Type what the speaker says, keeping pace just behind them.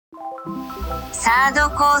サード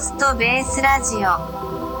コーストベースラジオ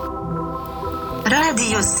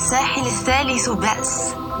راديو الساحل الثالث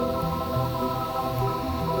بأس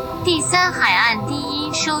第三海岸第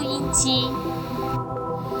一收音机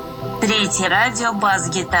Третье радио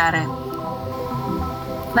бас-гитары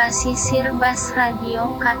Basisir Bas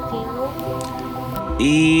Radio Katilu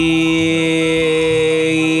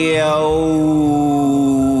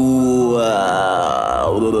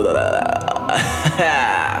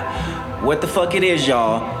What the fuck it is,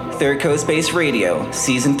 y'all? Third Coast Space Radio,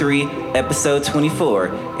 Season 3, Episode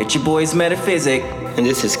 24. It's your boys Metaphysic. And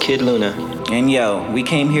this is Kid Luna. And yo, we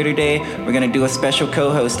came here today, we're gonna do a special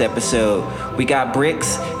co-host episode. We got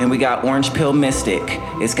Bricks and we got Orange Pill Mystic.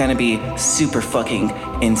 It's gonna be super fucking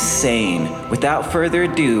insane. Without further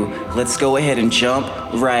ado, let's go ahead and jump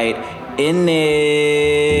right in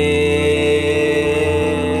it.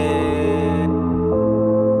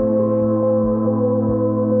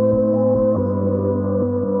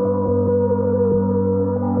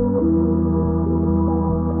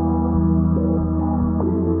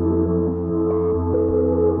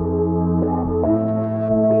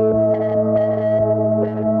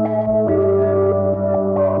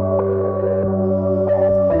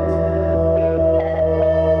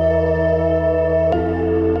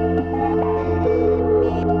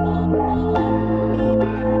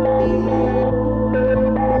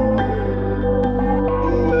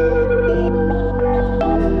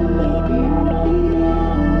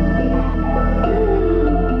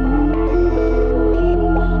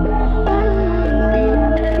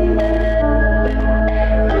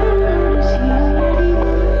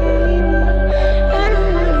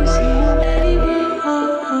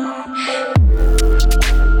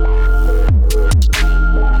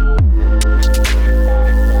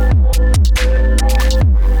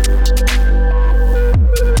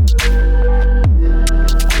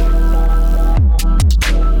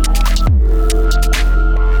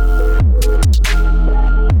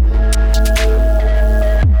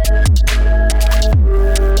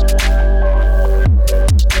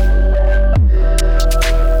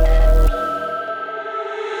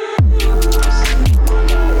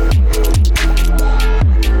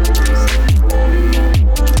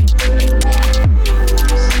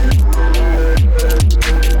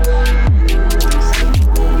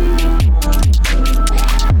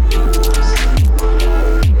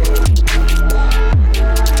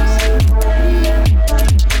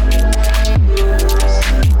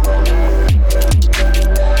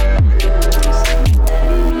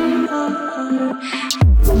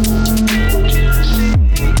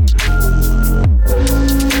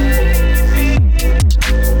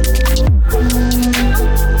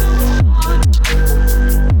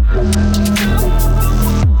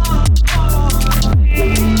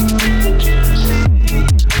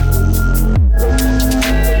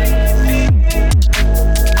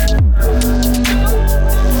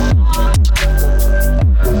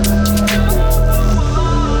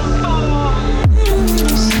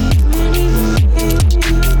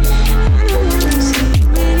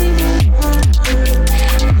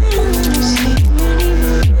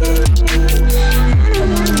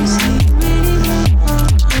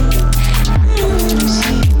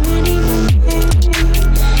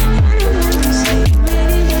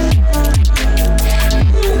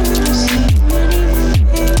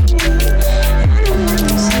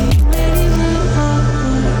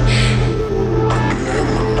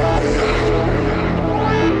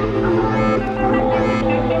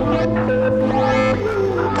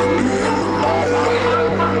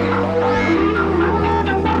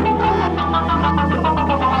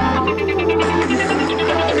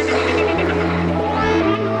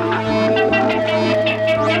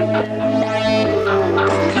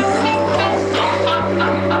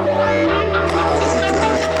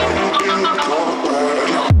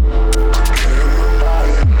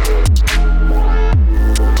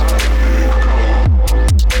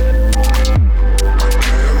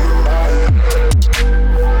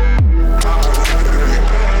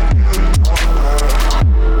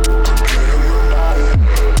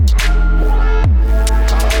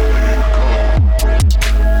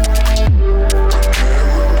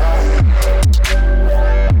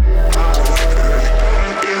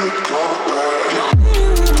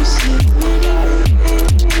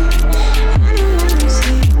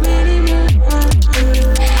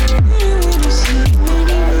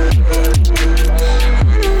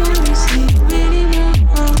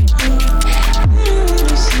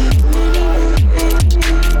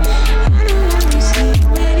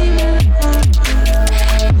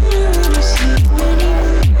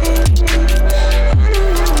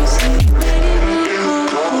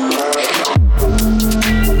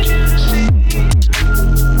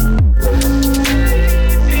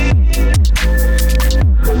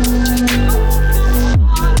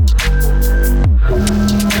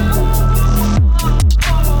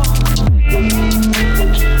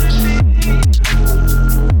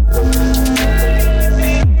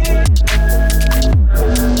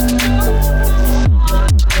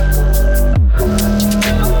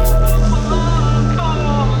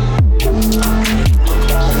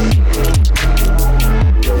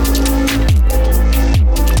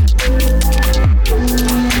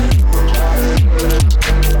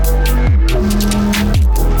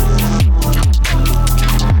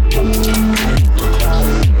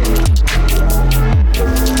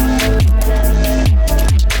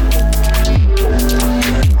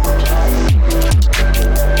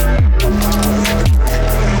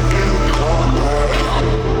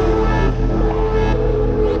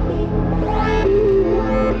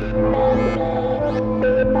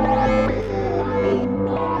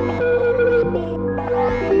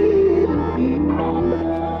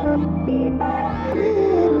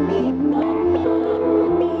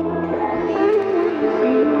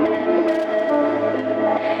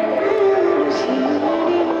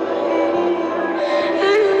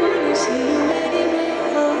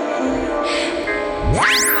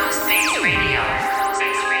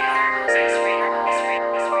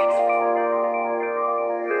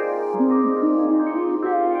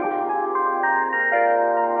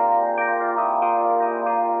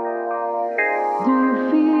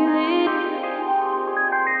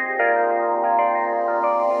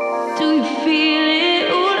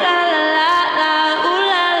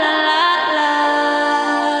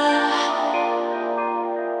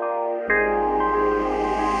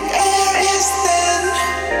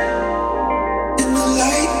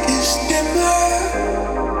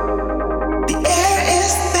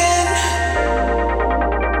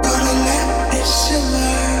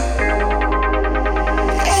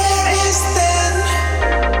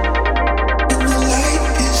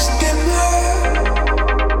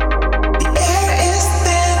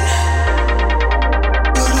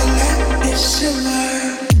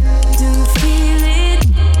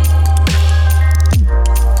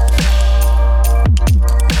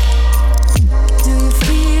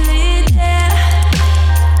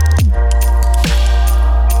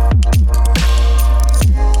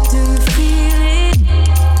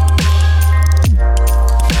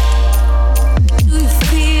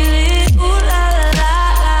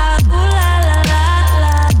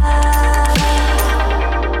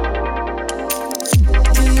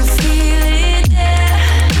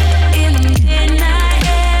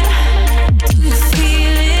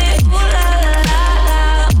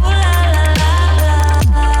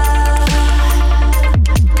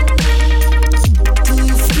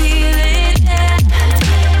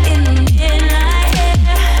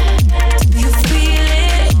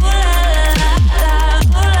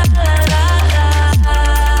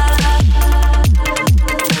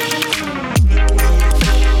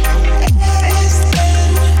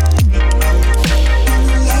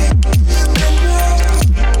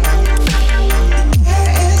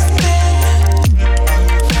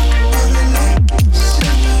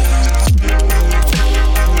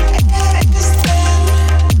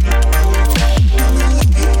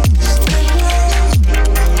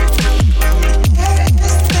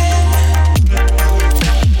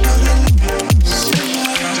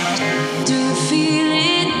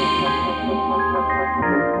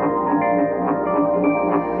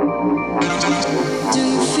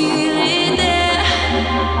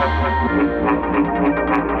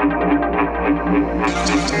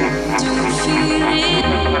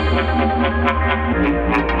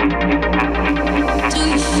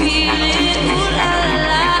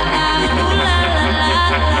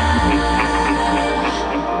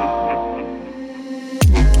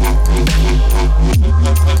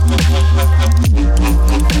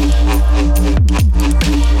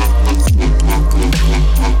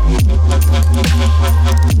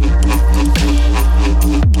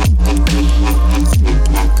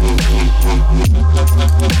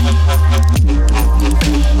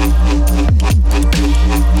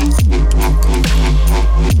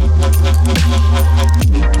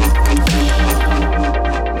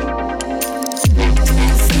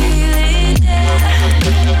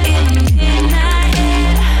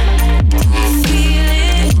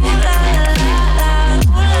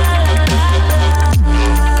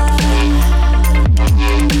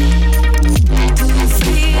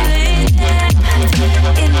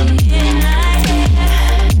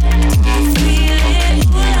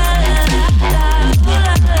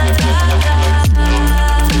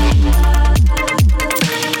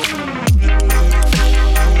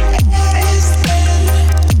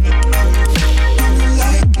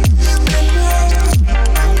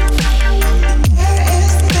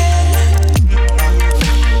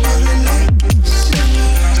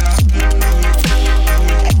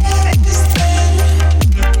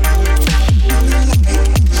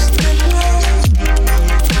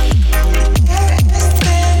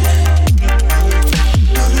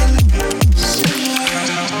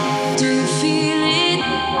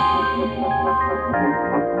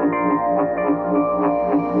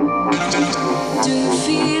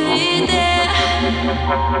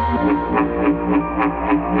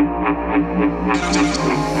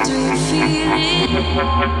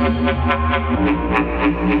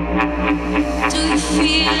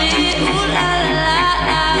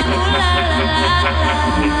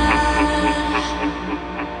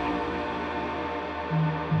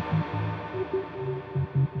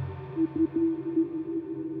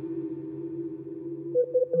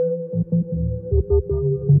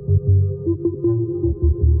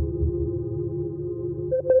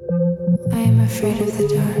 Afraid of the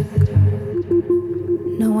dark,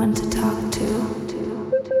 no one to talk to,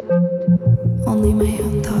 only my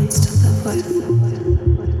own thoughts to live with.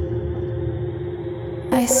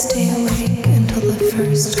 I stay awake until the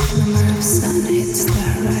first glimmer of sun hits the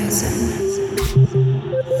horizon,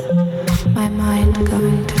 my mind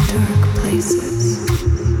going to dark places,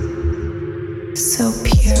 so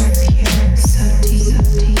pure, so deep,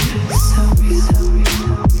 so real,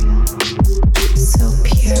 so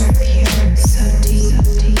pure, so deep,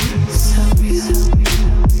 so real,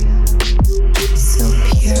 so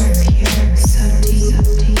pure, so deep,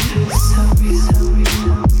 so real,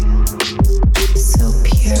 so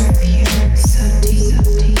pure, so deep,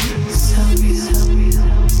 so real,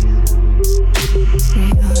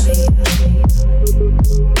 reality.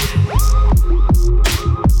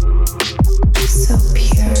 So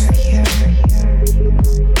pure,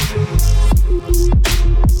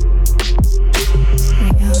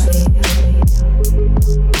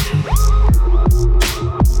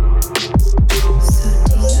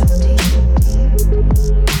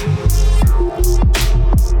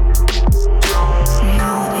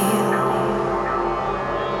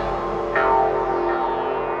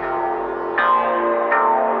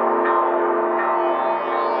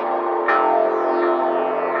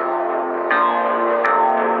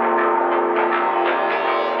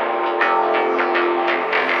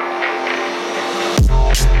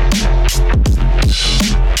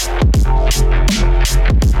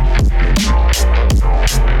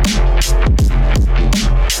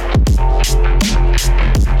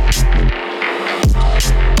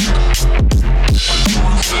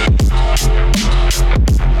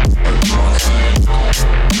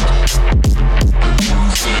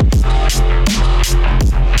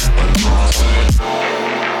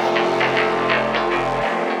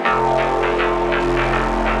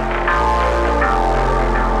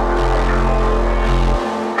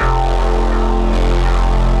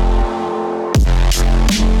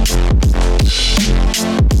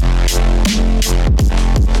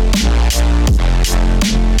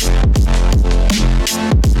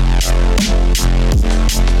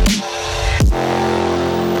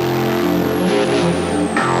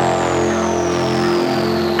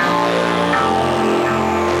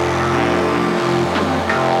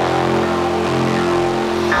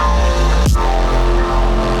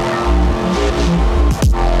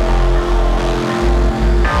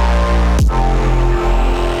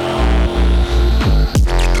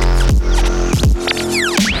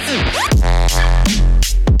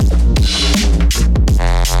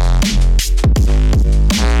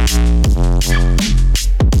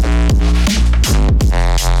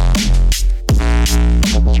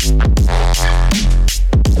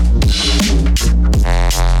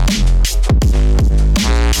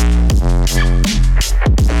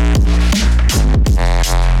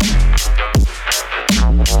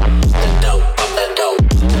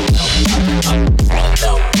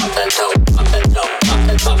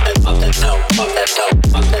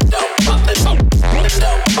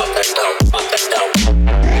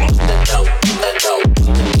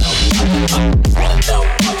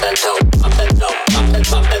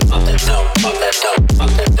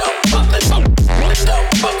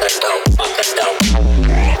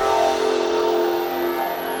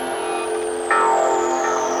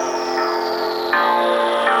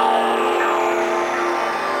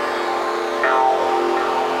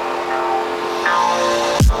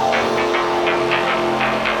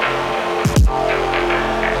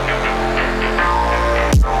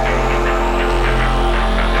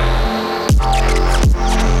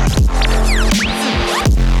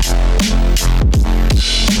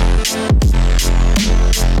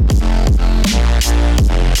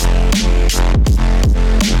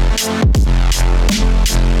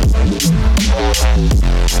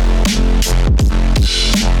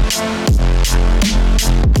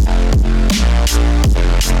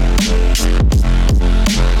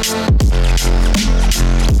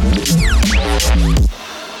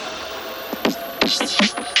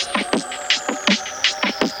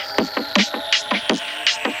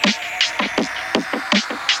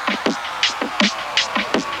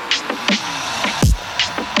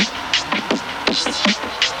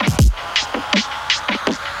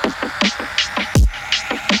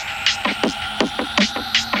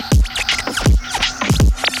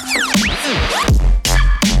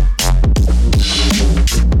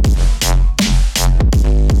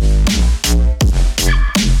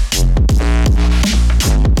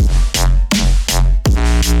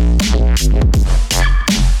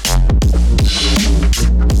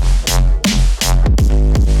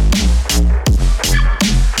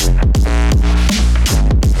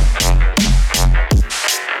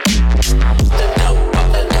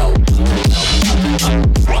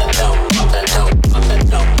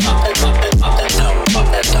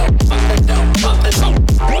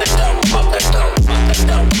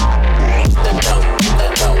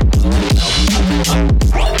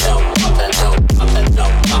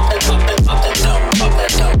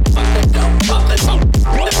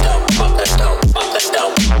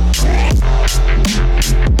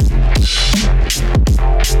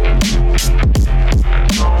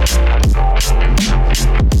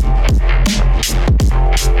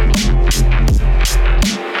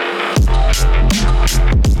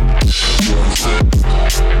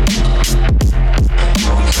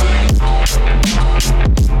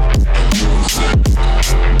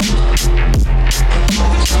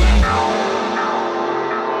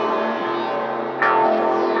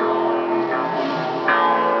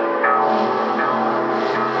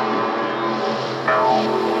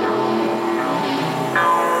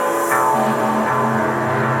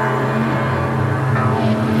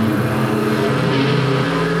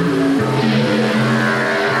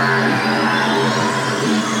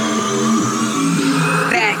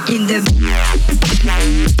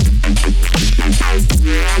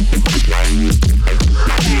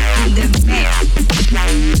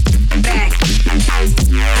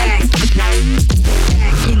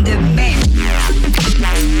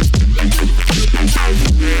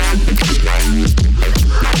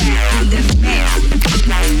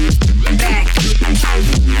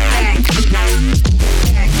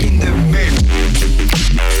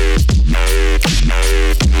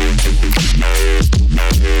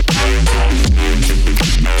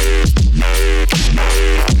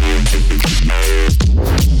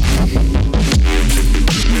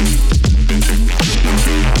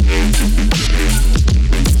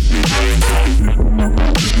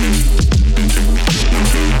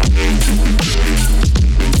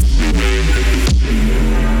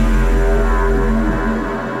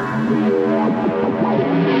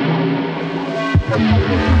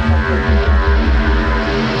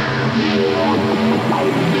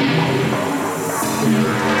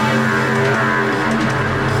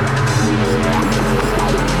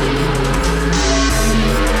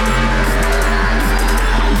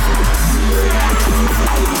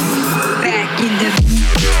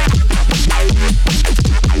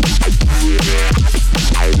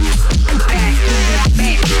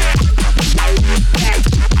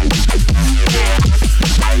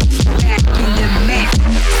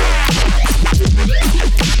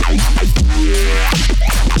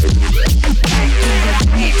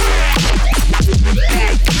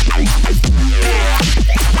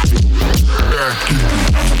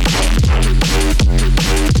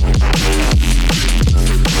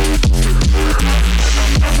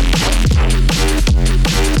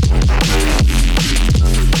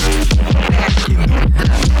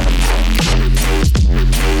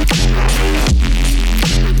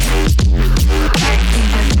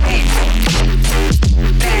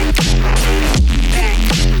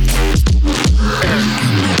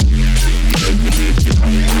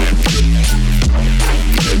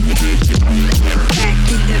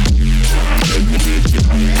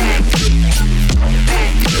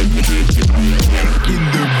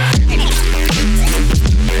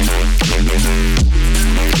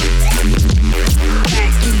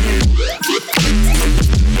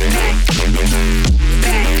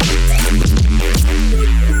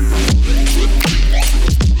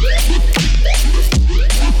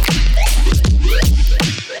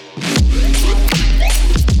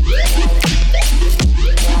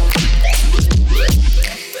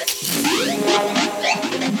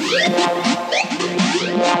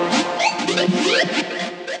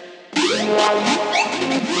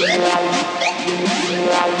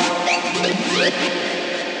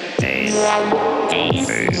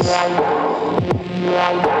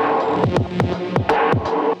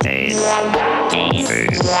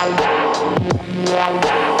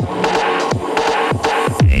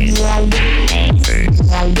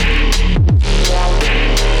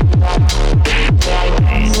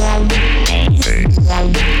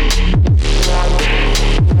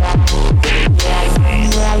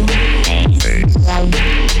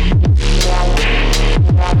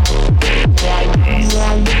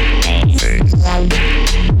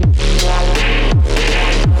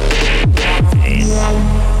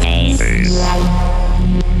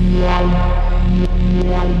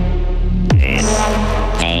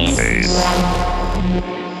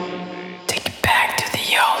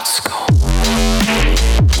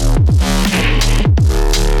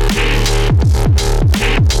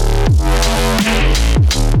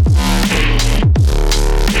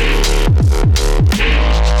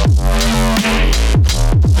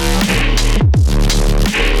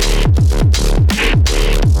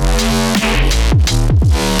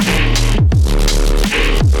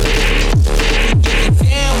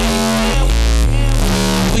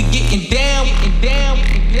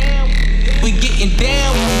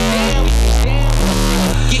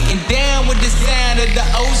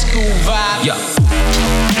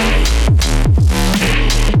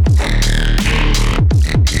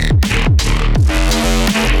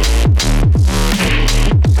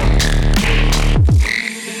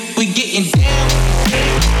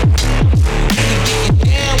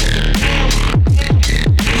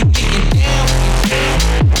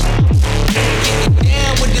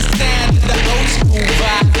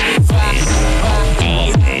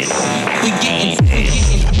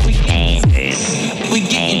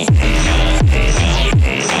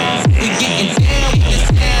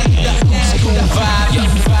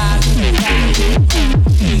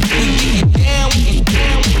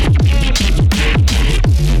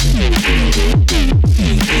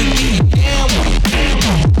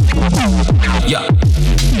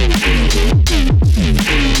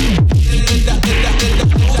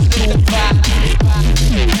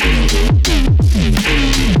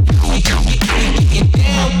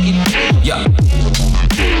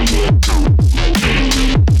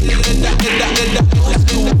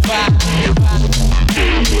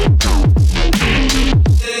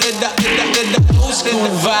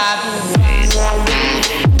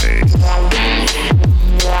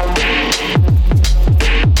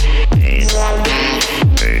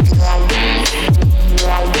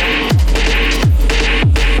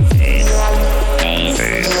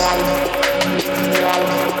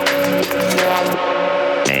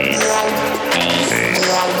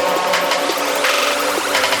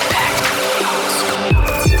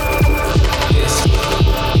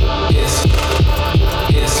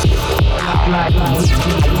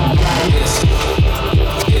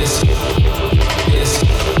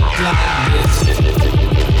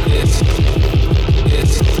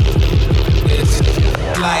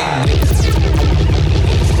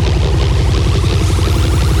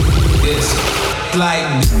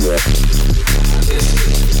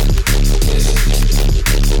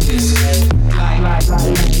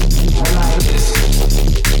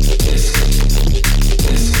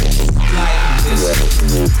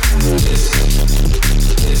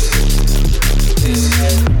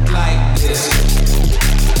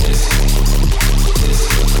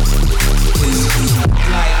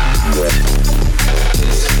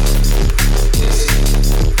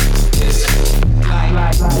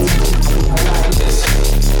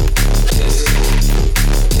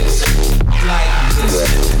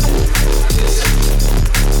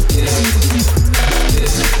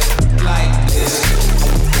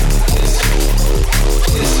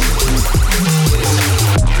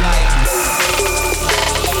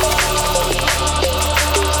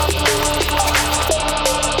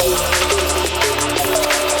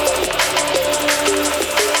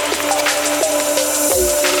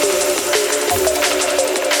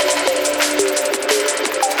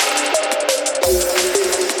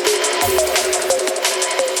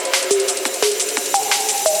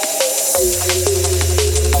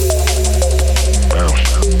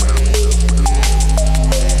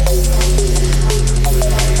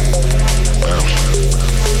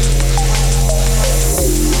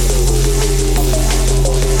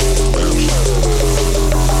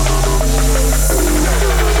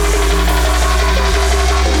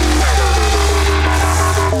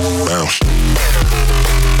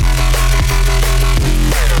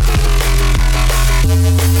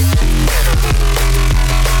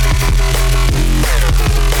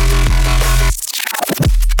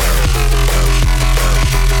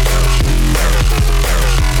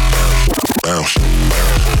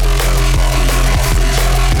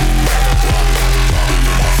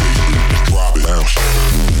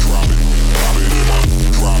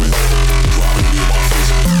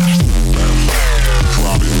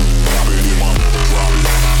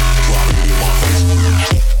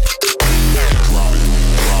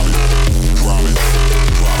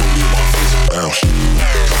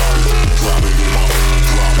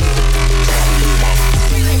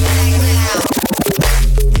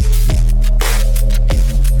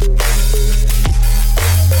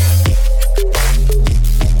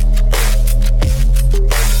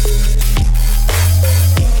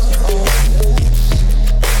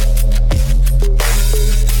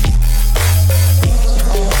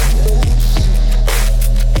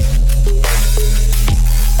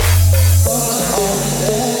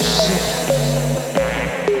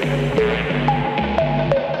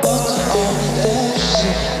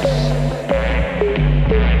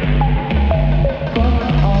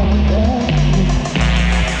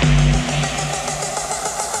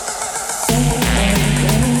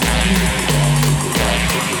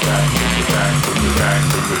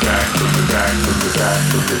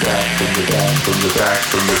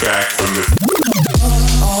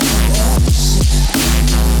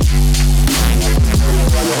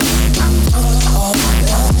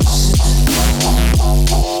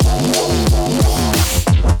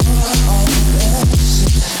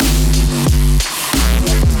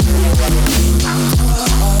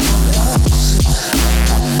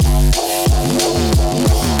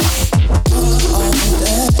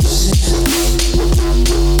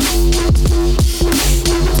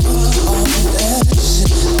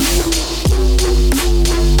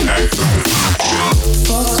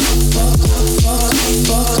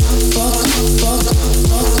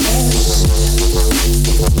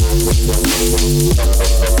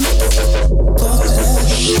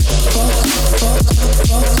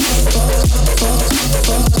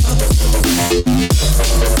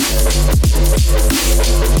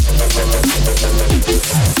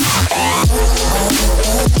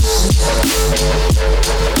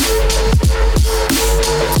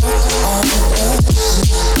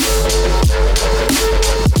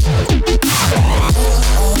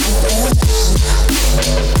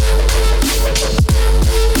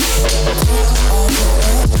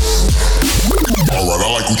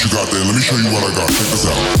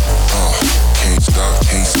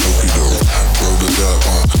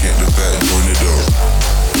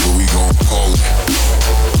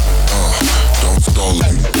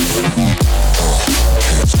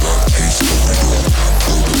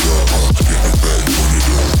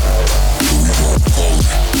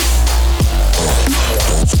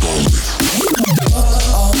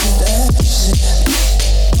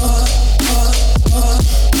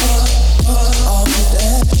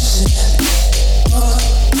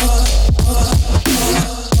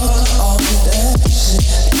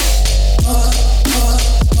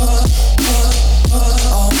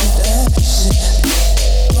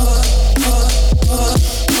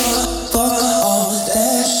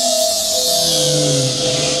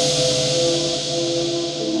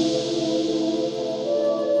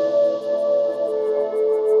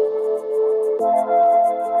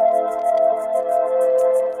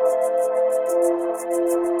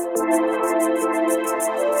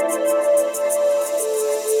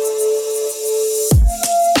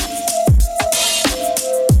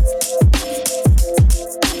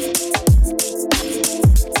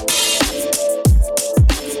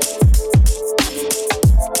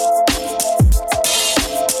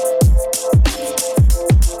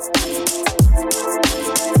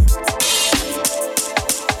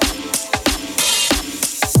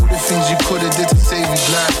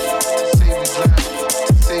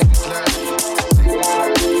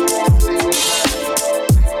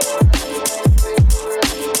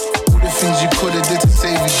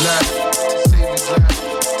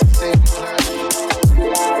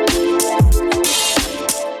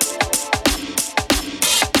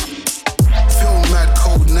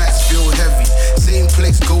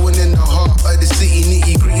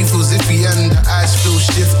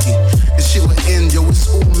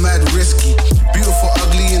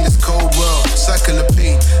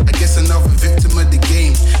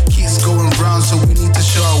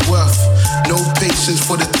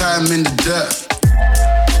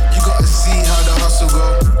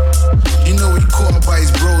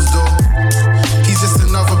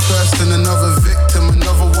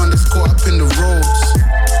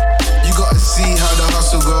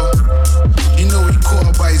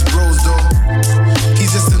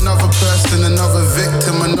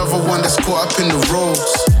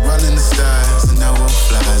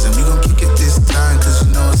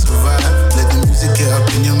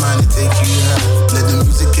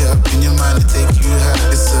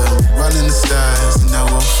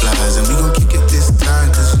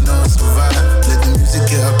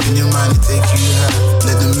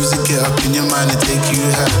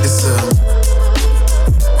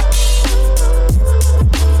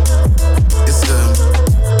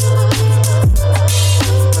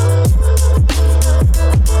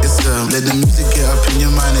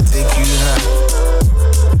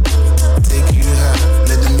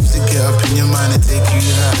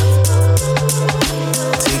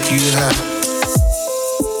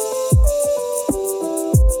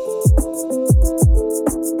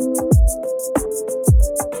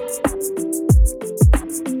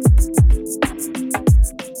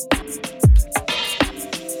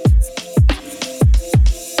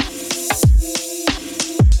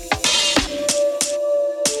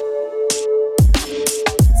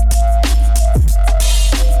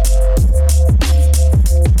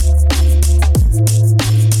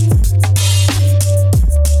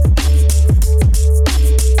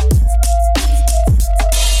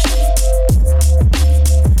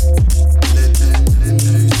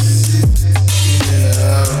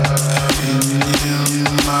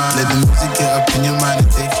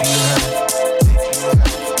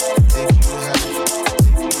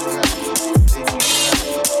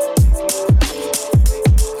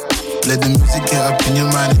 music get up in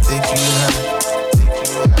your mind and take you high.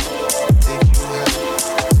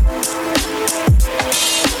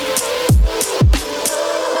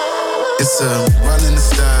 It's a run in the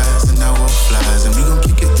stars and now we'll flies. And we gon'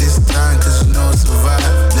 kick it this time cause you know it's a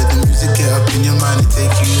vibe. Let the music get up in your mind and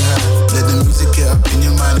take you high. Let the music get up in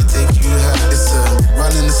your mind and take you high. It's a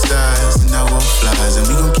run in the stars and now we'll flies. And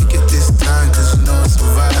we gon' kick it this time cause you know it's a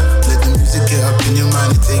vibe. Let the music get up in your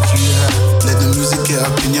mind and take you high. Let the music get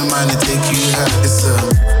up in your mind and take you high. It's a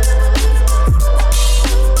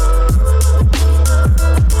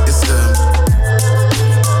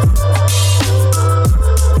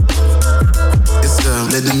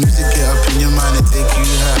let the music get up in your mind and take you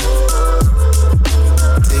high.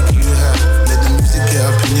 Take you high. Let the music get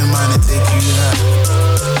up in your mind and take you high.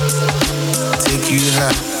 Take you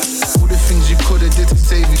high. All the things you coulda did to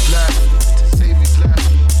save his life. To save his life.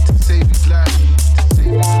 To save his life. To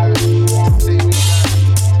save his life. To save his life.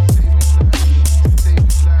 To save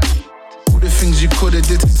his life. All the things you coulda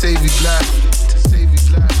did to save his life. To save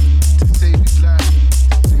his life. To save his life.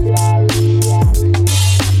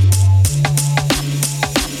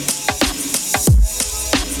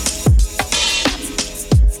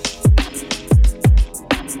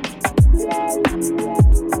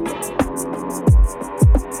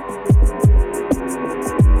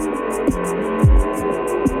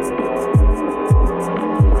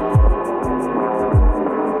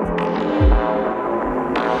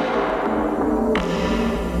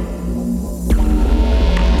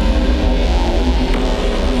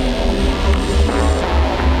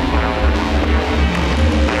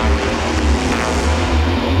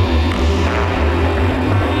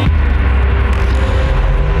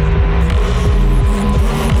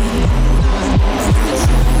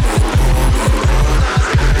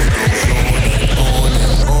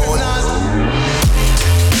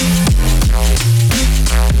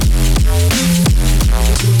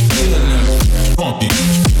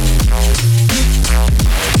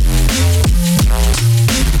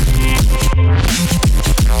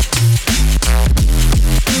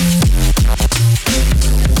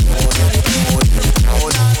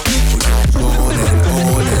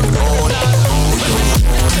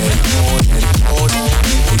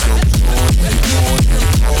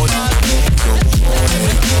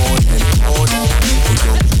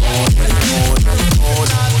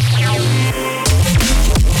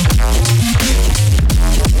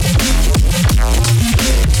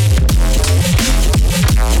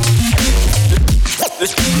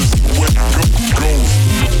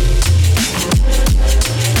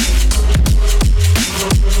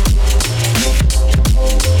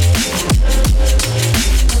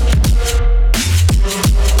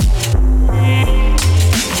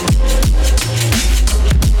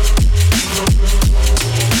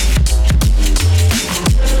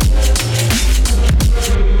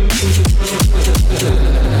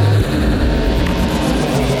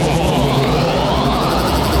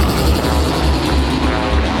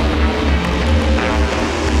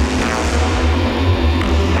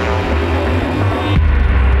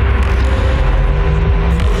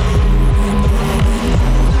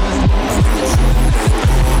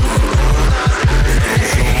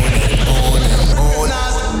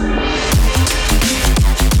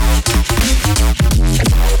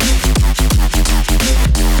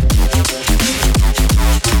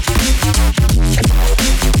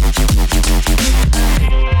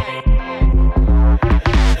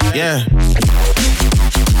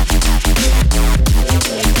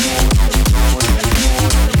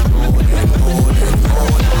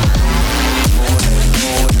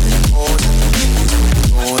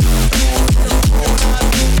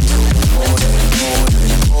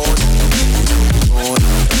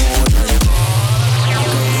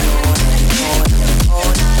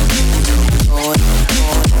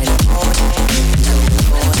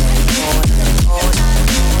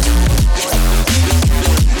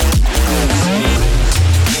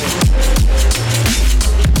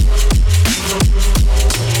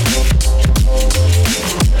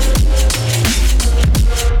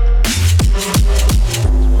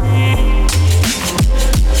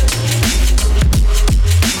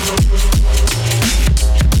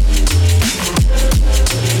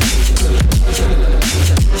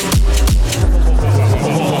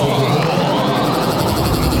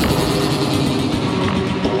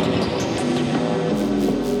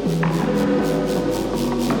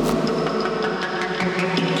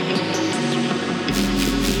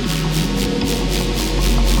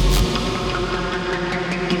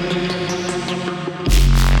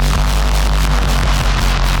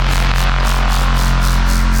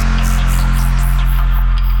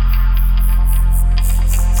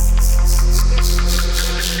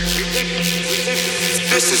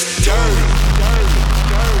 This is dirty.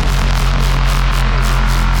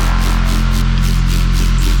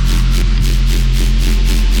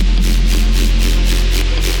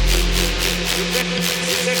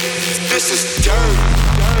 This is dirty.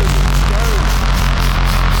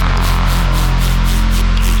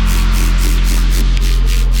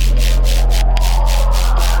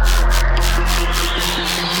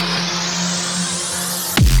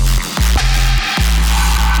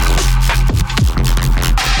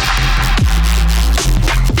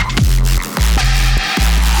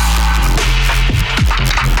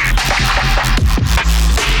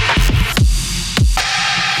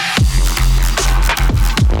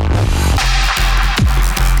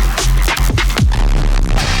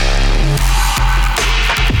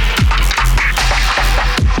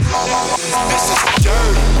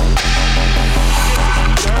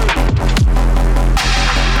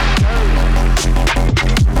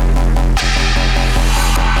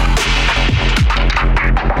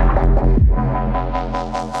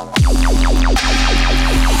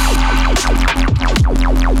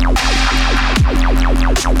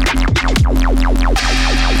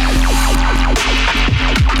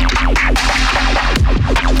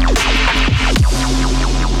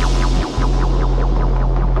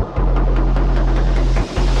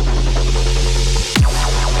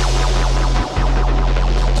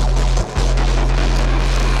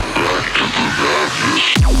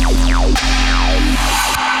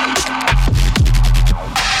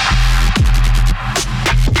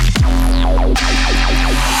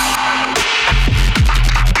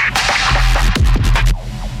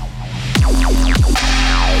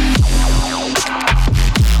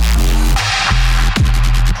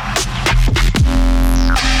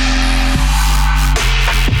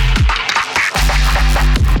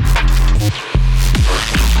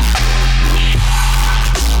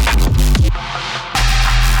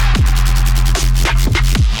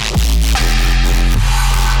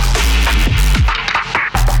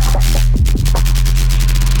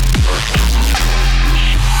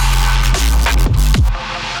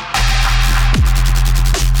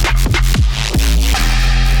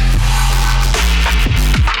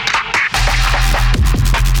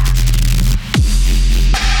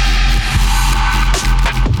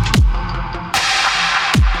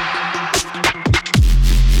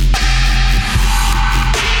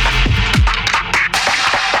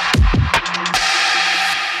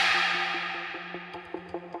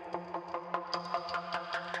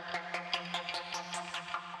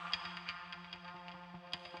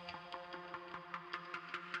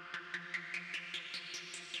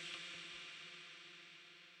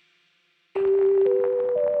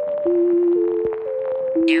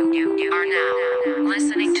 You are now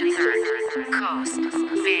listening to Third Coast Bass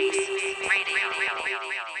Radio.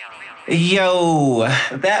 Yo,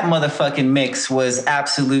 that motherfucking mix was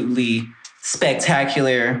absolutely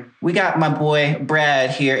spectacular. We got my boy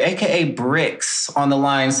Brad here, aka Bricks, on the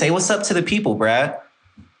line. Say what's up to the people, Brad.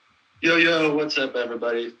 Yo, what's up,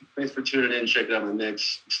 everybody? Thanks for tuning in, checking out my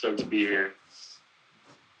mix. Stoked to be here.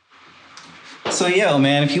 So, yo,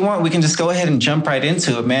 man, if you want, we can just go ahead and jump right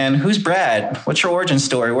into it, man. Who's Brad? What's your origin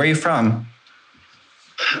story? Where are you from?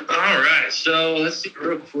 All right, so let's see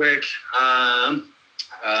real quick.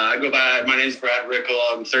 I go by, my name's Brad Rickle.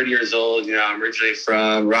 I'm 30 years old. You know, I'm originally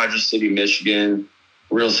from Rogers City, Michigan.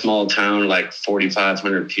 Real small town, like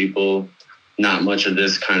 4,500 people. Not much of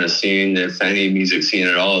this kind of scene, if any music scene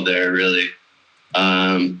at all there, really.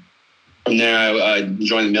 From there, I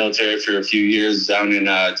joined the military for a few years down in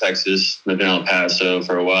Texas, lived in El Paso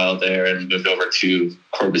for a while there, and moved over to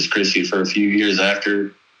Corpus Christi for a few years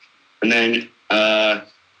after. And then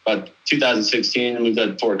about 2016, I moved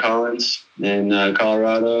up to Fort Collins in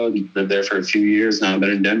Colorado, lived there for a few years. Now I've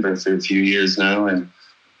been in Denver for a few years now, and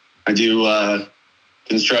I do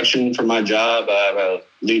construction for my job. I'm a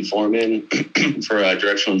lead foreman for a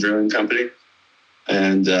directional drilling company.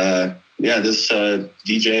 And this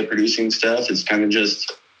DJ producing stuff, it's kind of it's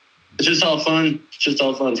just all fun. It's just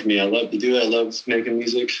all fun to me. I love to do it. I love making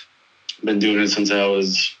music. I've been doing it since I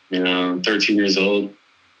was, 13 years old.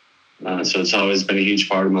 So it's always been a huge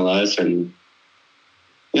part of my life. And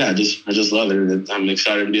yeah, I just love it. I'm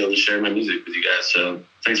excited to be able to share my music with you guys. So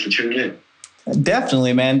thanks for tuning in.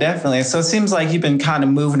 Definitely, man. Definitely. So it seems like you've been kind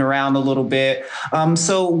of moving around a little bit.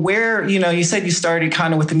 So where, you said you started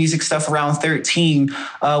kind of with the music stuff around 13.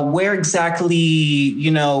 Where exactly,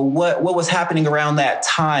 what was happening around that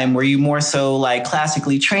time? Were you more so like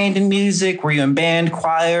classically trained in music? Were you in band,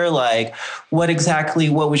 choir? Like what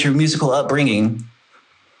was your musical upbringing?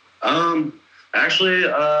 Actually,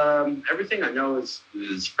 everything I know is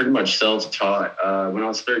pretty much self-taught. When I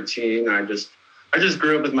was 13, I just I just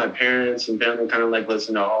grew up with my parents and family kind of like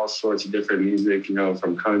listen to all sorts of different music, you know,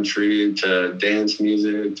 from country to dance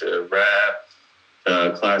music to rap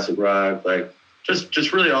to classic rock, like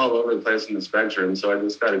just really all over the place in the spectrum. So I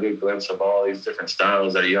just got a good glimpse of all these different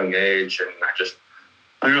styles at a young age. And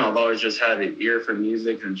I don't know, I've always just had an ear for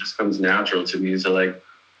music and it just comes natural to me. So like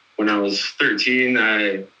when I was 13,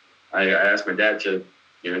 I asked my dad to,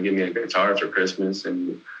 you know, give me a guitar for Christmas,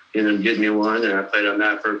 and he ended up getting me one, and I played on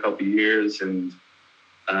that for a couple of years. And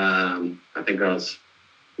I think I was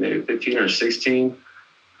maybe 15 or 16.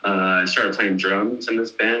 I started playing drums in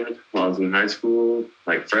this band while I was in high school,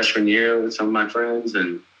 like freshman year with some of my friends,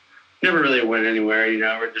 and never really went anywhere. You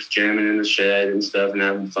know, we're just jamming in the shed and stuff and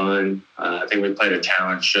having fun. I think we played a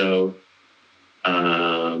talent show in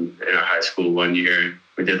our high school one year.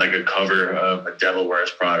 We did like a cover of a Devil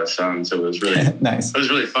Wears Prada song, so it was really nice. It was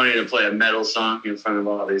really funny to play a metal song in front of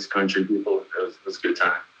all these country people. It was a good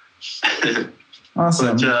time.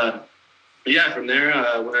 Awesome. But yeah, from there,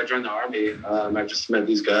 when I joined the Army, I just met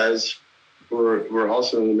these guys who were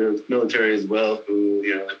also in the military as well, who,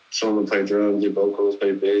 you know, some of them play drums, do vocals,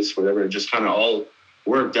 play bass, whatever. It just kind of all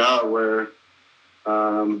worked out where,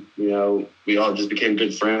 you know, we all just became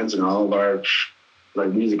good friends and all of our like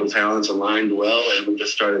musical talents aligned well, and we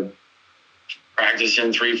just started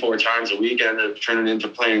practicing 3-4 times a week. I ended up turning into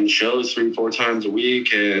playing shows 3-4 times a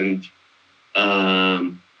week, and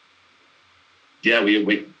yeah,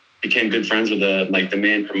 we became good friends with the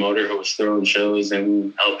main promoter who was throwing shows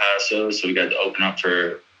in El Paso. So we got to open up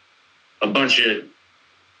for a bunch of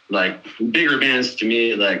like bigger bands to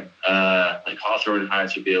me, like Hawthorne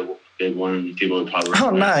Heights would be a big one. People would probably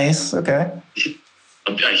Oh, nice. Okay.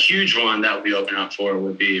 A huge one that we open up for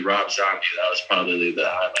would be Rob Zombie. That was probably the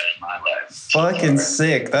highlight of my life. Fucking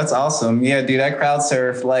sick. That's awesome. Yeah, dude, I crowd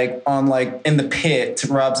surfed like on like in the pit to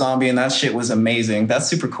Rob Zombie, and that shit was amazing. That's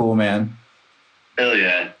super cool, man. Hell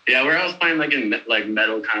yeah. Yeah, where I was playing like in like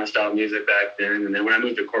metal kind of style music back then. And then when I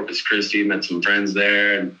moved to Corpus Christi, met some friends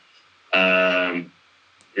there. And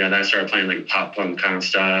yeah, then I started playing like pop punk kind of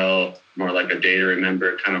style, more like a Day to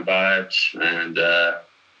Remember kind of vibes. And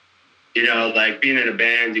you know, like being in a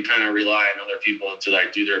band, you kind of rely on other people to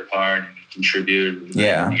like do their part and contribute. And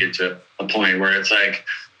yeah. You get to a point where it's like,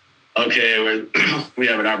 okay, we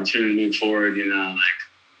have an opportunity to move forward. You know,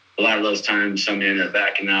 like a lot of those times, somebody ended up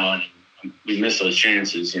backing out, and we miss those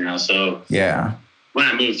chances. You know, so yeah. When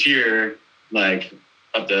I moved here, like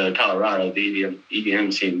up to Colorado, the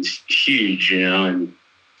EDM scene's huge. You know, and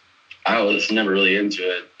I was never really into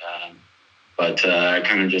it, but I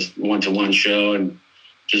kind of just went to one show and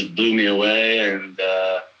just blew me away. And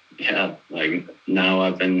yeah, like now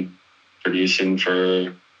I've been producing for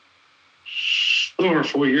a little over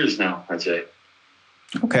 4 years now, I'd say.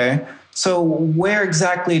 Okay. So where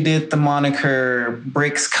exactly did the moniker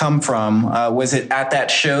Bricks come from? Was it at that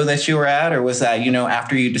show that you were at, or was that, you know,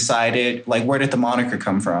 after you decided, like, where did the moniker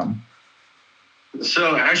come from?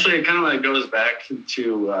 So actually it kind of like goes back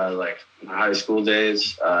to like my high school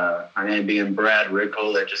days. My name being Brad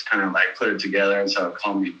Rickle, they just kind of like put it together, and so it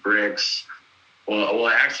called me Bricks. Well,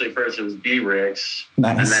 actually first it was B-Ricks.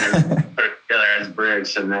 Nice. And then it put it together as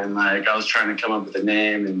Bricks. And then like I was trying to come up with a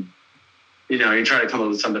name, and you know, you try to come up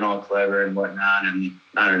with something all clever and whatnot. And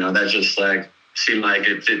I don't know, that just like seemed like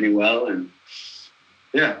it fit me well. And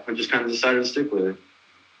yeah, I just kind of decided to stick with it.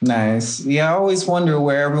 Nice. Yeah, I always wonder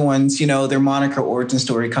where everyone's, you know, their moniker origin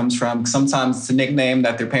story comes from. Sometimes it's a nickname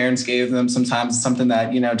that their parents gave them. Sometimes it's something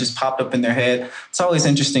that, you know, just popped up in their head. It's always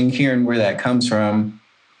interesting hearing where that comes from.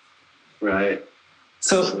 Right.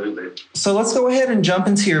 So, absolutely. So let's go ahead and jump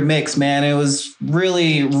into your mix, man. It was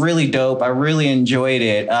really, really dope. I really enjoyed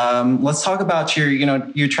it. Let's talk about your, you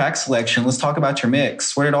know, your track selection. Let's talk about your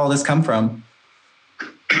mix. Where did all this come from?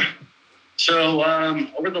 So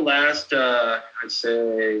over the last, I'd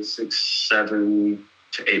say 6, 7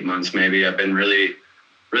 to 8 months, maybe, I've been really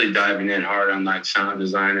diving in hard on like sound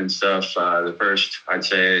design and stuff. The first, I'd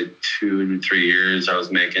say 2 to 3 years, I was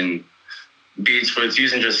making beats with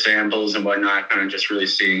using just samples and whatnot, kind of just really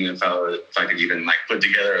seeing if I could even like put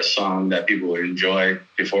together a song that people would enjoy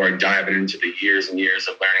before diving into the years and years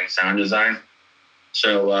of learning sound design.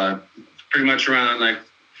 So pretty much around like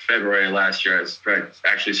February last year, I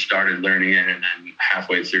actually started learning it, and then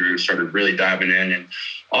halfway through started really diving in. And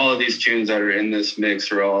all of these tunes that are in this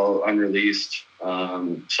mix are all unreleased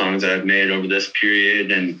songs that I've made over this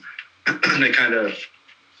period, and they kind of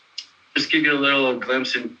just give you a little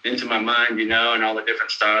glimpse into my mind, you know, and all the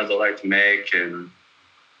different styles I like to make. And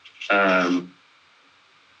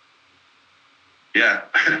yeah.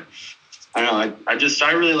 I don't know.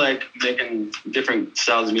 I really like making different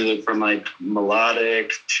styles of music, from like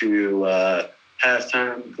melodic to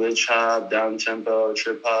halftime, glitch hop, down tempo,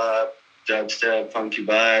 trip hop, dubstep, funky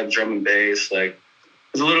vibe, drum and bass. Like,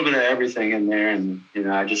 there's a little bit of everything in there, and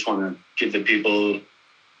I just want to give the people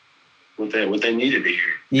what they needed to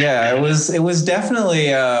hear. Yeah, it was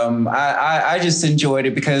definitely. I just enjoyed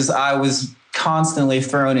it because I was constantly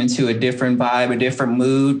thrown into a different vibe, a different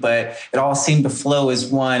mood, but it all seemed to flow as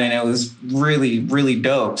one, and it was really, really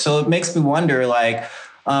dope. So it makes me wonder, like,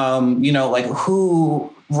 like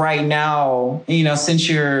who right now, since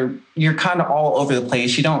you're kind of all over the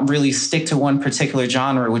place, you don't really stick to one particular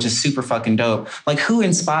genre, which is super fucking dope. Like, who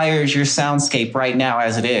inspires your soundscape right now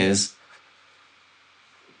as it is?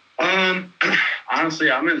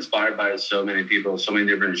 Honestly, I'm inspired by so many people, so many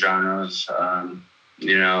different genres. But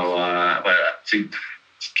to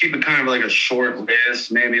keep it kind of like a short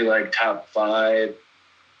list, maybe like top 5,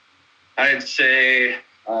 I'd say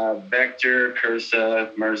Vector,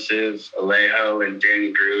 Cursa, Mersive, Alejo, and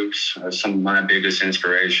Danny Groups are some of my biggest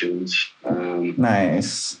inspirations.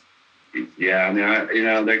 Nice. Yeah, I mean,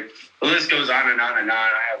 the list goes on and on and on.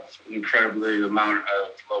 I have an incredibly amount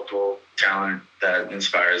of local talent that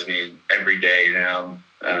inspires me every day,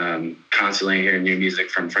 constantly hearing new music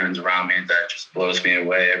from friends around me that just blows me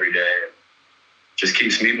away every day. It just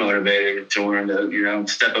keeps me motivated to want to,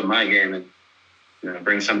 step up my game and,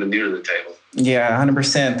 bring something new to the table. Yeah,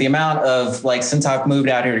 100%. The amount of, like, since I've moved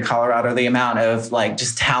out here to Colorado, the amount of, like,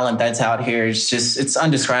 just talent that's out here is just, it's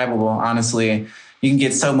undescribable, honestly. You can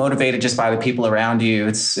get so motivated just by the people around you.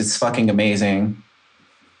 It's fucking amazing.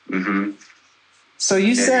 Mm-hmm. So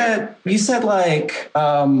you said like,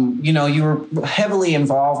 you were heavily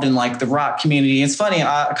involved in like the rock community. It's funny.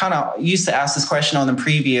 I kind of used to ask this question on the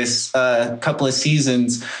previous couple of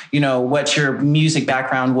seasons, what your music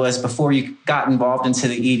background was before you got involved into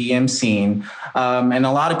the EDM scene. And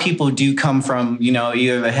a lot of people do come from,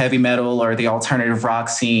 either the heavy metal or the alternative rock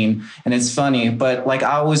scene. And it's funny, but like,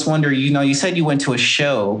 I always wonder, you said you went to a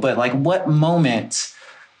show, but like what moment,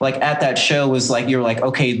 like at that show was like, you're like,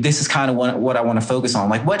 okay, this is kind of what I want to focus on.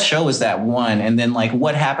 Like, what show was that one? And then like,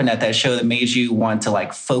 what happened at that show that made you want to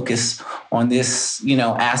like focus on this,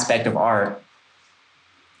 aspect of art?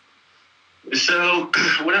 So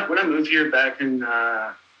when I moved here back in,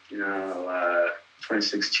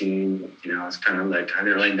 2016, it's kind of like, I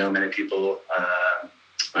didn't really know many people.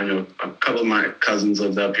 I know a couple of my cousins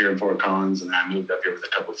lived up here in Fort Collins, and I moved up here with a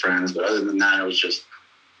couple of friends. But other than that, it was just,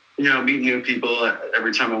 meet new people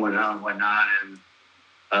every time I went out and whatnot.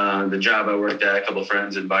 And the job I worked at, a couple of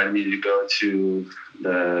friends invited me to go to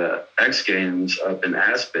the X Games up in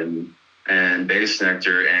Aspen, and Bass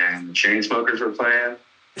Nectar and Chainsmokers were playing.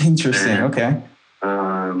 Interesting. Okay.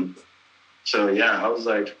 So yeah, I was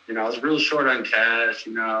like, I was real short on cash,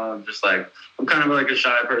 just like, I'm kind of like a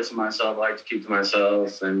shy person myself. I like to keep to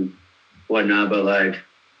myself and whatnot, but like,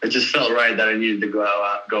 it just felt right that I needed to go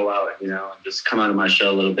out, and just come out of my shell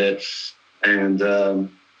a little bit. And,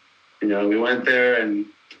 we went there, and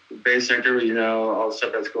Bass Nectar, all the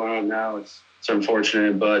stuff that's going on now, it's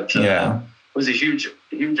unfortunate, but it was a huge,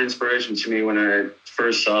 huge inspiration to me when I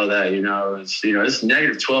first saw that, it's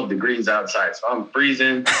negative 12 degrees outside. So I'm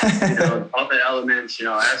freezing, all the elements,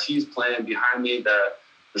 as he's playing behind me, the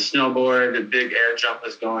snowboard, the big air jump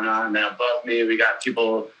is going on. Then above me, we got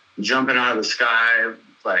people jumping out of the sky,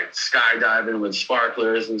 like skydiving with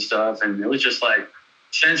sparklers and stuff. And it was just like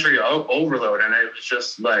sensory overload. And it was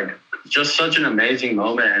just such an amazing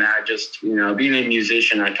moment. And I just, being a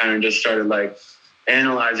musician, I kind of just started like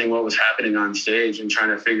analyzing what was happening on stage and trying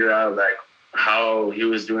to figure out like how he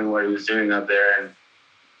was doing what he was doing up there. And,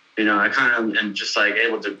 I kind of am just like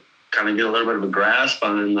able to kind of get a little bit of a grasp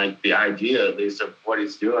on like the idea at least of what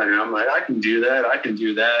he's doing. And I'm like, I can do that.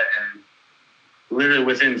 And literally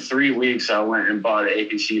within 3 weeks, I went and bought an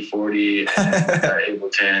APC 40 and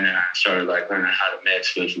Ableton, and I started like learning how to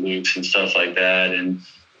mix with loops and stuff like that. And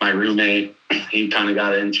my roommate, he kind of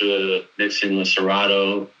got into mixing with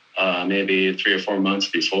Serato maybe 3 or 4 months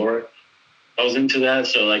before I was into that.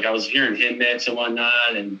 So like I was hearing him mix and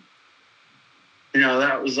whatnot, and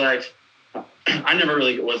that was like, I never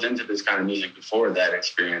really was into this kind of music before that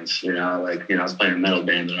experience, I was playing in metal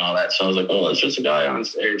bands and all that. So I was like, oh, it's just a guy on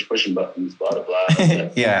stage pushing buttons, blah, blah, blah.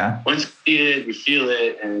 Yeah. Once you see it, you feel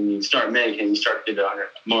it, and you start making, you start to get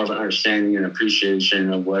more of an understanding and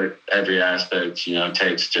appreciation of what every aspect,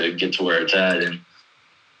 takes to get to where it's at. And,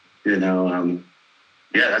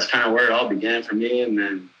 that's kind of where it all began for me. And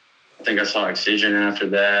then I think I saw Excision after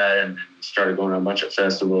that, and then started going to a bunch of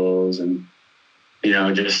festivals, and,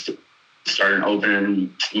 just started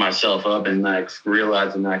opening myself up and like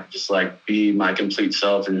realizing I could just like be my complete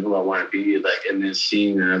self and who I want to be like in this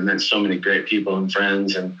scene. And I've met so many great people and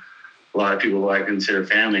friends, and a lot of people who I consider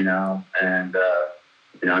family now. And,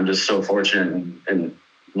 you know, I'm just so fortunate and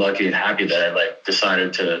lucky and happy that I like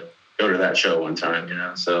decided to go to that show one time, you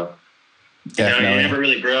know? So Definitely. you know, you never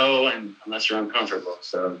really grow unless you're uncomfortable.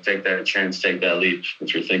 So take that chance, take that leap.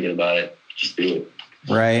 If you're thinking about it, just do it.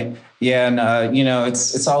 Right. Yeah. And, you know,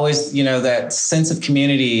 it's always, you know, that sense of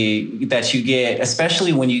community that you get,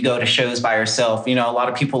 especially when you go to shows by yourself. You know, a lot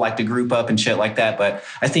of people like to group up and shit like that. But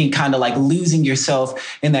I think kind of like losing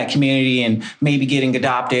yourself in that community and maybe getting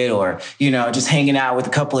adopted or, you know, just hanging out with a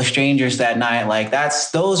couple of strangers that night. Like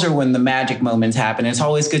those are when the magic moments happen. It's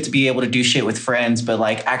always good to be able to do shit with friends, but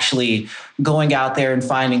like actually going out there and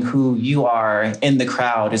finding who you are in the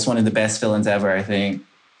crowd is one of the best feelings ever, I think.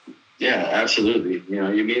 Yeah, absolutely. You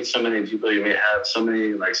know, you meet so many people, you may have so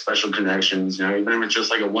many like special connections, you know, even if it's just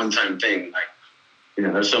like a one-time thing. Like, you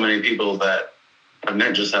know, there's so many people that I've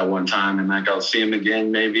met just that one time and like I'll see them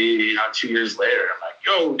again maybe, you know, 2 years later. I'm like,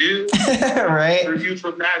 yo, dude, right? for you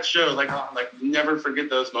from that show. Like, never forget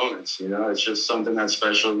those moments, you know, it's just something that's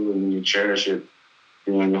special and you cherish it,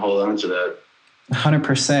 you know, and you hold on to that.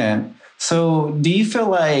 100%. So do you feel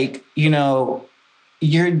like, you know,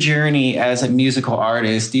 your journey as a musical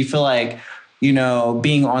artist, do you feel like, you know,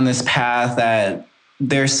 being on this path that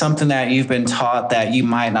there's something that you've been taught that you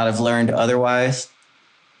might not have learned otherwise?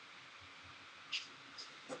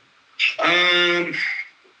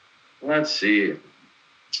 Let's see.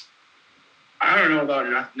 I don't know about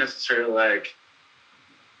not necessarily like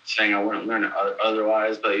saying I wouldn't learn it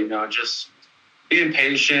otherwise, but, you know, just being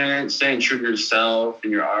patient, staying true to yourself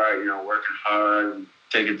and your art, you know, working hard, and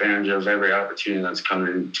take advantage of every opportunity that's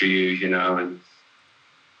coming to you, you know,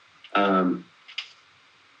 and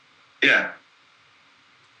yeah,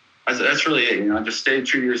 that's really it. You know, just stay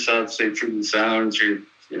true to yourself, stay true to the sound, you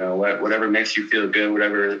know, whatever makes you feel good,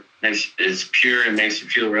 whatever is pure and makes you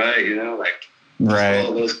feel right, you know, like right.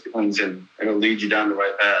 All those feelings, and it'll lead you down the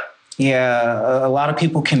right path. Yeah, a lot of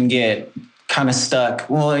people can get kind of stuck.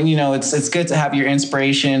 Well, you know, it's good to have your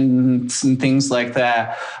inspirations and things like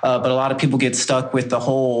that. But a lot of people get stuck with the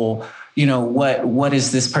whole, you know, what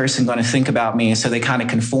is this person going to think about me? So they kind of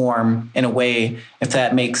conform in a way, if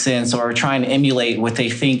that makes sense, or trying to emulate what they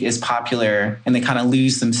think is popular, and they kind of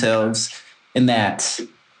lose themselves in that.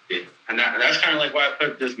 And that's kind of like why I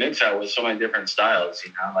put this mix out with so many different styles,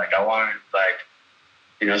 you know, like I wanted, like,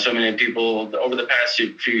 you know, so many people over the past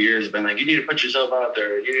few years have been like, you need to put yourself out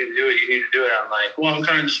there. You need to do it. You need to do it. I'm like, well, I'm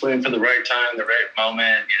kind of just waiting for the right time, the right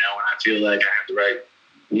moment, you know, when I feel like I have the right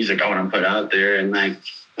music I want to put out there. And like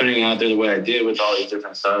putting it out there the way I did with all these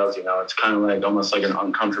different styles, you know, it's kind of like almost like an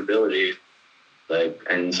uncomfortability, like,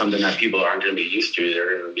 and something that people aren't going to be used to.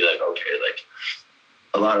 They're going to be like, okay, like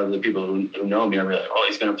a lot of the people who know me are like, oh,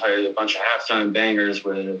 he's going to play a bunch of halftime bangers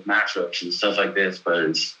with mashups and stuff like this, but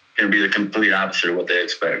it's going to be the complete opposite of what they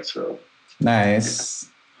expect. So nice.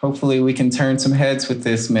 Hopefully we can turn some heads with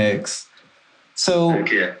this mix. So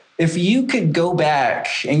if you could go back,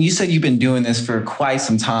 and you said you've been doing this for quite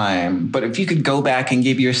some time, but if you could go back and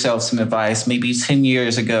give yourself some advice, maybe 10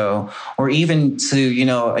 years ago, or even to, you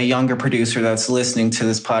know, a younger producer that's listening to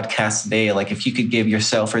this podcast today, like if you could give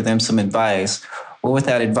yourself or them some advice, what would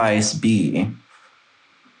that advice be?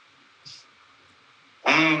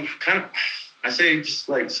 I say just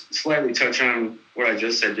like slightly touch on what I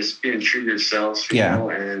just said, just being true to yourself, you know,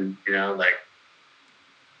 and, you know, like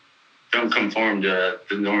don't conform to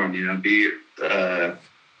the norm, you know, be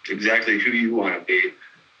exactly who you want to be.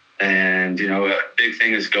 And, you know, a big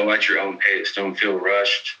thing is go at your own pace. Don't feel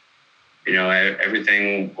rushed. You know,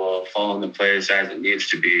 everything will fall into place as it needs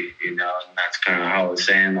to be, you know, and that's kind of how I was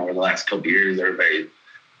saying over the last couple of years, everybody,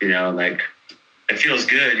 you know, like, it feels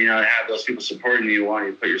good, you know, to have those people supporting you,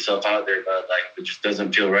 wanting to put yourself out there, but like if it just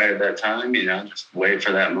doesn't feel right at that time, you know, just wait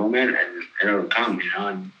for that moment and it'll come, you know,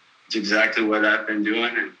 and it's exactly what I've been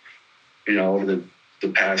doing. And, you know, over the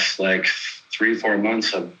past like 3-4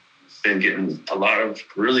 months, I've been getting a lot of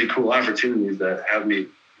really cool opportunities that have me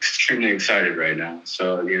extremely excited right now.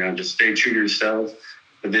 So, you know, just stay true to yourself,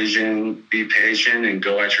 the vision, be patient and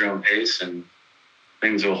go at your own pace, and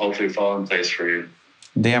things will hopefully fall in place for you.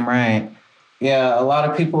 Damn right. Yeah, a lot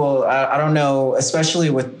of people, I don't know,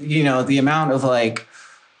 especially with, you know, the amount of like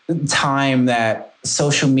time that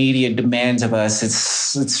social media demands of us,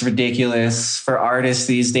 it's ridiculous for artists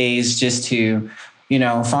these days just to, you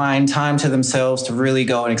know, find time to themselves to really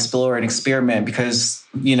go and explore and experiment, because,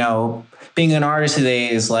 you know, being an artist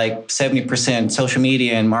today is like 70% social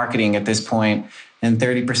media and marketing at this point, and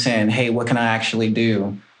 30%, hey, what can I actually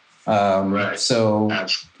do? Right. So,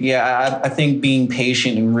 yeah, I think being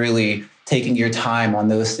patient and really taking your time on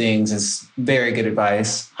those things is very good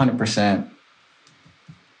advice, 100%.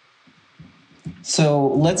 So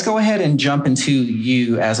let's go ahead and jump into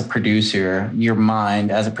you as a producer, your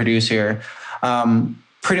mind as a producer.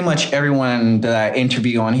 Pretty much everyone that I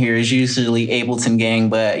interview on here is usually Ableton Gang,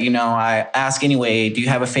 but I ask anyway, do you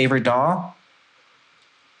have a favorite DAW?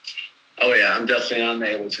 Oh yeah, I'm definitely on the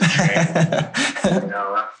Ableton train.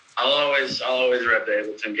 I'll always rep the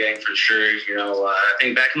Ableton Gang for sure. I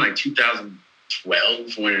think back in like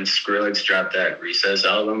 2012 when Skrillex dropped that Recess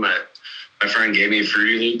album, my friend gave me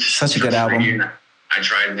Fruity Loops. Such a good album. I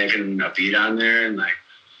tried making a beat on there, and like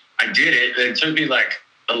I did it. It took me like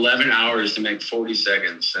 11 hours to make 40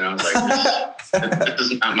 seconds, and I was like, this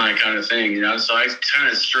is not my kind of thing, So I kind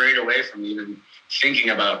of strayed away from even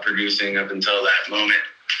thinking about producing up until that moment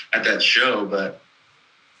at that show. But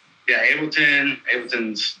yeah,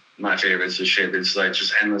 Ableton's my favorite. It's shit. It's like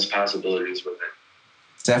just endless possibilities with it.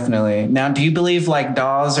 Definitely. Now, do you believe like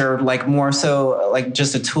DAWs are like more so like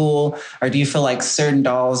just a tool, or do you feel like certain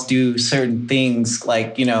DAWs do certain things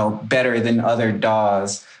like, better than other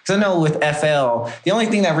DAWs? Because I know with FL, the only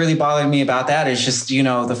thing that really bothered me about that is just,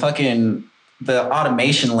 the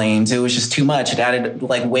automation lanes. It was just too much. It added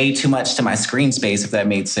like way too much to my screen space, if that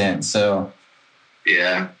made sense. So.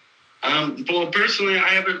 Yeah. Well, personally, I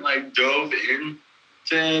haven't like dove into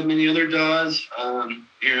many other DAWs.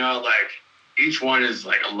 Like each one is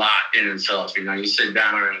like a lot in itself. You sit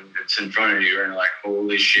down and it's in front of you and like,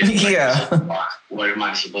 holy shit. Like, yeah. What am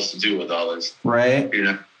I supposed to do with all this? Right.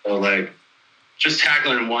 So like just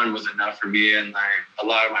tackling one was enough for me. And like a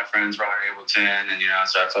lot of my friends were on Ableton, and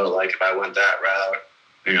so I felt like if I went that route,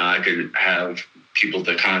 I could have people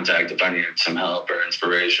to contact if I needed some help or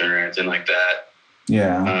inspiration or anything like that.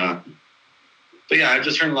 Yeah. But yeah, I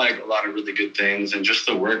just heard like a lot of really good things, and just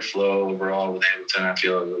the workflow overall with Ableton, I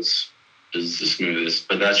feel is the smoothest.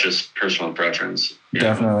 But that's just personal preference.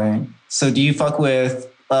 Definitely. So do you fuck with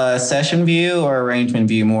session view or arrangement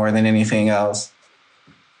view more than anything else?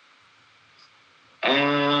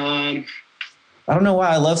 I don't know why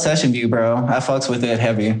I love session view, bro. I fucks with it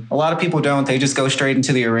heavy. A lot of people don't. They just go straight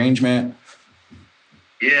into the arrangement.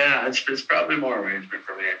 Yeah, it's probably more arrangement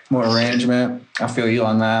for me. More arrangement. I feel you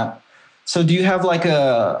on that. So do you have like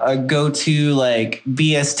a go-to like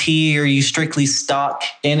VST, or are you strictly stock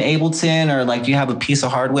in Ableton, or like do you have a piece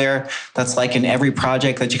of hardware that's like in every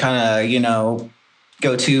project that you kind of,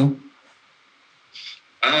 go to?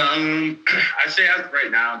 I say as of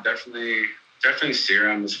right now, definitely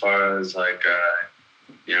Serum as far as like,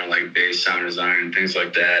 like bass sound design and things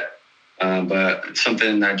like that. But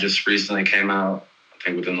something that just recently came out, I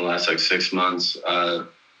think within the last like 6 months, is a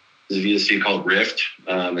VST called Rift.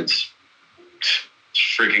 It's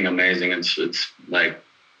freaking amazing. It's like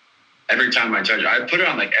every time I touch it, I put it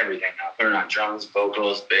on like everything. I put it on drums,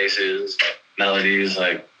 vocals, basses, melodies.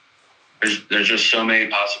 Like there's just so many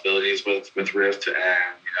possibilities with Rift. And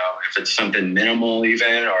if it's something minimal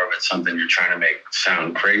even, or if it's something you're trying to make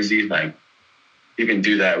sound crazy, like you can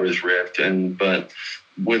do that with Rift. But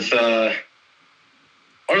with other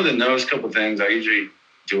than those couple things, I usually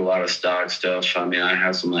do a lot of stock stuff. So, I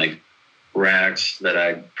have some like racks that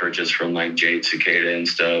I purchased from like Jade Cicada and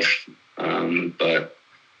stuff. But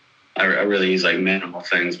I really use like minimal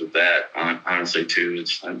things with that, honestly, too.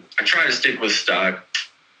 I try to stick with stock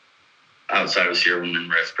outside of Serum and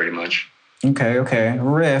Rift pretty much. Okay.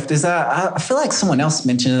 Rift, is that, I feel like someone else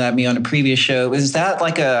mentioned that to me on a previous show. Is that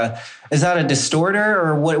a distorter,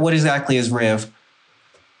 or what exactly is Rift?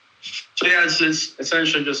 So yeah, it's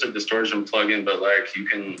essentially just a distortion plugin, but like you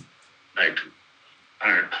can like,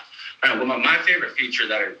 I don't know. Well, my favorite feature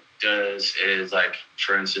that it does is like,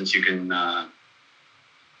 for instance, you can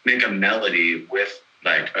make a melody with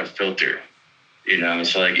like a filter,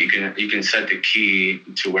 so like you can set the key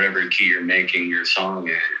to whatever key you're making your song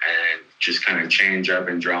in, and just kind of change up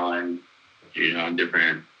and draw in,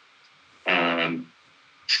 different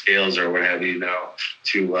scales or what have you,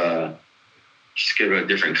 to just give it a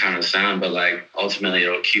different kind of sound. But like ultimately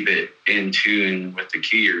it'll keep it in tune with the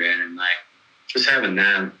key you're in, and like just having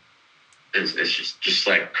that it's just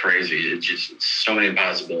like crazy. It's so many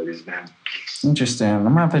possibilities, man. Interesting. I'm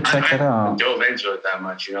gonna have to check it out. I dove into it that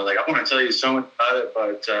much, like I want to tell you so much about it,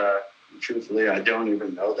 but truthfully, I don't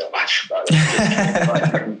even know that much about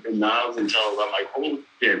it. Like knobs until I'm like, holy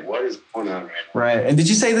shit, what is going on right now? Right. And did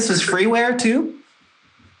you say this was freeware too?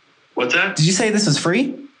 What's that? Did you say this was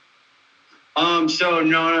free? So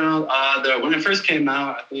no. When it first came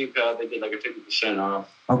out, I think they did like a 50% off.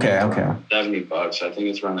 Okay. $70. I think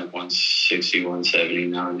it's around like 160, 170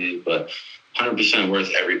 nowadays, but 100% worth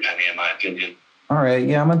every penny in my opinion. All right,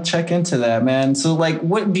 yeah, I'm gonna check into that, man. So, like,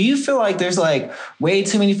 what do you feel like? There's like way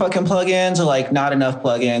too many fucking plugins, or like not enough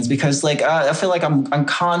plugins? Because like I feel like I'm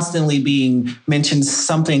constantly being mentioned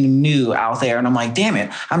something new out there, and I'm like, damn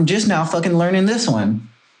it, I'm just now fucking learning this one.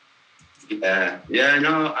 Yeah,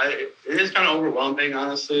 no, it is kind of overwhelming,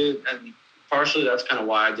 honestly, and partially that's kind of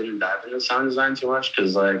why I didn't dive into sound design too much,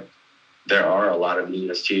 because like there are a lot of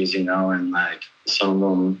ESTs, you know, and like some of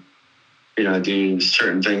them, you know, do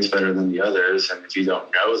certain things better than the others, and if you don't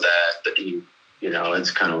know that you know, it's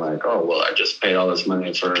kind of like, oh well, I just paid all this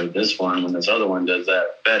money for this one when this other one does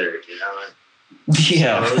that better, you know.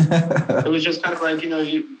 Yeah. So it was just kind of like, you know,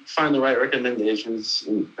 you find the right recommendations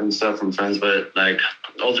and stuff from friends, but like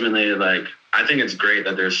ultimately, like I think it's great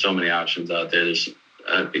that there's so many options out there.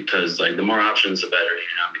 Because like the more options, the better,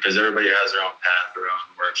 you know, because everybody has their own path, their own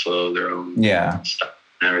workflow, their own stuff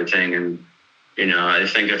and everything. And, you know, I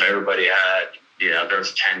think if everybody had, you know,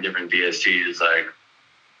 there's 10 different VSTs, like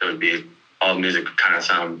it would be all the music would kind of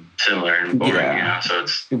sound similar and boring, you know, so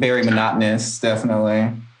it's very monotonous,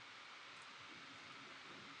 definitely.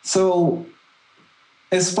 So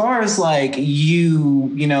as far as like you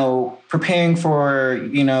know, preparing for,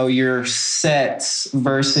 you know, your sets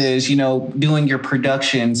versus, you know, doing your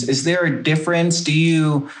productions, is there a difference? Do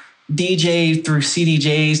you DJ through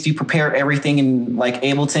CDJs? Do you prepare everything in like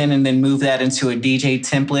Ableton and then move that into a DJ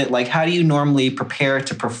template? Like, how do you normally prepare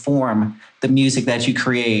to perform the music that you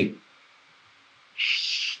create?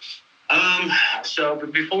 So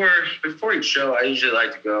before each show, I usually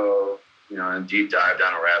like to go, you know, and deep dive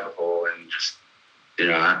down a rabbit hole and just, you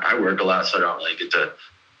know, I work a lot, so I don't really get to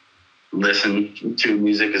listen to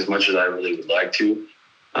music as much as I really would like to.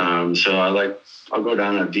 So I'll go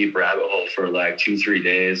down a deep rabbit hole for like 2-3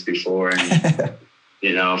 days before, and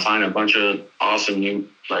you know, find a bunch of awesome new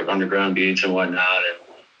like underground beats and whatnot. And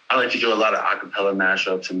I like to do a lot of acapella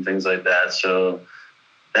mashups and things like that. So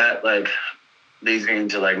that like leads me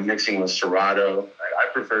into like mixing with Serato. Like, I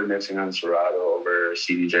prefer mixing on Serato over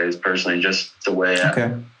CDJs personally, just the way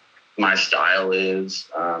my style is.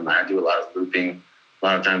 I do a lot of looping. A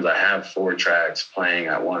lot of times I have 4 tracks playing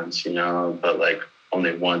at once, you know, but like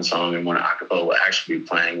only one song and one acapella will actually be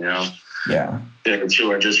playing, you know. Yeah. The other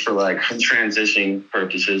 2 are just for like transitioning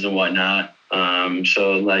purposes and whatnot.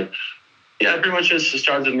 So like, yeah, pretty much just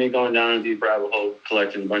starts with me going down a deep rabbit hole,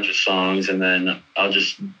 collecting a bunch of songs, and then I'll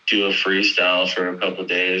just do a freestyle for a couple of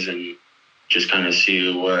days and just kind of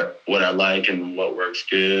see what I like and what works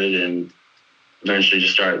good, and eventually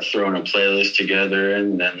just start throwing a playlist together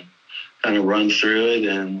and then kind of run through it,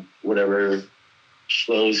 and whatever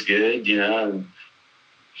flows good, you know. And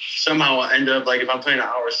somehow I'll end up, like, if I'm playing an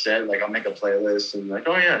hour set, like, I'll make a playlist and like,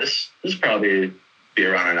 oh yeah, this probably be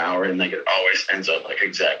around an hour, and like it always ends up like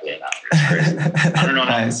exactly an hour. It's crazy. I don't know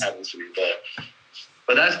how this happens to me,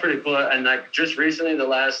 but that's pretty cool. And like just recently, the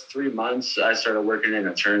last 3 months, I started working in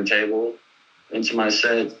a turntable into my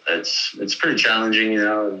set. It's pretty challenging, you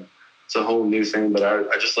know. It's a whole new thing, but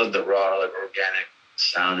I just love the raw, like organic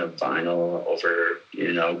sound of vinyl over,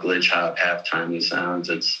 you know, glitch hop, half-timey sounds.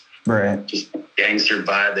 It's just a gangster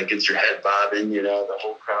vibe that gets your head bobbing, you know. The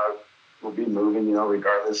whole crowd will be moving, you know,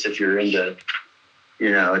 regardless if you're into,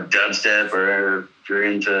 you know, dubstep or if you're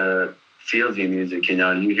into field view music, you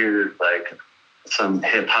know, you hear like some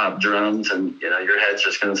hip hop drums and, you know, your head's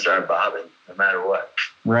just going to start bobbing no matter what.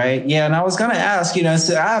 Right. Yeah. And I was going to ask, you know,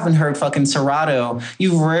 so I haven't heard fucking Serato.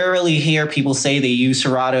 You rarely hear people say they use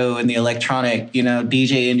Serato in the electronic, you know,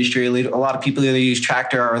 DJ industry. A lot of people either use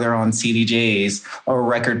Tractor or they're on CDJs or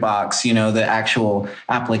Record Box, you know, the actual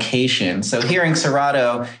application. So hearing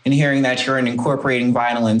Serato and hearing that you're incorporating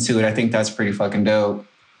vinyl into it, I think that's pretty fucking dope.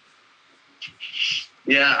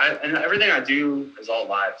 Yeah, and everything I do is all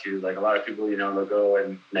live too. Like a lot of people, you know, they'll go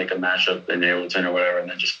and make a mashup in Ableton or whatever and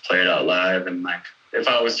then just play it out live. And like, if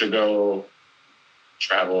I was to go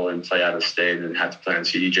travel and play out of state and have to play on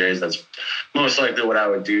CDJs, that's most likely what I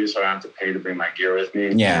would do. So I don't have to pay to bring my gear with me.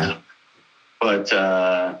 Yeah. You know? But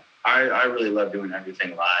I really love doing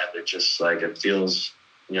everything live. It just like, it feels,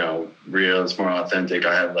 you know, real. It's more authentic.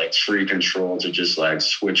 I have like free control to just like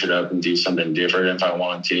switch it up and do something different if I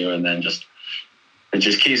want to. And then it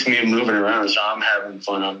just keeps me moving around. So I'm having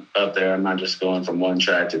fun up there. I'm not just going from one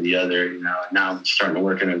track to the other, you know. Now I'm starting to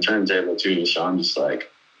work in a turntable too. So I'm just like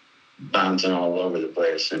bouncing all over the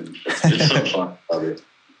place. And it's so fun. Love it.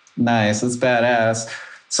 Nice. That's badass.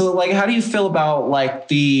 So like, how do you feel about like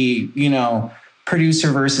the, you know,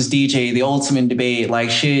 producer versus DJ, the ultimate debate? Like,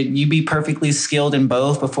 should you be perfectly skilled in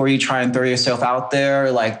both before you try and throw yourself out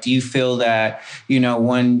there? Like, do you feel that, you know,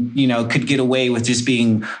 one, you know, could get away with just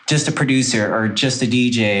being just a producer or just a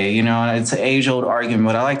DJ? You know, it's an age-old argument,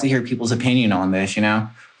 but I like to hear people's opinion on this, you know?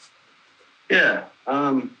 Yeah.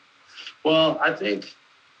 Well, I think,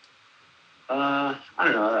 I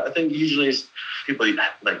don't know. I think usually people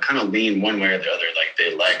like kind of lean one way or the other. Like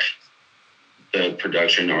they like the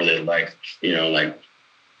production or they like, like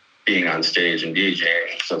being on stage and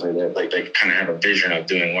DJing and stuff like that. Like they kind of have a vision of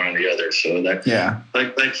doing one or the other. So that,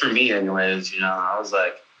 like for me anyways, I was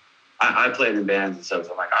like, I played in bands and stuff.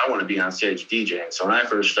 So I'm like, I want to be on stage DJing. So when I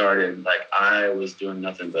first started, like I was doing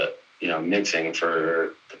nothing but, mixing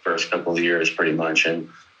for the first couple of years pretty much. And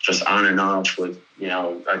just on and off with,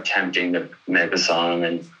 attempting to make a song.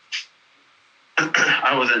 And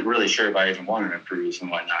I wasn't really sure if I even wanted to produce and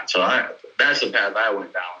whatnot. So that's the path I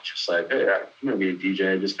went down. Just like, hey, I'm going to be a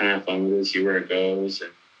DJ. Just kind of have fun with it, see where it goes.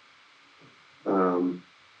 And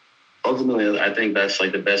ultimately, I think that's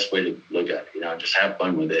like the best way to look at it. Just have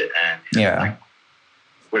fun with it. And like,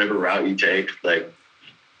 whatever route you take, like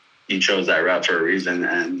you chose that route for a reason.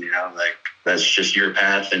 And, like that's just your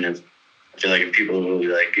path. And if I feel like if people will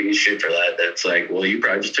like give you shit for that, that's like, well, you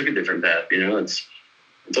probably just took a different path.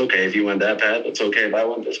 It's okay if you went that path. It's okay if I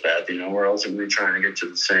went this path. We're ultimately trying to get to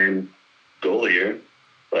the same goal here.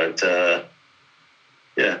 But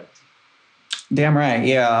yeah. Damn right.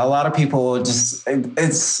 Yeah. A lot of people just,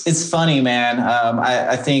 it's funny, man.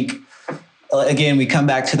 I think, again, we come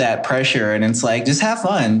back to that pressure and it's like, just have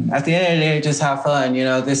fun. At the end of the day, just have fun.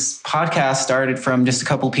 This podcast started from just a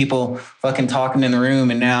couple people fucking talking in the room.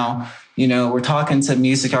 And now, we're talking to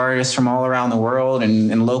music artists from all around the world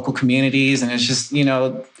and local communities. And it's just,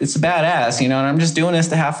 it's badass, and I'm just doing this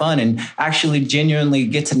to have fun and actually genuinely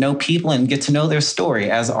get to know people and get to know their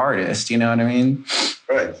story as artists. You know what I mean?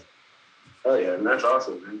 Right. Oh yeah. And that's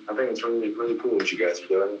awesome, man. I think it's really, really cool what you guys are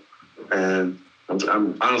doing. And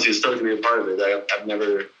I'm honestly stoked to be a part of it. I've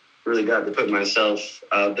never really got to put myself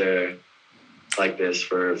out there like this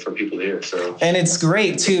for people to hear. So, and it's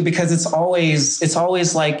great too because it's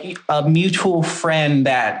always like a mutual friend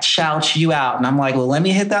that shouts you out, and I'm like, well, let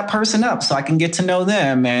me hit that person up so I can get to know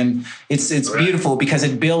them, and it's right. Beautiful because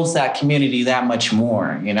it builds that community that much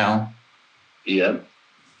more, Yeah,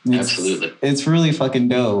 absolutely. It's really fucking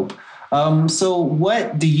dope. So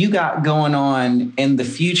what do you got going on in the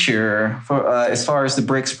future for as far as the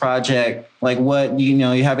Bricks project? Like what,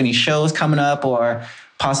 you have any shows coming up or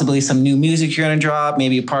possibly some new music you're going to drop,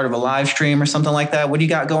 maybe a part of a live stream or something like that? What do you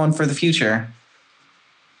got going for the future?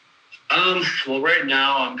 Well, right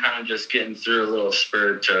now I'm kind of just getting through a little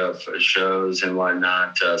spurt of shows and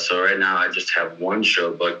whatnot. So right now I just have one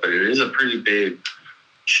show booked, but it is a pretty big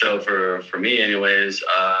show for me anyways.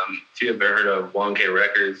 If you ever heard of 1K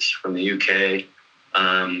Records from the UK,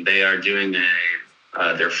 they are doing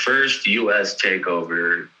their first US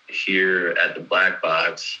takeover here at the Black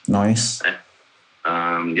Box. Nice.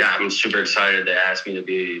 I'm super excited. They asked me to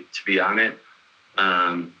be on it.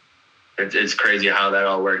 It's crazy how that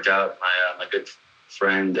all worked out. My good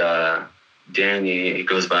friend Danny, he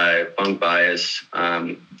goes by Funk Bias.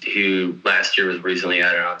 He last year was recently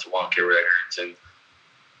added on to 1K Records, and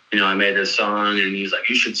I made this song, and he's like,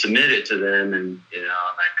 "You should submit it to them." And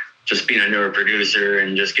like just being a newer producer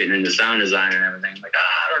and just getting into sound design and everything, like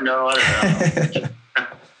I don't know.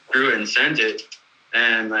 Threw it and sent it,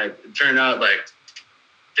 and like it turned out like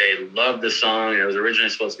they loved the song. It was originally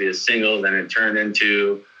supposed to be a single, then it turned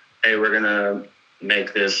into, hey, we're gonna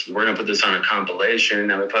put this on a compilation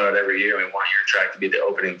that we put out every year. We want your track to be the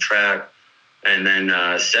opening track. And then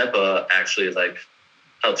Seppa actually like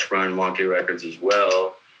helps run 1K Records as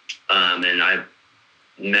well. And I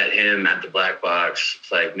met him at the Black Box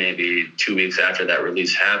like maybe 2 weeks after that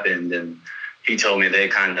release happened, and he told me they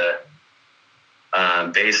kind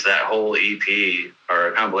of based that whole EP or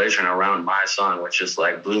a compilation around my song, which just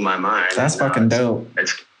like blew my mind. That's fucking dope.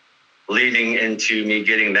 It's leading into me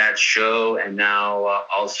getting that show, and now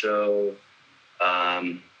also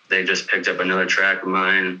they just picked up another track of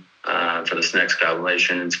mine for this next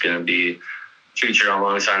compilation. It's going to be featured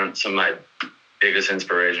alongside some of my biggest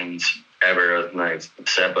inspirations ever, like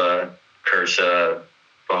Seppa, Cursa,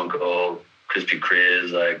 Funko, Crispy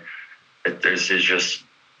Criz. Like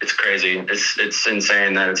it's crazy. It's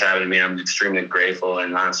insane that it's happened to me. I'm extremely grateful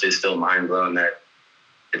and honestly still mind blown that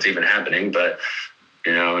it's even happening. But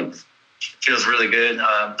it feels really good.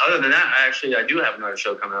 Other than that, I do have another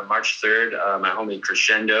show coming up March 3rd. My homie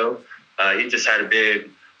Crescendo, he just had a big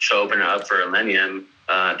show opening up for Millennium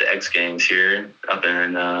at the X Games here up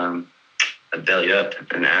in Belly Up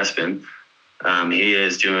in Aspen. He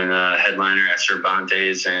is doing a headliner at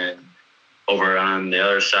Cervantes, and over on the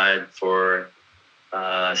other side for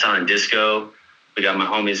Silent Disco, we got my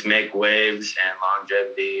homies Make Waves and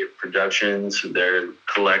Longevity Productions. They're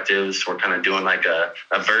collectives. We're kind of doing like a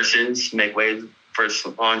versus Make Waves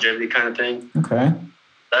versus Longevity kind of thing. Okay.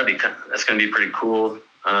 that's gonna be pretty cool.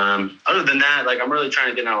 Other than that, like I'm really trying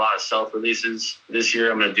to get in a lot of self releases this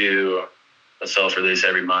year. I'm gonna do a self release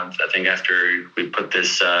every month. I think after we put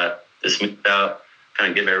this mix out, kind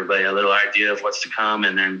of give everybody a little idea of what's to come,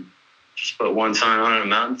 and then just put one song on in a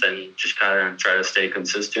month, and just kind of try to stay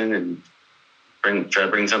consistent and try to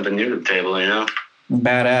bring something new to the table. You know.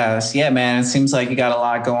 Badass. Yeah, man. It seems like you got a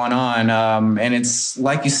lot going on. And it's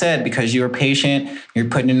like you said, because you were patient, you're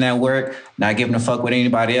putting in that work, not giving a fuck what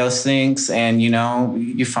anybody else thinks. And, you know,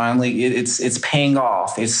 you finally, it's paying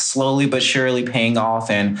off. It's slowly but surely paying off.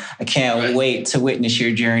 And I can't wait to witness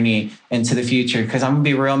your journey into the future. Because I'm going to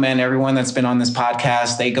be real, man. Everyone that's been on this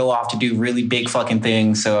podcast, they go off to do really big fucking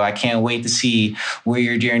things. So I can't wait to see where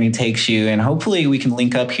your journey takes you. And hopefully we can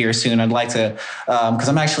link up here soon. I'd like to, because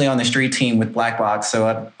I'm actually on the street team with Black Box.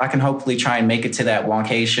 So I can hopefully try and make it to that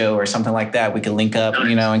Wonky show or something like that. We can link up,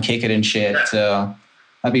 you know, and kick it and shit. Yeah. So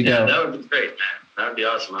that'd be dope. That would be great, man. That would be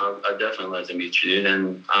awesome. I'd definitely like to meet you, dude.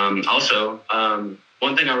 And also,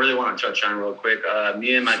 one thing I really want to touch on real quick.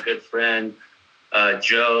 Me and my good friend,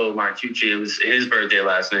 Joe Martucci, it was his birthday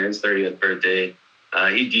last night, his 30th birthday.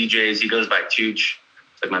 He DJs. He goes by Tooch.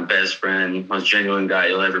 It's like my best friend, most genuine guy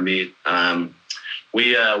you'll ever meet.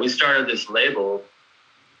 We started this label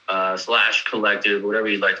 / collective, whatever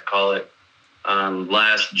you'd like to call it,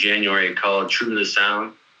 last January, called True to the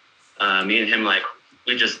Sound. Me and him, like,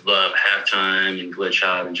 we just love halftime and glitch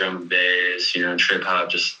hop and drum and bass, you know, trip hop,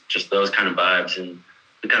 just those kind of vibes. And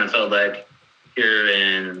we kind of felt like here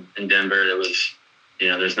in Denver, there was, you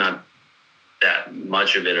know, there's not that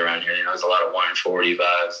much of it around here. You know, there's a lot of 140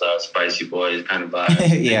 vibes, a lot of Spicy Boys kind of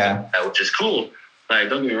vibes. Yeah. Which is cool. Like,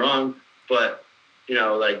 don't get me wrong, but you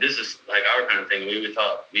know, like, this is like our kind of thing. We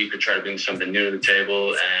thought we could try to bring something new to the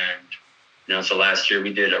table. And, you know, so last year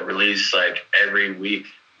we did a release like every week,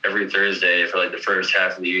 every Thursday for like the first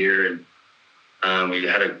half of the year. And we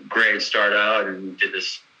had a great start out and did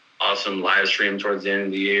this awesome live stream towards the end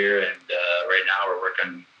of the year. And right now we're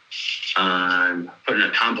working on putting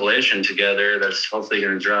a compilation together that's hopefully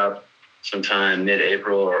going to drop sometime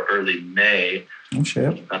mid-April or early May. Oh,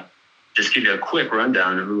 shit. Just give you a quick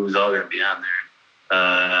rundown of who's all going to be on there.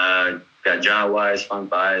 Got Jaw Wise,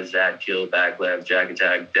 Funk Bias, Zach Kill, Back Left, Jack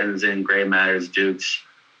Attack, Denizen, Gray Matters, Dukes,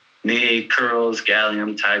 me, Curls,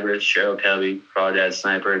 Gallium, Tigress, Cheryl Kelby, Crawdad,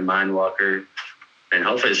 Sniper, and Mindwalker, and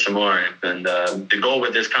hopefully some more. And the goal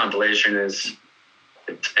with this compilation is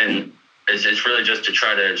it's really just to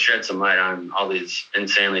try to shed some light on all these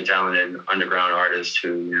insanely talented underground artists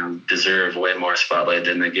who, you know, deserve way more spotlight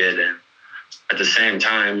than they get. And at the same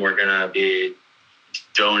time, we're gonna be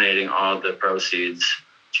donating all the proceeds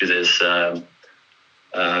to this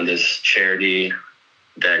this charity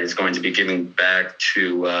that is going to be giving back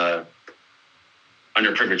to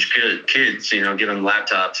underprivileged kids, you know, give them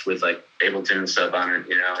laptops with like Ableton and stuff on it,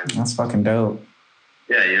 you know. And that's fucking dope.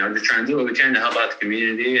 Yeah, you know, just trying to do what we can to help out the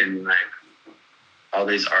community and like all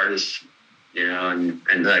these artists, you know,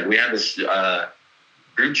 and like we have this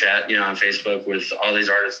group chat, you know, on Facebook with all these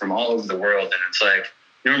artists from all over the world, and it's like,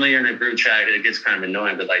 normally you're in a group chat, it gets kind of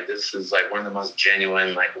annoying, but like this is like one of the most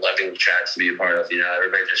genuine, like loving chats to be a part of. You know,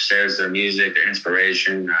 everybody just shares their music, their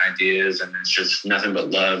inspiration, their ideas, and it's just nothing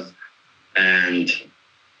but love. And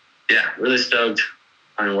yeah, really stoked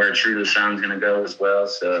on where True to the Sound's gonna go as well.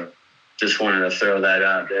 So just wanted to throw that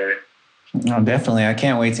out there. No, definitely. I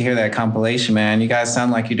can't wait to hear that compilation, man. You guys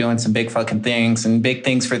sound like you're doing some big fucking things and big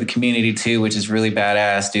things for the community too, which is really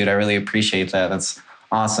badass, dude. I really appreciate that. That's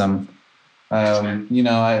awesome. You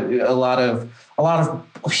know, a lot of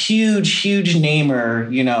huge namer,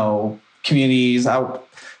 you know, communities.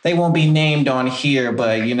 They won't be named on here,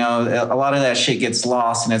 but you know, a lot of that shit gets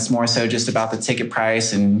lost, and it's more so just about the ticket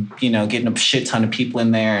price and, you know, getting a shit ton of people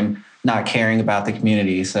in there and not caring about the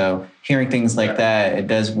community. So hearing things like that, it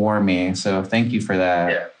does warm me. So thank you for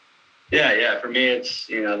that. Yeah. For me, it's,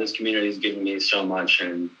 you know, this community has given me so much,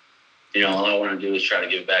 and you know, all I want to do is try to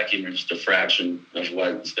give back even just a fraction of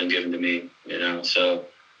what's been given to me, you know. So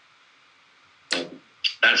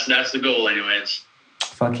that's the goal anyways.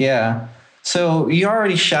 Fuck yeah. So you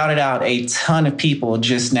already shouted out a ton of people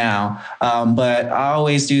just now, but I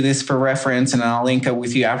always do this for reference, and I'll link up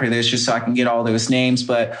with you after this just so I can get all those names.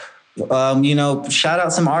 But, you know, shout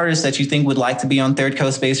out some artists that you think would like to be on Third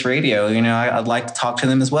Coast Space Radio. You know, I'd like to talk to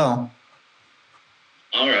them as well.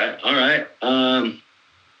 All right.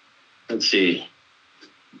 Let's see.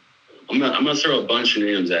 I'm gonna throw a bunch of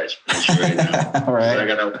names at you right now. All right. I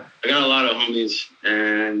got a lot of homies,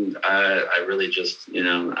 and I really just, you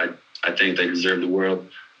know, I think they deserve the world.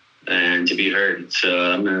 and to be heard. So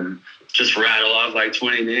I'm gonna just rattle off like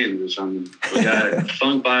 20 names or something. We got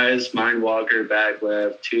Funk Bias, Mindwalker, Back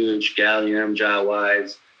Left, Tooch, Gallium, Jaw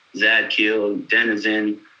Wise, Zad Keel,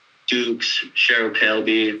 Denizen, Dukes, Cheryl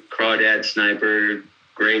Kelby, Crawdad Sniper,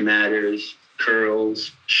 Gray Matters,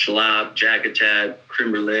 Curls, Schlop, Jack Attack,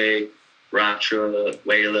 Crimberlay, Ratra,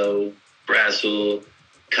 Waylo, Brassel,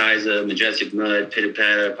 Kaiser, Majestic Mud, Pitter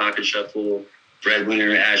Patter, Pocket Shuffle,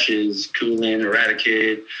 Breadwinner, Ashes, Coolin,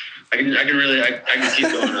 Eradicate. I can keep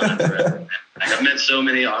going on forever. I've met so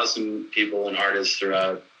many awesome people and artists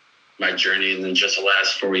throughout my journey, and then just the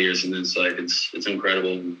last 4 years, and it's like it's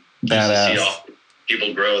incredible. Just to see all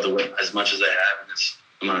people grow as much as they have in this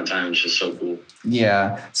amount of time. It's just so cool.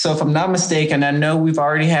 Yeah. So if I'm not mistaken, I know we've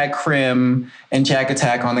already had Crim and Jack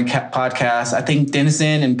Attack on the podcast. I think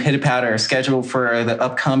Denizen and Pitter Patter are scheduled for the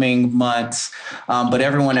upcoming months. But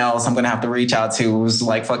everyone else I'm going to have to reach out to was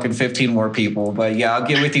like fucking 15 more people. But yeah, I'll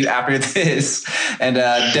get with you after this and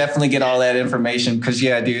definitely get all that information. Because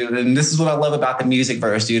yeah, dude, and this is what I love about the music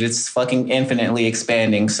verse, dude. It's fucking infinitely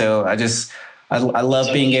expanding. So I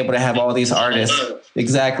love being able to have all these artists.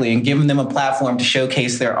 Exactly. And giving them a platform to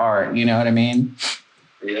showcase their art. You know what I mean?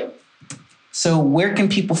 Yeah. So where can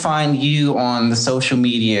people find you on the social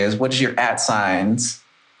medias? What is your @signs?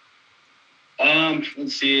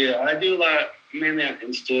 Let's see. I do a lot, mainly on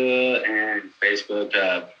Insta and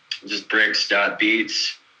Facebook, just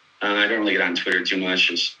bricks.beats. I don't really get on Twitter too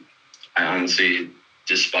much. I honestly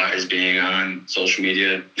despise being on social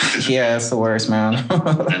media. Yeah, it's the worst, man.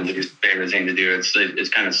 And it's my favorite thing to do. It's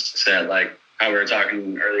kind of sad. Like how we were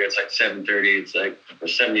talking earlier, it's like 7:30. It's like, or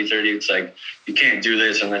 70:30. It's like you can't do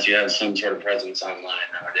this unless you have some sort of presence online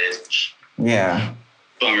nowadays. Which, yeah.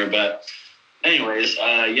 Bummer. But anyways,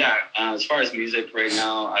 as far as music right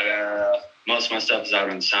now, I got most of my stuff is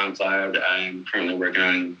out on SoundCloud. I'm currently working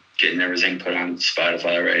on getting everything put on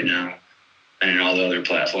Spotify right now and all the other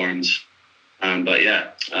platforms. Check me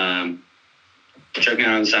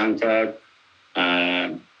out on SoundCloud.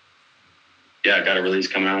 I got a release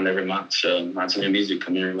coming out every month, so lots of new music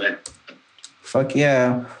coming your way. Fuck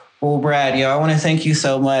yeah. Well, Brad, I want to thank you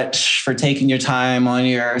so much for taking your time on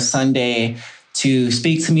your Sunday to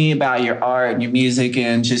speak to me about your art and your music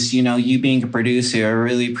and just, you being a producer. I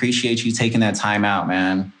really appreciate you taking that time out,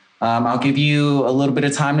 man. I'll give you a little bit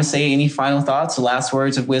of time to say any final thoughts or last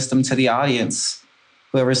words of wisdom to the audience,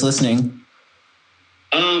 whoever's listening.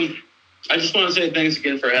 I just want to say thanks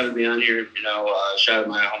again for having me on here. Shout out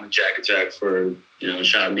my homie Jack Attack for,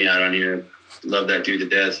 shouting me out on here. Love that dude to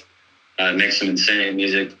death. Makes some insane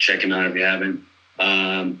music. Check him out if you haven't.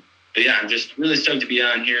 I'm just really stoked to be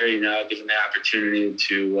on here, given the opportunity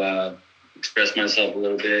to express myself a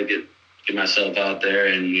little bit, get myself out there.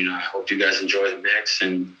 And, I hope you guys enjoy the mix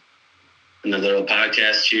and the little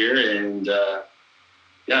podcast here. And,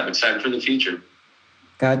 I'm excited for the future.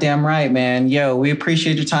 Goddamn right, man. Yo, we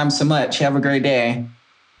appreciate your time so much. Have a great day.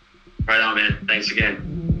 Right on, man. Thanks again.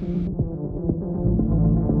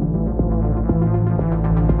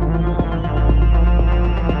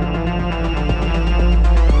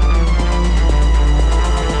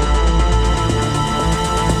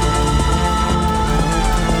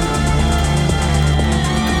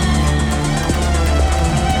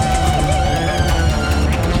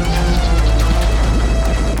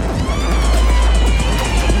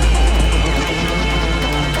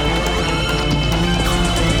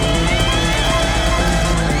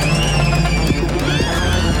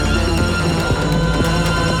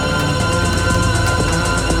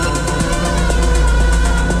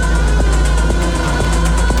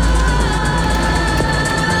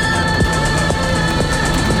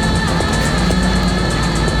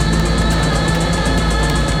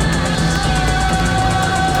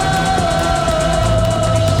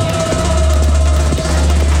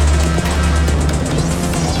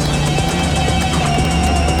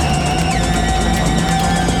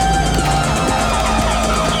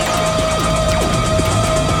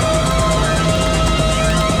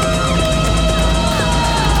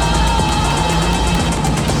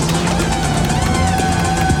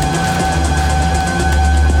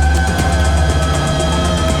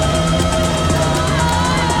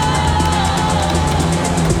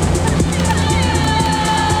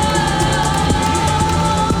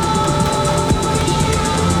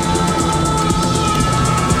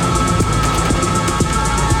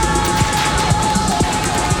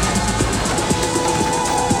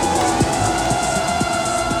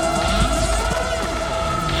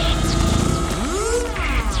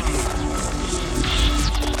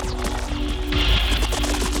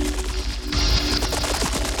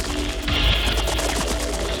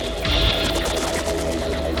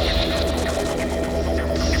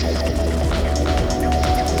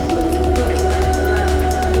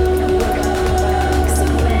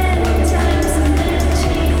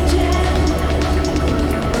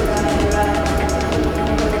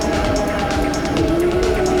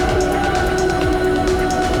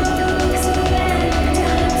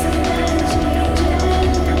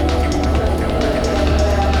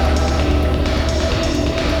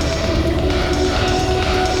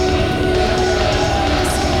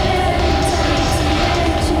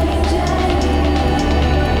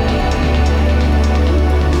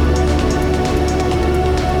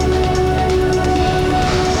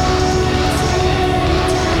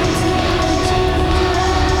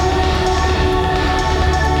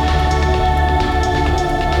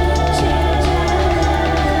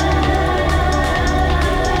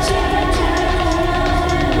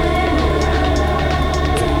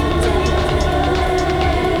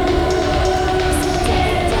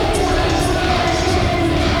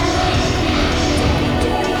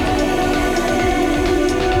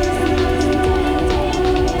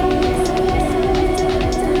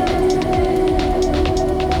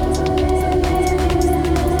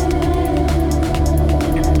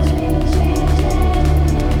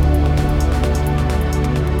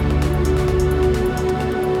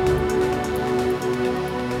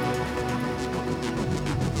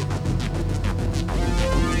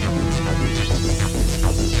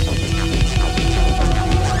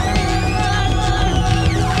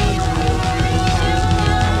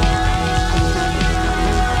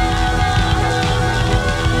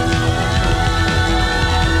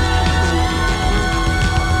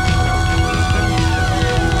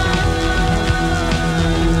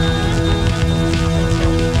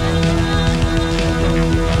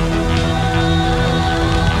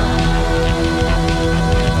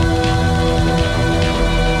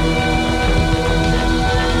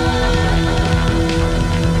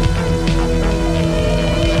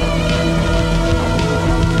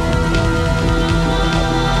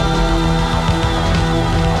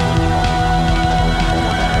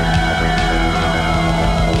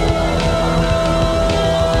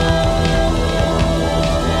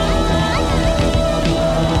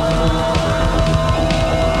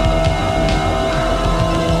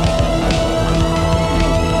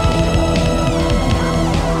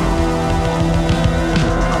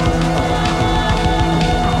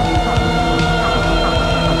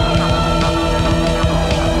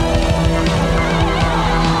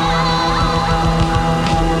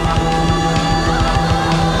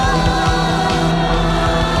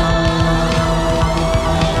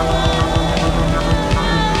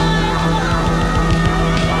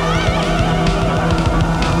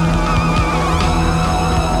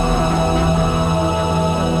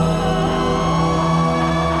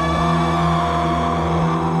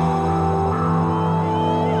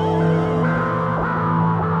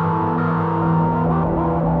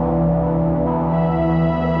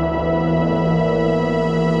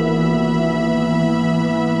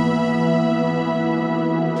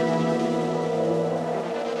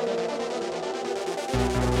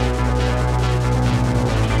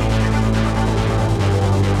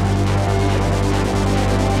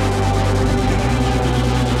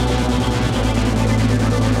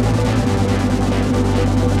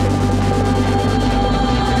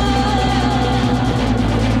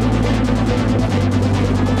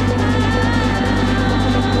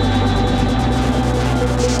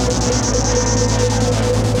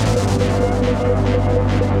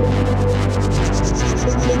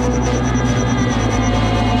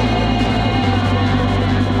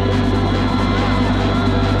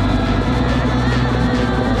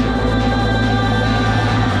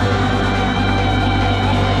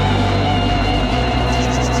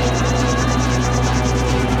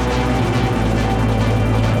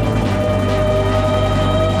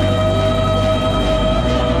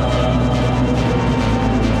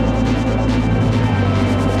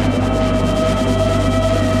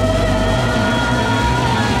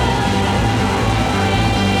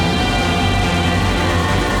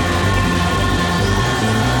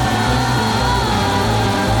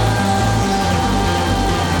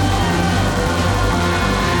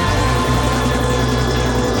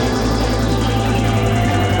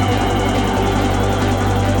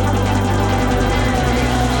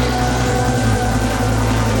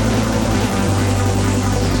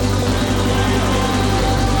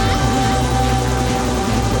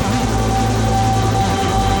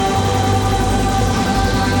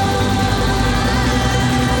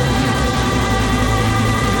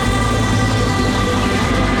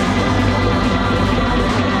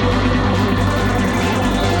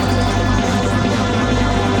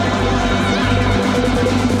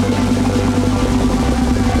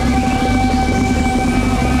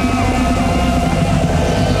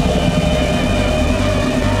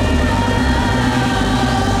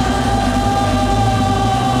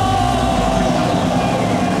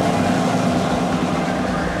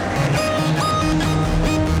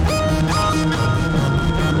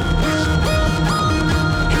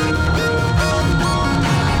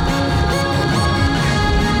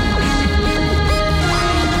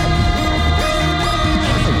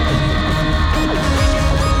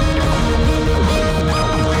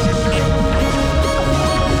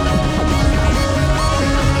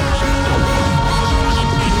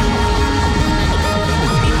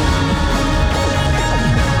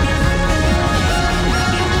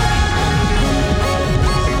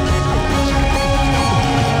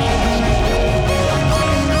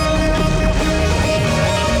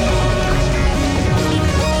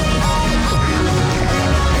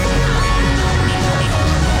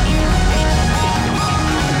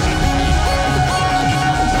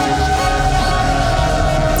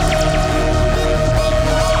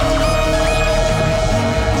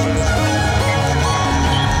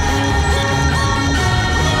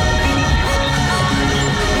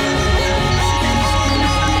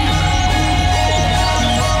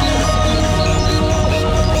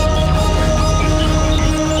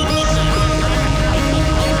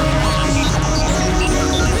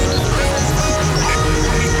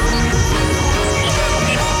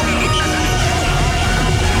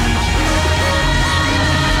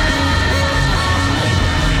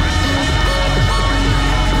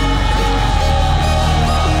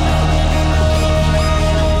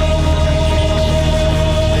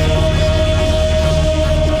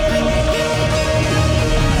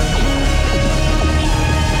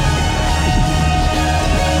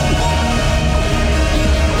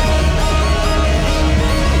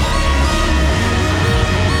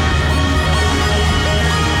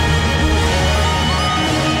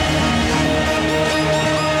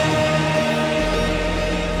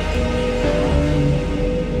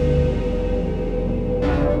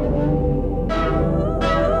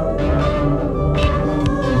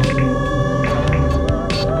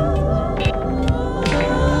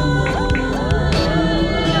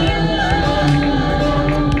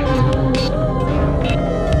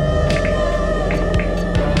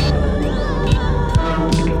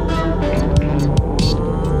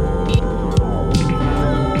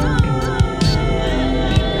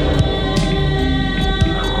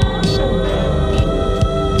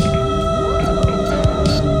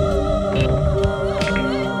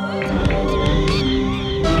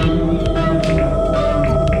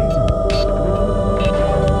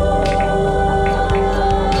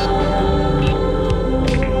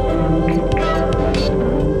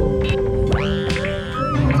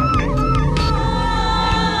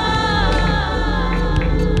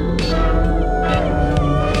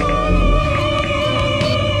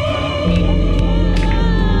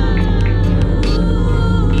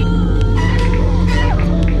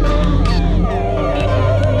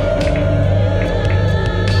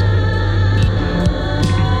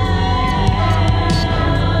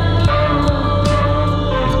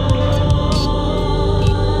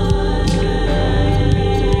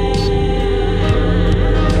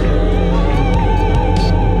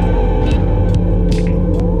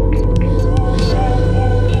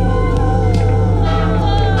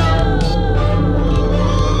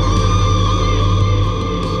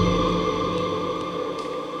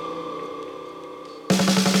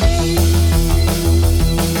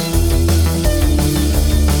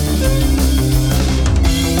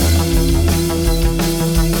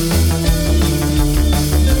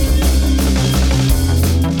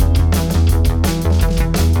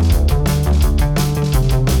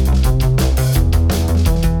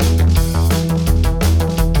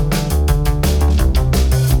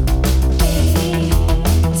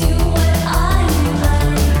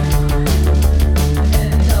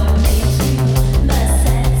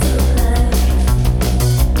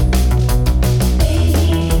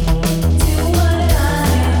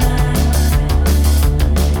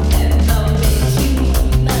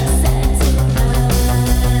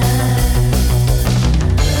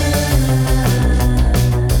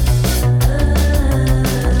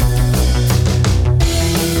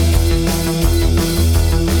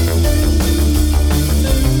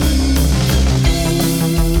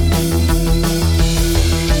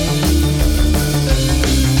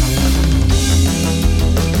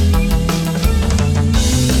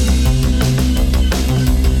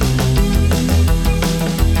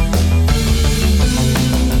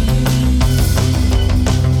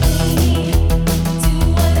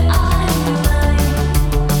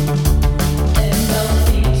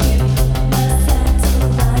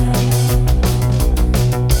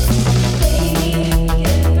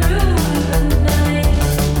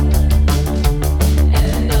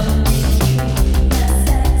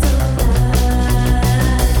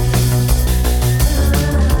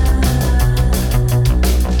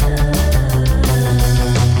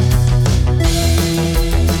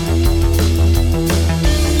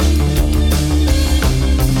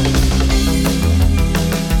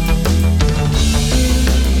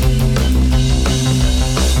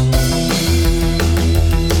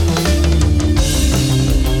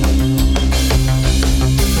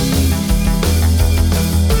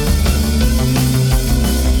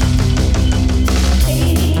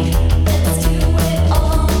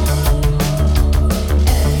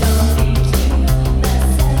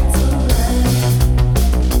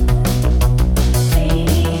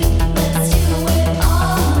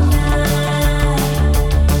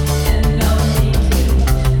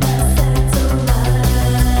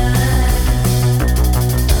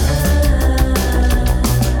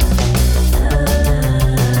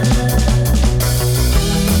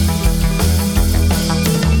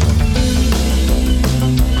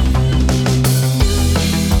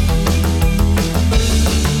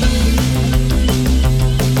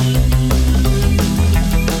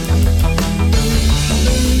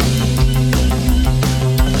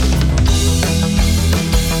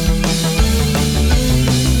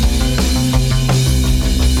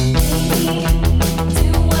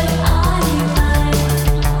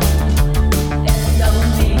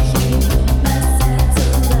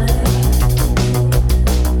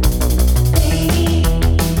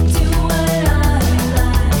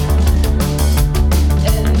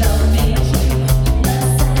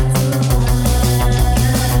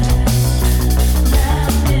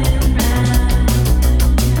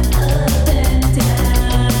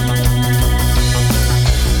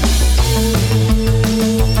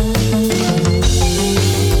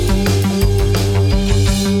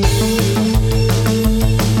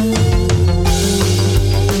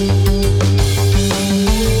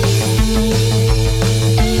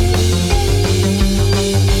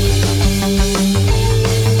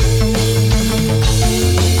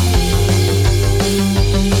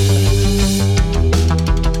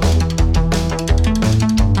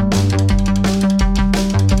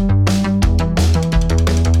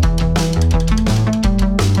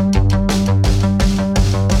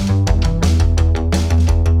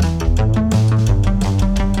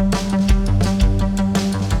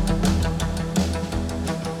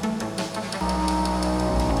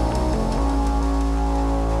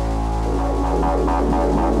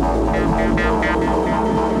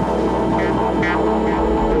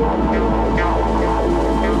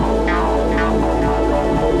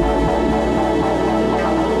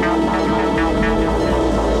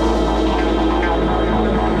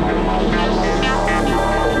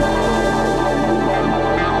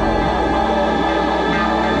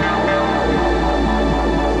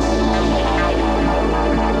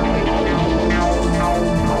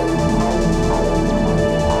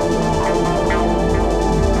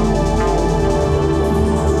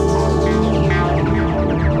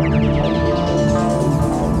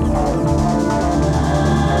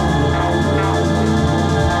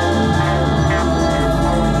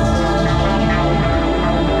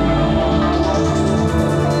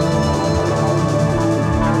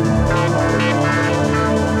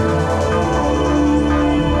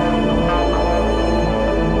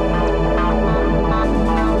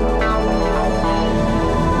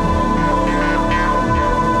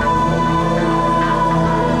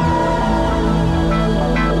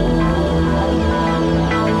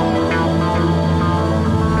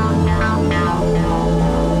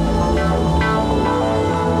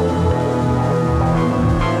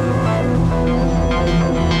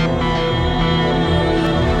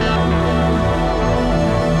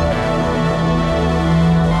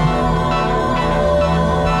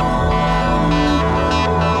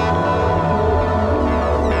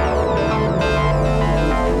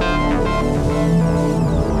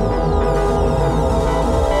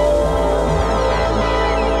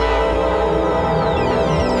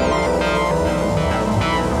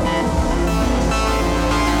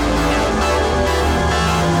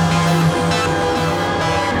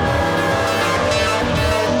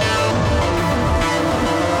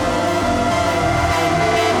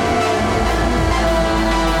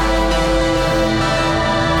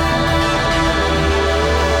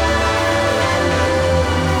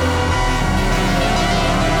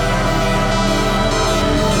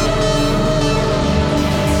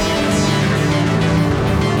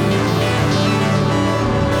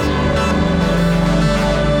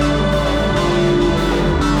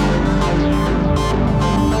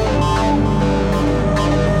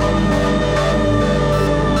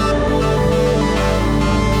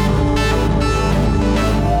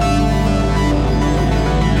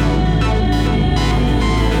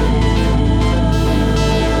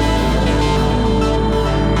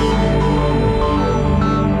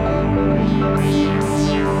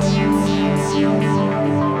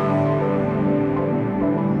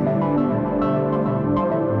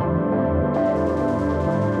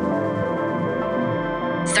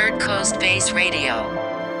 Space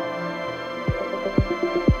Radio.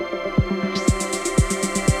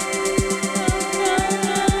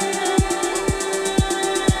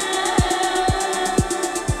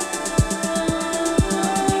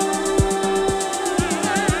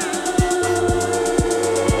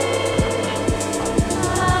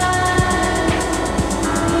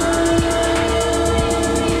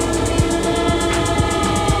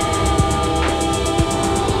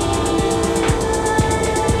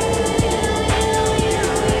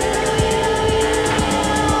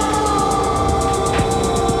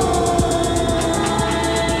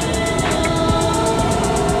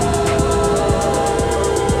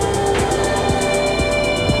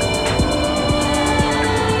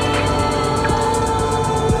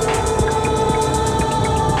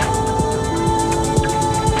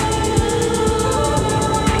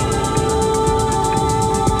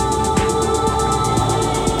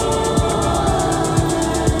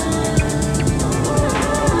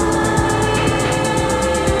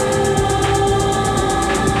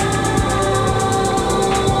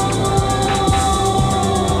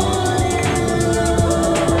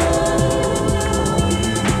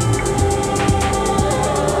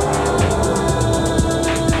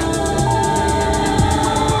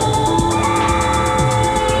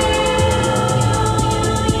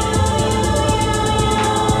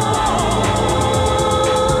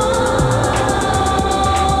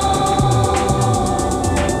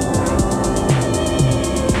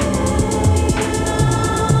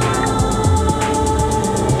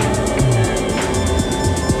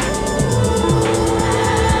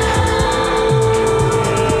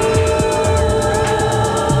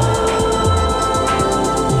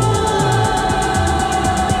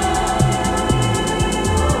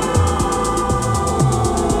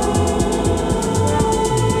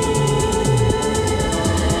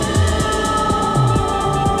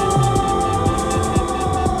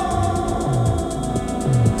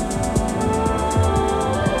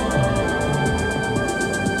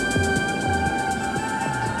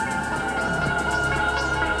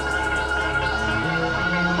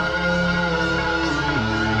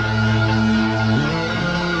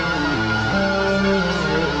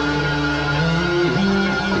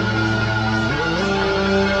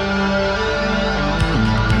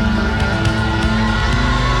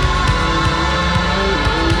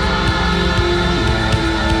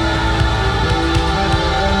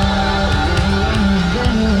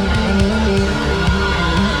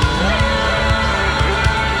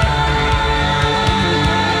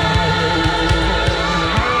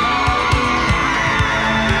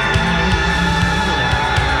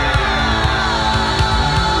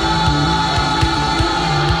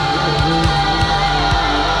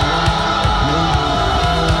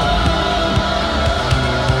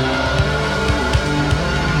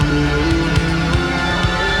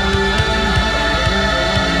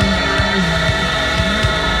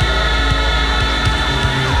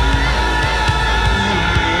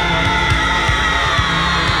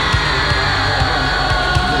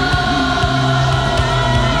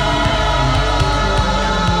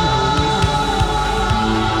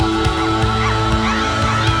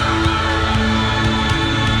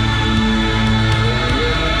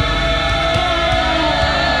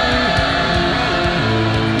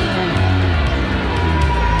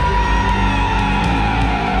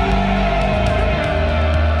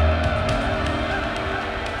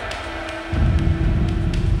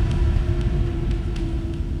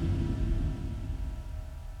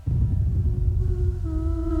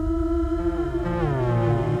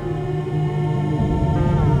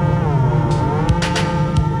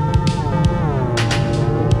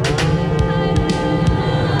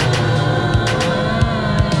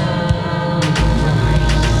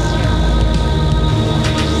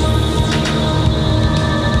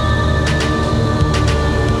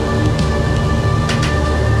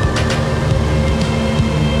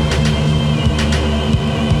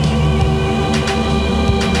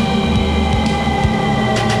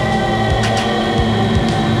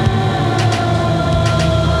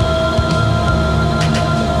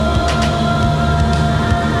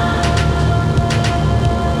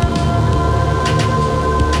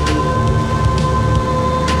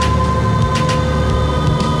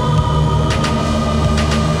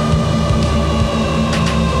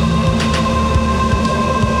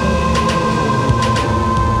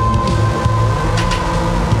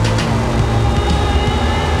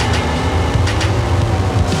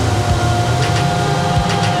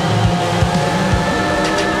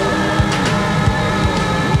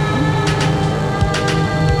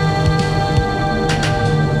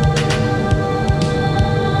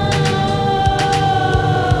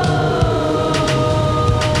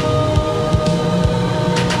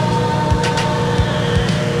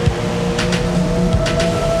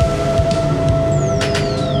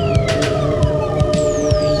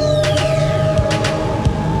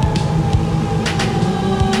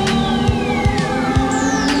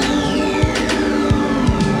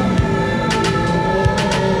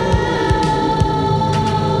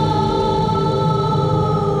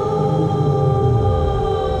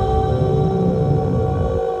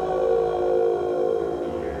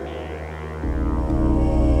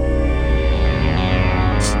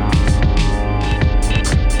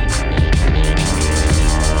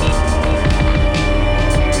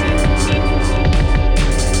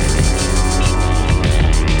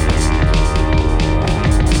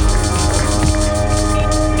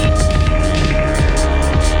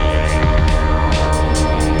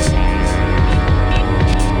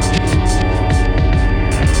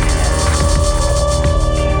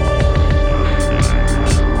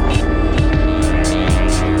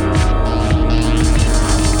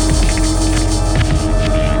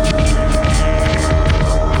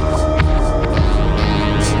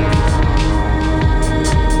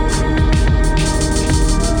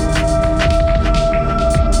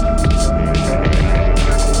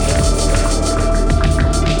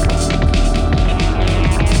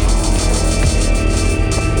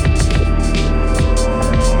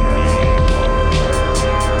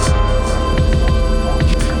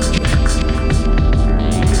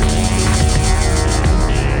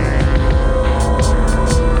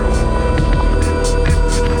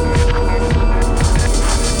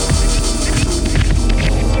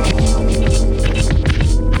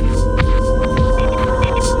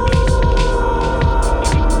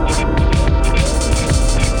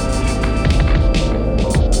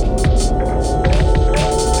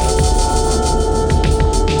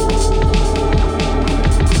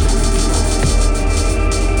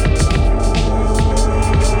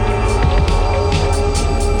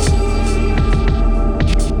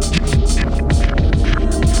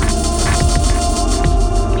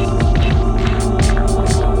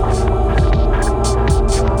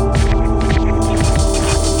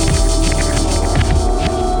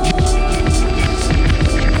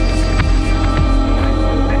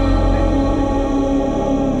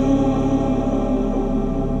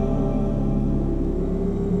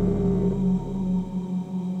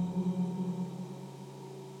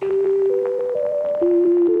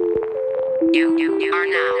 You are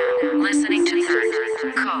now listening to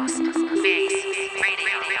Third Coast Bass Radio.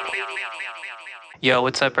 Yo,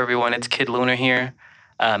 what's up, everyone? It's Kid Lunar here.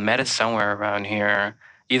 Met us somewhere around here.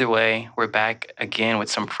 Either way, we're back again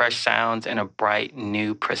with some fresh sounds and a bright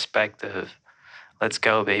new perspective. Let's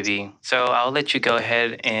go, baby. So I'll let you go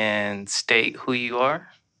ahead and state who you are.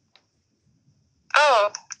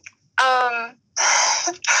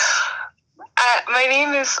 My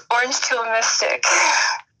name is Orange Peel Mystic.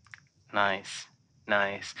 Nice.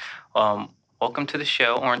 Welcome to the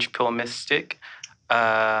show, Orange Peel Mystic.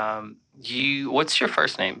 What's your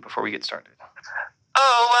first name before we get started?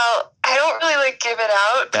 Oh, well, I don't really give it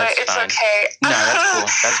out, That's but it's fine. okay. No,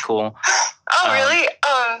 that's cool. Oh, really?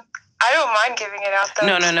 I don't mind giving it out though.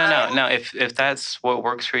 No. If that's what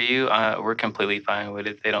works for you, we're completely fine with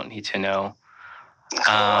it. They don't need to know.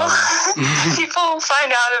 Cool. People will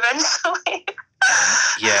find out eventually.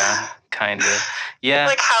 Yeah, kind of.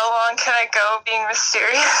 Yeah. How long can I go being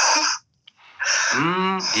mysterious?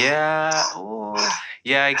 Yeah. Ooh.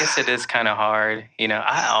 Yeah, I guess it is kind of hard.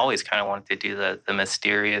 I always kind of wanted to do the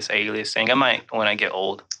mysterious alias thing. I might when I get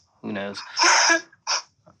old. Who knows?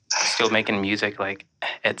 Still making music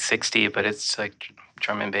at 60, but it's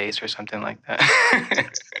drum and bass or something like that.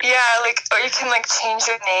 Yeah, or you can change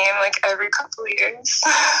your name every couple of years.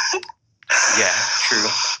 Yeah, true.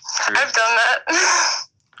 I've done that.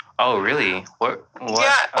 Oh, really? What?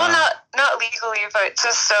 Yeah, well, not legally, but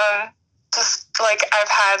just I've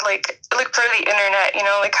had for the internet,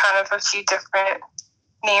 kind of a few different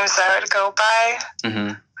names I would go by.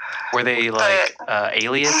 Mm-hmm. Were they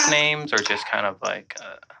alias names or just kind of I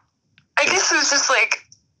guess it was just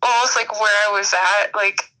almost where I was at.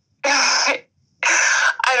 I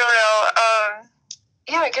don't know.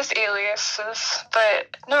 Yeah, I guess aliases,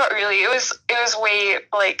 but not really. It was way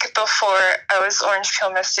before I was Orange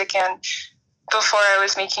Peel Mystic and before I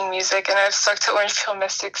was making music, and I've stuck to Orange Peel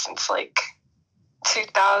Mystic since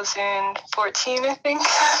 2014, I think.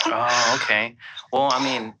 Oh, okay. Well,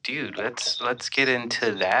 dude, let's get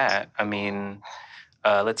into that.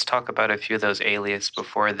 Let's talk about a few of those aliases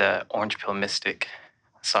before the Orange Peel Mystic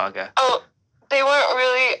saga. Oh, they weren't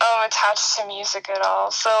really attached to music at all,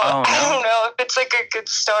 so no? I don't know if it's a good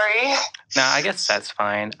story. No, I guess that's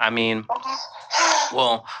fine.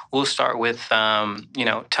 Well, we'll start with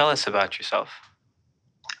tell us about yourself.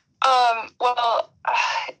 Well,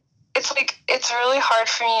 it's really hard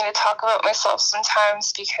for me to talk about myself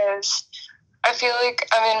sometimes because I feel like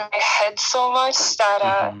I'm in my head so much that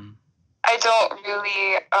I don't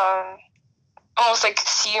really almost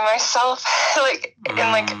see myself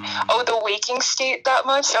in the waking state that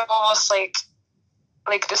much. I'm almost like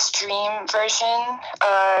this dream version.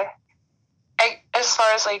 As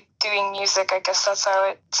far as doing music, I guess that's how I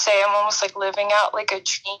would say I'm almost living out a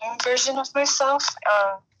dream version of myself.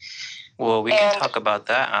 Well, we can talk about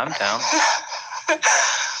that. I'm down.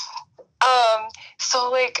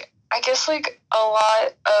 So I guess a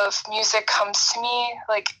lot of music comes to me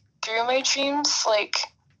through my dreams,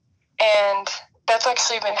 and that's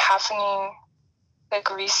actually been happening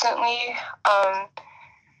recently.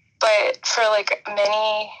 But for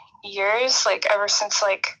many years, ever since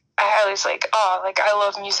I was I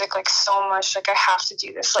love music so much, I have to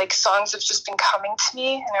do this. Songs have just been coming to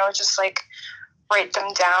me, and I would just write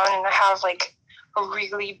them down, and I have a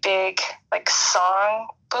really big song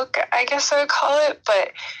book, I guess I would call it.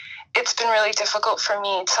 But it's been really difficult for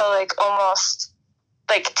me to almost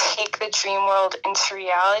take the dream world into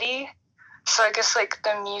reality. So I guess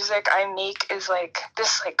the music I make is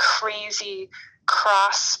this crazy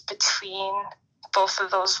cross between both of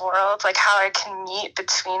those worlds, how I can meet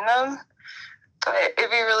between them. But it'd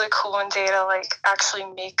be really cool one day to actually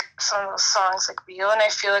make some of those songs real, and I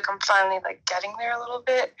feel I'm finally getting there a little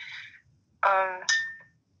bit.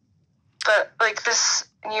 But this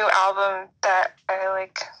new album that I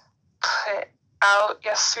put out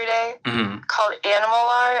yesterday, called Animal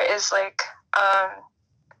is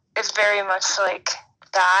it's very much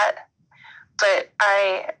that, but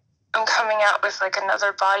I'm coming out with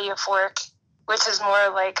another body of work, which is more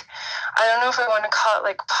I don't know if I want to call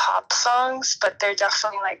it pop songs, but they're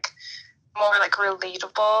definitely more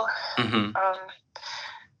relatable.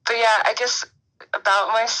 But yeah, I guess about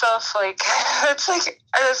myself,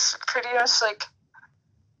 that's pretty much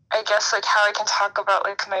I guess how I can talk about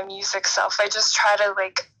my music self. I just try to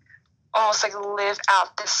almost live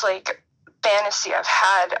out this fantasy I've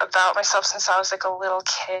had about myself since I was a little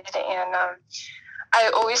kid, and I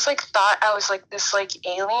always thought I was this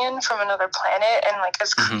alien from another planet, and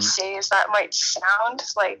as cliche as that might sound,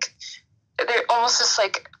 they're almost just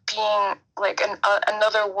being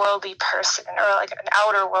another worldly person, or an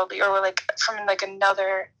outer worldly, or from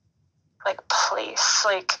another like place,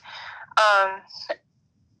 like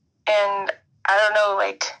and I don't know,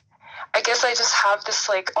 like I guess I just have this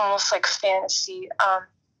like almost like fantasy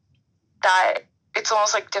that it's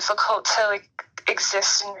almost like difficult to like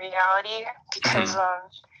exist in reality because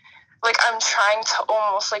like I'm trying to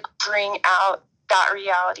almost like bring out that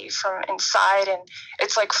reality from inside, and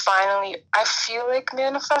it's like finally I feel like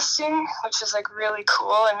manifesting, which is like really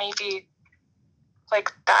cool, and maybe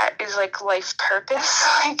like that is like life purpose.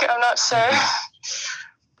 Like I'm not sure.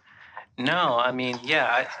 No, I mean,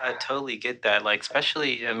 yeah, I totally get that. Like,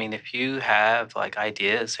 especially, I mean, if you have like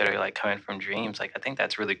ideas that are like coming from dreams, like I think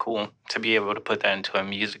that's really cool to be able to put that into a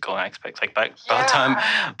musical aspect. Like,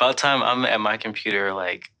 about time I'm at my computer,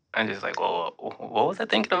 like I'm just like, well, what was I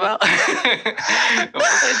thinking about? What was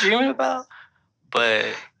I dreaming about? But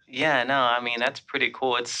yeah, no, I mean, that's pretty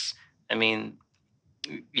cool. I mean,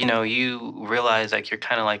 you realize like you're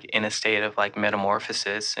kind of like in a state of like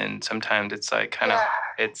metamorphosis, and sometimes it's like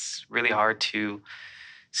it's really hard to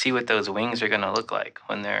see what those wings are gonna look like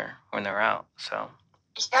when they're out. So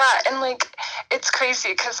Yeah, and like it's crazy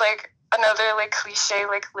because like another like cliche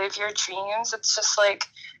like live your dreams. It's just like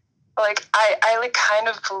I like kind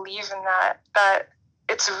of believe in that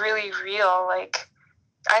it's really real. Like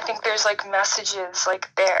I think there's like messages like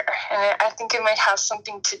there, and I think it might have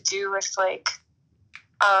something to do with like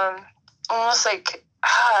almost like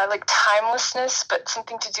timelessness, but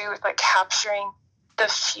something to do with like capturing the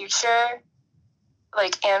future,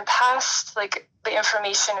 like and past. Like the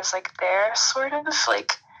information is like there, sort of.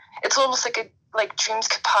 Like it's almost like dreams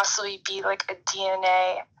could possibly be like a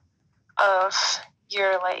DNA of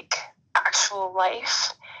your like actual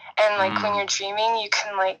life, and like when you're dreaming, you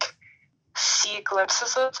can like see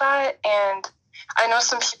glimpses of that. And I know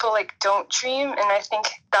some people like don't dream, and I think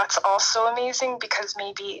that's also amazing because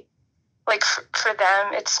maybe like for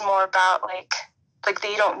them it's more about like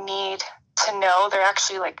they don't need to know, they're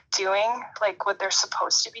actually like doing like what they're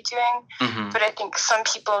supposed to be doing. But I think some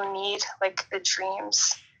people need like the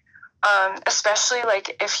dreams, especially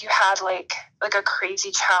like if you had like a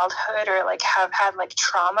crazy childhood or like have had like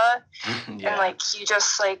trauma. And like you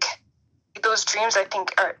just like those dreams I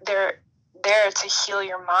think are they're there to heal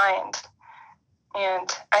your mind. And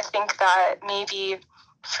I think that maybe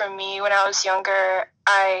for me when I was younger,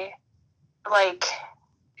 I like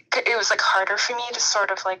it was like harder for me to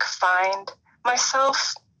sort of like find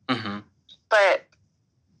myself. But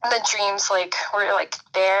the dreams like were like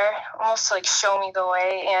there almost to, like show me the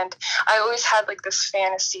way, and I always had like this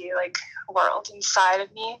fantasy like world inside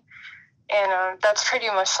of me. And that's pretty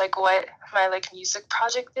much like what my like music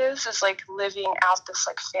project is like living out this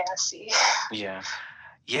like fantasy.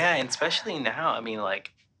 Yeah, and especially now, I mean,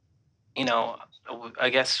 like, I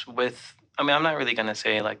guess I'm not really gonna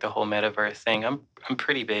say like the whole metaverse thing. I'm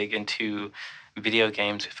pretty big into video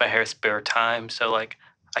games if I have spare time. So like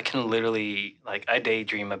I can literally like I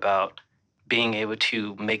daydream about being able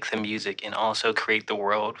to make the music and also create the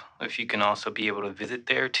world if you can also be able to visit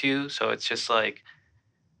there too. So it's just like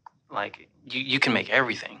you can make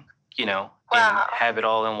everything, and have it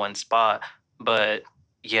all in one spot. But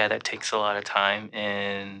yeah, that takes a lot of time,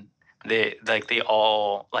 and they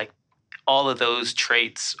all like all of those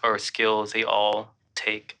traits or skills, they all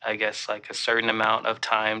take, I guess, like a certain amount of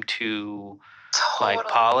time to like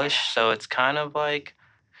polish. So it's kind of like,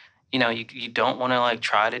 you don't want to like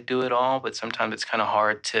try to do it all, but sometimes it's kind of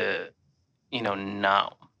hard to,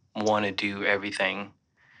 not want to do everything.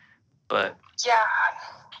 But yeah,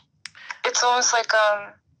 it's almost like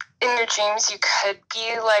in your dreams you could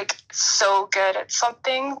be like so good at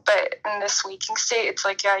something, but in this waking state it's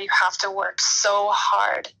like you have to work so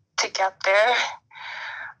hard to get there.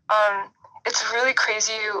 It's really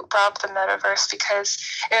crazy you brought up the metaverse because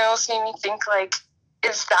it almost made me think like,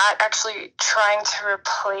 is that actually trying to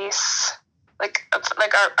replace like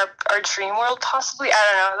our dream world possibly? I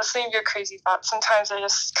don't know, that's maybe a crazy thought. Sometimes I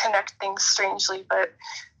just connect things strangely, but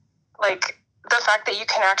like the fact that you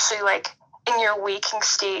can actually like in your waking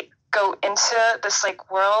state go into this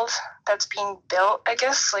like world that's being built, I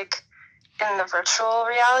guess, like in the virtual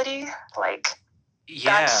reality, like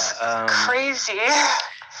that's crazy.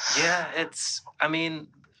 Yeah, I mean,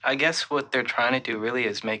 I guess what they're trying to do really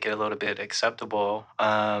is make it a little bit acceptable.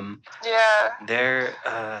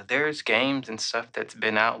 There's games and stuff that's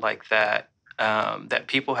been out like that, that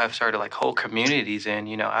people have started like whole communities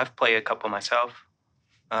in. I've played a couple myself.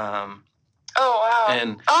 Oh wow!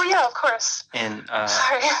 And yeah, of course. And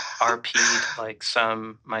Sorry. RP'd like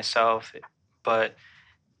some myself, but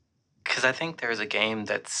because I think there's a game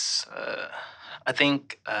that's I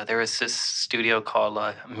think there was this studio called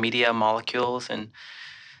Media Molecules, and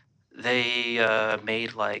they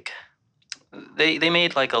made like they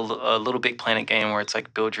made like a Little Big Planet game where it's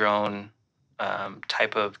like build your own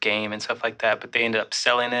type of game and stuff like that. But they ended up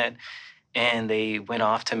selling it, and they went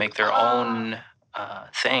off to make their own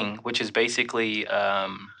thing, which is basically a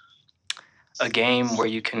game where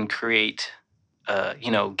you can create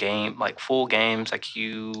game like full games. Like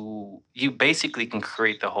you basically can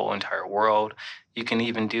create the whole entire world. You can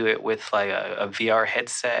even do it with like a VR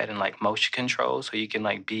headset and like motion control, so you can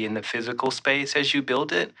like be in the physical space as you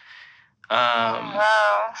build it.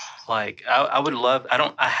 Wow. Like I would love.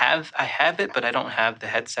 I have it, but I don't have the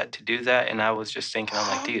headset to do that. And I was just thinking, I'm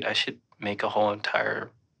like, dude, I should make a whole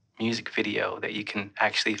entire music video that you can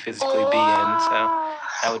actually physically be in. So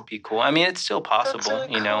that would be cool. I mean, it's still possible,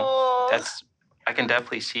 really you know. cool. I can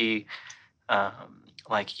definitely see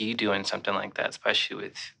like you doing something like that, especially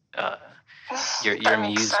with your That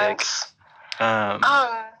makes music. sense. Um,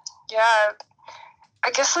 Yeah. I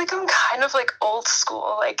guess like I'm kind of like old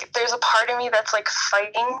school. Like there's a part of me that's like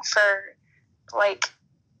fighting for like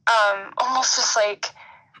almost just like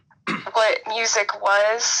what music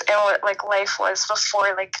was and what like life was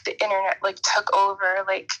before like the internet like took over.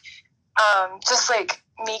 Like just like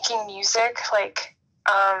making music like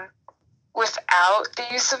without the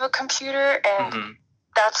use of a computer, and mhm.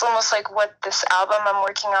 that's almost like what this album I'm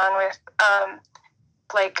working on with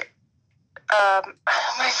like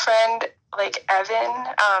my friend like Evan,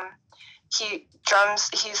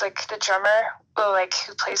 he's like the drummer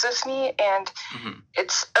who plays with me, and Mhm.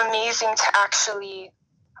 it's amazing to actually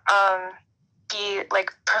be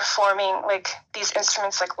like performing like these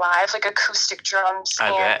instruments like live, like acoustic drums I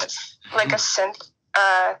and bet. like a synth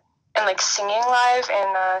and like singing live,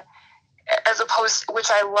 and as opposed, which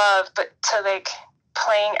I love, but to like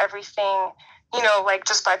playing everything, like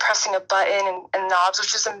just by pressing a button and knobs,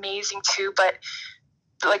 which is amazing too. But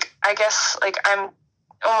like I guess like I'm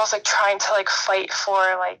almost like trying to like fight for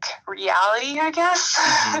like reality, I guess.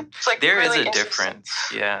 Mhm. It's like There is really a interesting.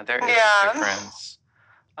 difference. Yeah, there is Yeah. a difference.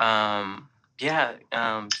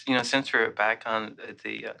 Since we're back on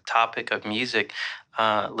the topic of music,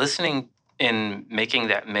 listening and making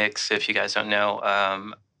that mix, if you guys don't know,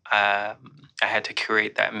 I had to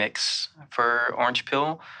curate that mix for Orange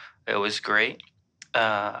Pill. It was great.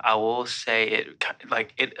 I will say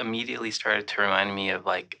it immediately started to remind me of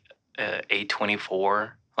like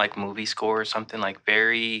A24, like movie score or something, like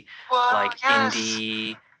very Whoa, like yes.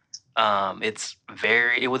 indie.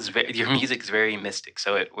 Your music's very mystic,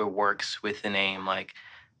 so it works with the name. Like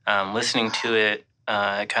listening to it,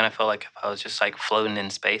 it kind of felt like if I was just like floating in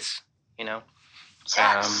space, you know.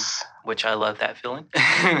 Yes. Which I love that feeling.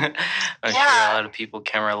 I'm sure a lot of people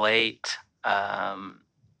can relate.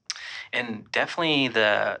 And definitely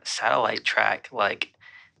the satellite track, like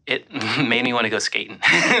it made me want to go skating.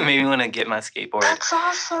 Made me want to get my skateboard That's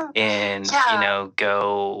awesome. and Yeah.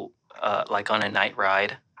 go like on a night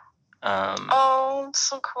ride. Oh,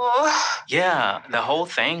 so cool. Yeah, the whole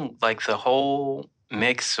thing, like the whole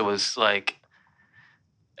mix was like,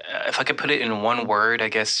 if I could put it in one word, I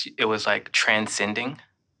guess it was like transcending.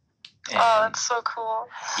 Oh, And that's so cool.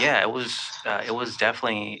 yeah, it was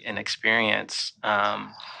definitely an experience.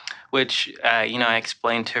 Which I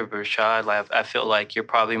explained to Rashad. Like, I feel like you're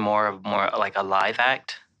probably more like a live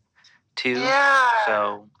act too. Yeah.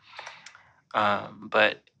 So,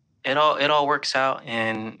 but it all works out,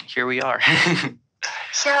 and here we are.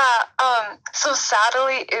 Yeah. So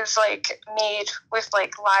Satellite is like made with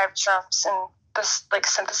like live drums and this like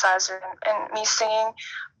synthesizer and me singing,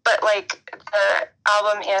 but like the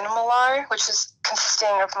album Animalar, which is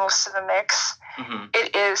consisting of most of the mix, Mhm.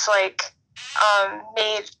 it is like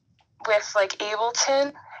made with like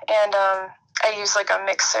Ableton, and I use like a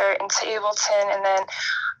mixer into Ableton, and then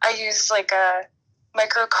I use like a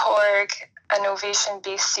Microkorg, an Ovation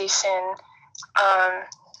bass station,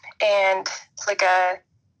 and like a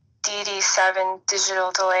DD7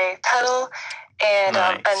 digital delay pedal, and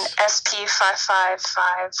an Nice.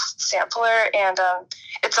 SP555 sampler, and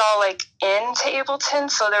it's all like into Ableton,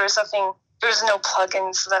 so there was no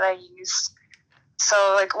plugins that I used.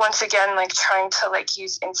 So like once again, like trying to like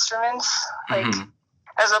use instruments, like Mhm.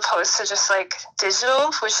 as opposed to just like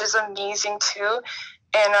digital, which is amazing too.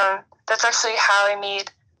 And that's actually how I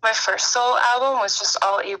made my first solo album, was just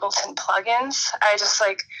all Ableton plugins. I just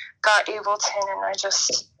like got Ableton and I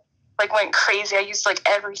just like went crazy. I used like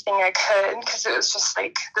everything I could because it was just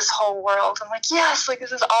like this whole world. I'm like, yes, like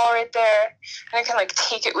this is all right there, and I can like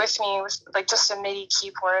take it with me with like just a MIDI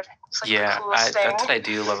keyboard. It's like Yeah, the coolest thing. that's what I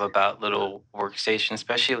do love about little workstations,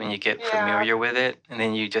 especially when you get Yeah. familiar with it, and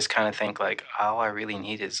then you just kind of think like, all I really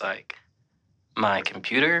need is like my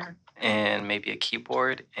computer and maybe a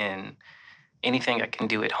keyboard, and anything I can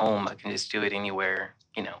do at home, I can just do it anywhere,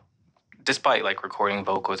 despite like recording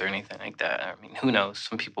vocals or anything like that. I mean, who knows?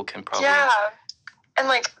 Some people can probably. Yeah, and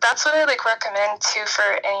like that's what I like recommend too for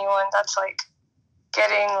anyone that's like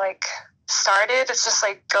getting like started. It's just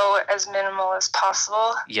like go as minimal as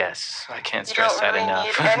possible. Yes, I can't You stress don't that really enough.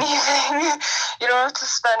 need anything. You don't have to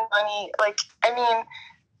spend money. Like, I mean,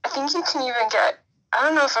 I think you can even get, I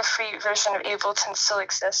don't know if a free version of Ableton still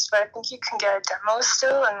exists, but I think you can get a demo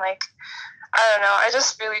still. And like, I don't know. I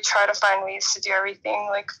just really try to find ways to do everything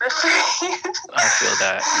like for free. I feel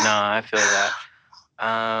that. No, I feel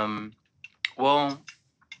that. Well,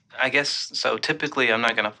 I guess so. Typically, I'm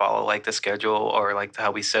not gonna follow like the schedule or like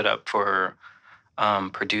how we set up for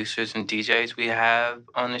producers and DJs we have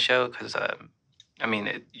on the show because I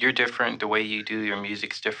mean you're different. The way you do your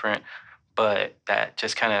music's different, but that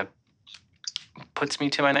just kind of puts me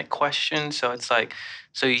to my next question. So it's like,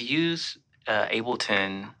 so you use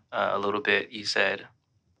Ableton a little bit. You said.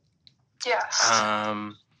 Yes.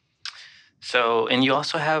 So and you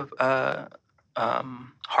also have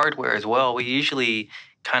hardware as well. We usually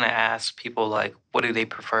kind of ask people like, what do they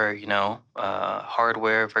prefer? You know,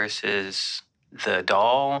 hardware versus the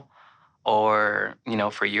DAW, or you know,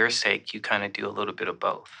 for your sake, you kind of do a little bit of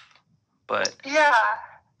both. But Yeah.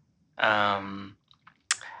 and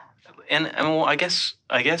well, I guess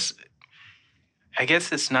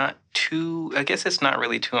it's not too. I guess it's not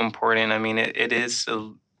really too important. I mean, it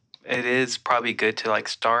is probably good to like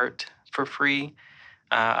start for free.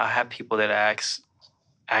 I have people that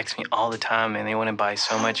ask me all the time, and they want to buy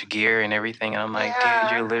so much gear and everything, and I'm like, Yeah.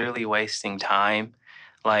 dude, you're literally wasting time.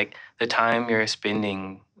 Like the time you're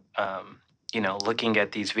spending, you know, looking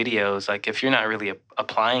at these videos. Like if you're not really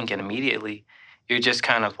applying it immediately, you're just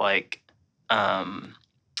kind of like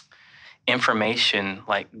information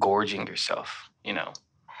like gorging yourself. You know.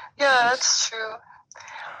 Yeah, that's true.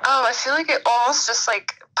 I feel like it almost just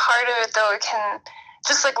like part of it though, it can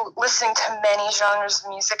just like listening to many genres of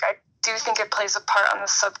music, I do think it plays a part on the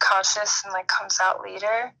subconscious and like comes out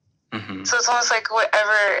later. Mm-hmm. So it's almost like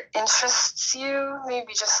whatever interests you,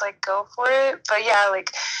 maybe just like go for it. But yeah,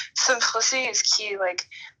 like simplicity is key. Like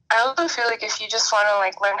I also feel like if you just want to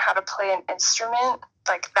like learn how to play an instrument,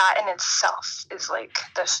 like that in itself is like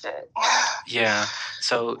the shit. Yeah.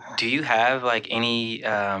 So, do you have like any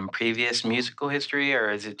previous musical history, or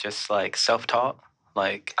is it just like self-taught?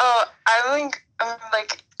 Like, Oh,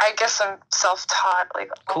 I guess I'm self-taught like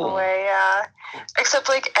all Cool. the way. Yeah. Except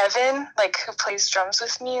like Evan, like who plays drums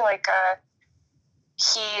with me, like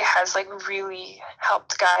he has like really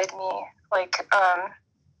helped guide me. Like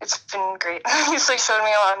it's been great. He's like showed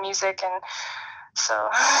me a lot of music, and so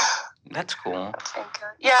that's cool. that's been good.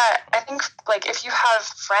 Yeah, I think like if you have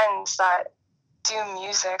friends that do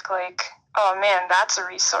music, like oh man, that's a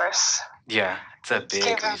resource. Yeah, it's a You big.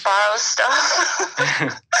 can even resource. borrow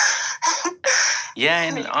stuff. Yeah,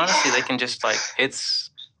 and Maybe. honestly, they can just like it's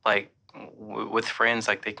like with friends,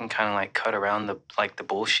 like they can kind of like cut around the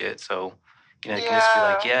bullshit. So you know, they can just be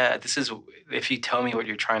like, yeah, this is if you tell me what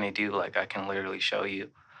you're trying to do, like I can literally show you.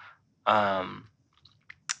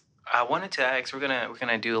 I wanted to ask. We're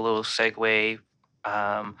gonna do a little segue.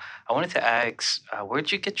 I wanted to ask,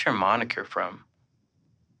 where'd you get your moniker from?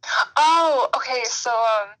 Oh, okay. So,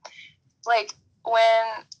 like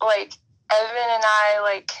when like Evan and I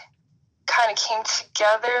like kind of came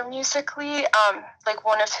together musically, like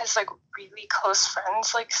one of his like really close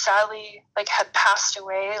friends like sadly like had passed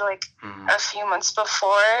away like a few months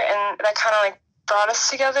before, and that kind of like brought us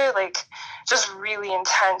together, like just really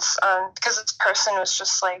intense. Because this person was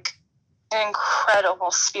just like an incredible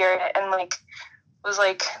spirit and like was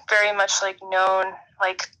like very much like known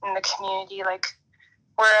like in the community, like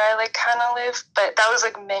where I like kind of live, but that was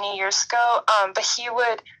like many years ago. But he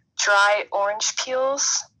would dry orange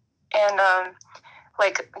peels and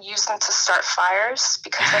like use them to start fires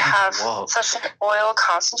because they have Whoa. such an oil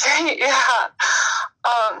concentrate. Yeah.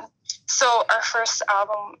 So our first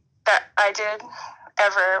album that I did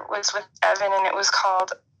ever was with Evan, and it was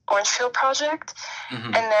called Orange Peel Project. Mhm.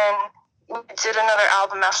 And then we did another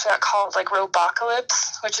album after that called like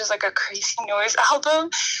Robocalypse, which is like a crazy noise album.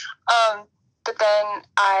 But then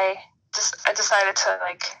I decided to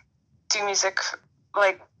like do music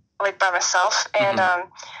like by myself, and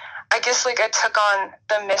I guess like I took on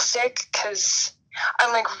the Mystic because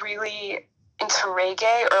I'm like really into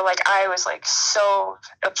reggae, or like I was like so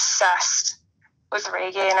obsessed with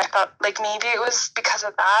reggae, and I thought like maybe it was because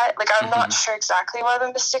of that. Like I'm not sure exactly why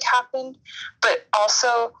the Mystic happened, but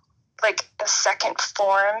also like the second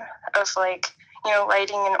form of like, you know,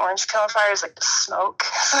 lighting an orange peel on fire is like the smoke.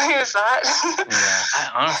 So here's that.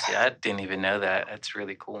 Yeah, I didn't even know that. That's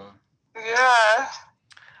really cool. Yeah.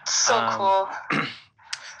 So cool.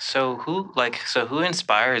 So who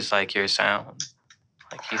inspires like your sound?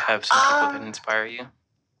 Like you have some people that inspire you?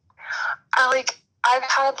 I've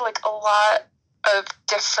had like a lot of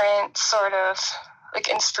different sort of like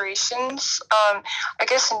inspirations. I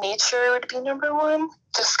guess nature would be number one.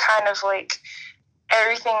 Just kind of like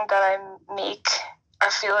everything that I make, I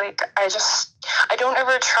feel like I don't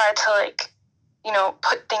ever try to like, you know,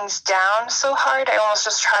 put things down so hard. I almost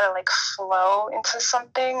just try to like flow into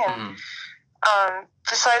something. And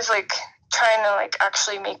besides like trying to like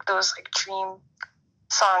actually make those like dream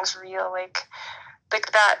songs real, like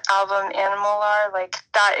that album Animal like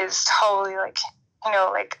that is totally like, you know,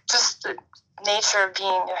 like just the nature of being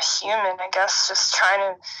a human, I guess, just trying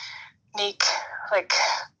to make like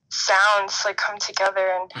sounds like come together.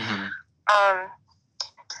 And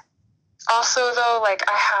also though, like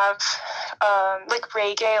I have like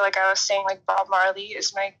reggae, like I was saying, like Bob Marley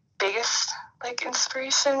is my biggest like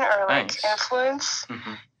inspiration or like influence.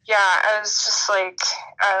 Yeah, I was just like,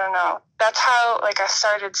 I don't know, that's how like I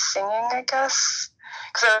started singing, I guess,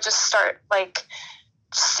 because I would just start like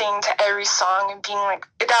sing to every song and being like,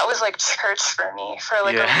 that was like church for me for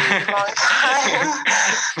like a really long time.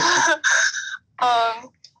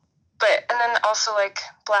 But and then also like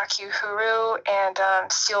Black Uhuru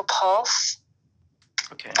and Steel Pulse.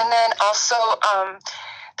 Okay. And then also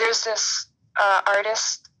there's this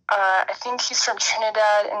artist, I think he's from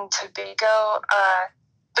Trinidad and Tobago,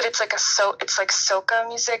 but it's like it's like soca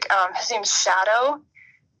music. His name's Shadow,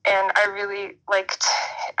 and I really like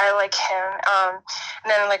him. And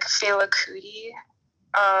then like Fela Kuti.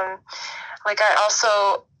 Like I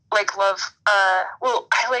also like love. Well,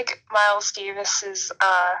 I like Miles Davis's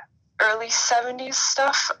early 70s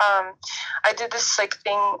stuff. I did this like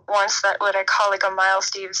thing once that what I call like a Miles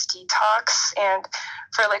Davis detox, and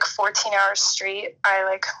for like 14 hours straight I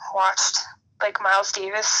like watched like Miles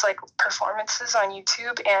Davis like performances on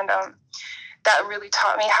YouTube, and that really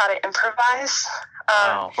taught me how to improvise.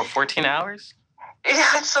 Wow, for 14 hours? Yeah,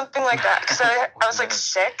 it's something like that, because I was like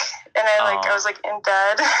sick, and I was like in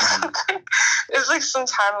bed or something. It was like some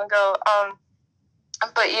time ago.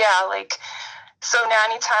 But yeah, like, so now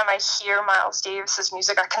anytime I hear Miles Davis's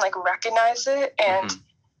music, I can like recognize it, and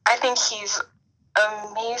I think he's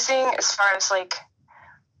amazing as far as like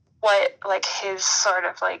what like his sort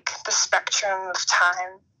of like the spectrum of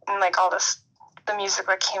time and like all this the music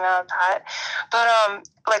that came out of that. But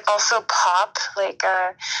like also pop, like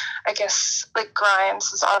I guess like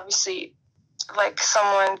Grimes is obviously like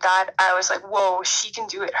someone that I was like, whoa, she can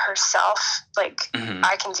do it herself, like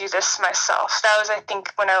I can do this myself. That was, I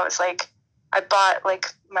think, when I was like, I bought like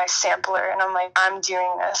my sampler and I'm like, I'm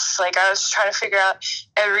doing this. Like I was trying to figure out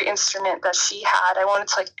every instrument that she had. I wanted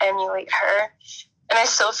to like emulate her, and I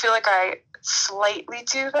still feel like I slightly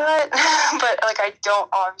do that, but like I don't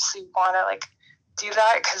obviously want to like do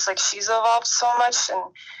that because like she's evolved so much. And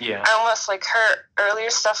I almost like her earlier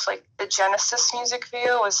stuff, like the Genesis music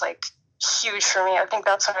video was like huge for me. I think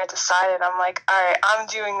that's when I decided, I'm like, all right, I'm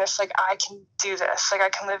doing this, like I can do this, like I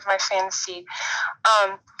can live my fantasy.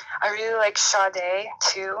 I really like Sade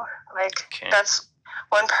too, like that's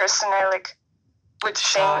one person I like would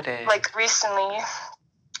sing like recently,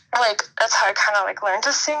 like that's how I kind of like learned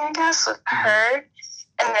to sing, I guess, with her.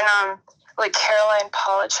 And then like Caroline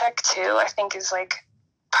Polachek too, I think is like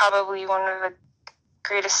probably one of the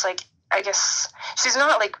greatest, like I guess she's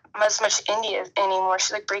not like as much indie anymore.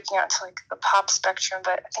 She's like breaking out to like the pop spectrum,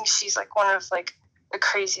 but I think she's like one of like the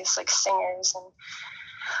craziest like singers. And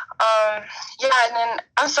and then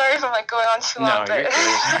I'm sorry if I'm like going on too long, but I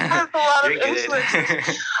have a lot of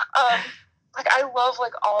influence. Like I love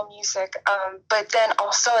like all music, but then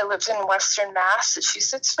also I lived in Western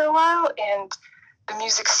Massachusetts for a while, and the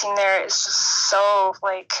music scene there is just so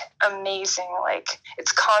like amazing. Like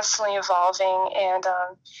it's constantly evolving, and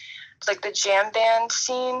like the jam band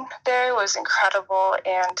scene there was incredible,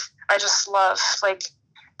 and I just love like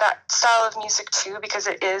that style of music too, because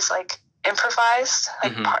it is like improvised,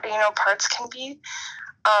 like parts can be.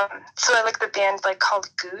 So I like the band like called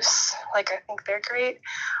Goose, like I think they're great.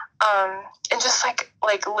 And just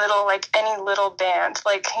like little, like any little band,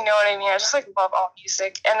 like, you know what I mean? I just like love all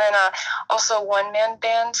music. And then also one man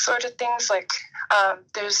band sort of things, like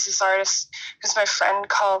there's this artist who's my friend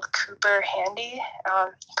called Cooper Handy,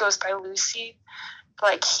 he goes by Lucy.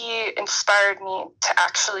 Like he inspired me to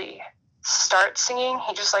actually start singing.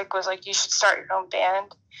 He just like was like, you should start your own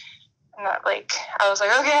band. And that like I was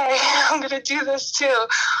like, okay, I'm gonna do this too.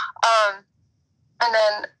 And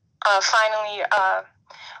then finally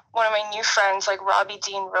one of my new friends, like Robbie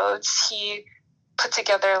Dean Rhodes, he put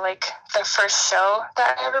together like the first show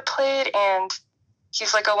that I ever played, and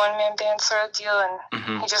he's like a one-man band sort of deal, and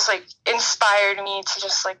he just like inspired me to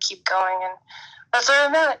just like keep going, and that's where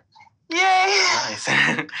I'm at. Yay! Nice.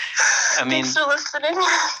 I mean, thanks for listening.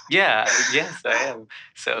 Yeah, yes, I am.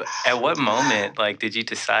 So, at what moment, like, did you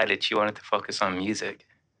decide that you wanted to focus on music?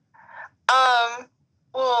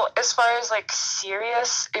 Well, as far as like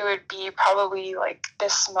serious, it would be probably like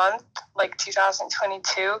this month, like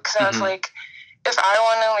 2022, because I was like, if I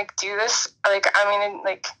want to like do this, like I'm gonna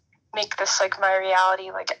like make this like my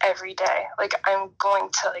reality like every day. Like I'm going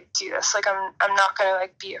to like do this. Like I'm not gonna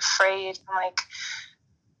like be afraid and like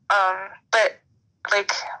but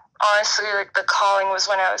like honestly, like the calling was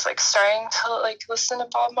when I was like starting to like listen to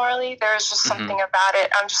Bob Marley. There was just something about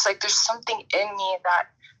it. I'm just like, there's something in me that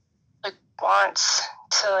like wants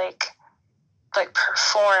to like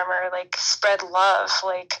perform or like spread love,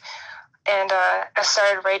 like, and I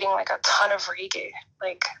started writing like a ton of reggae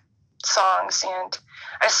like songs, and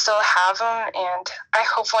I still have them, and I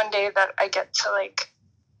hope one day that I get to like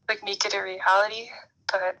make it a reality.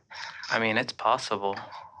 But I mean, it's possible.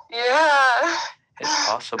 Yeah. It's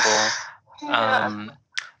possible. Yeah.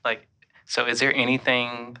 Like, so is there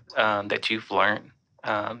anything that you've learned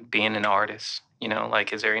being an artist? You know,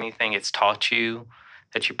 like, is there anything it's taught you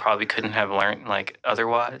that you probably couldn't have learned like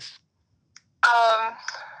otherwise? Oh,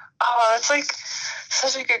 that's like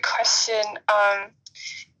such a good question.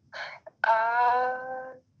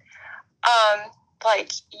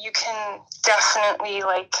 Like you can definitely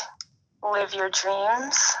like live your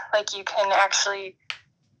dreams. Like you can actually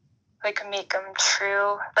like make them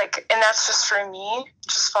true. Like, and that's just for me,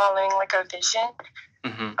 just following like a vision.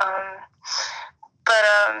 But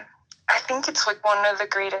I think it's like one of the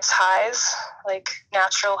greatest highs, like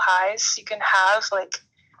natural highs you can have. Like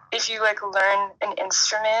if you like learn an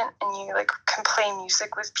instrument and you like can play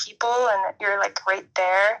music with people and you're like right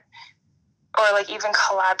there, or like even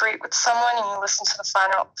collaborate with someone and you listen to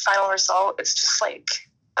the final result, it's just like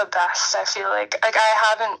the best. I feel like I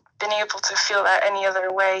haven't been able to feel that any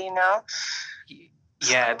other way, you know?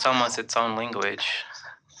 Yeah, it's almost its own language.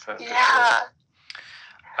 Yeah.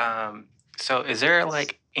 So is there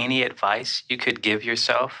like any advice you could give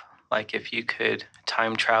yourself? Like if you could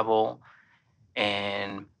time travel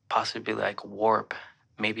and possibly like warp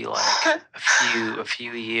maybe like a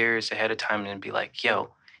few years ahead of time and be like, yo,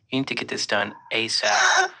 you need to get this done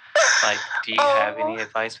ASAP. Like, do you have any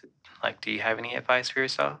advice? Like, do you have any advice for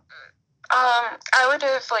yourself? I would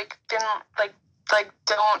have like been like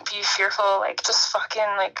don't be fearful, like just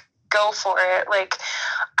fucking like go for it. Like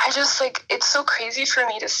I just like, it's so crazy for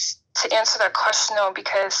me to answer that question though,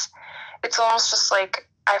 because it's almost just like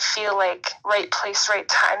I feel like right place, right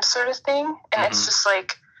time sort of thing, and it's just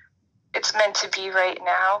like it's meant to be right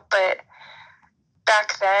now. But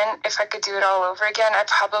back then, if I could do it all over again, I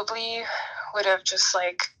probably would have just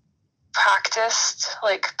like practiced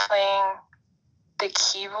like playing the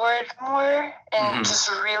keyboard more and just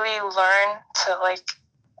really learn to like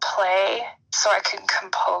play so I can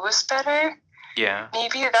compose better. Yeah.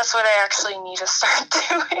 Maybe that's what I actually need to start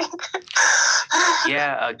doing.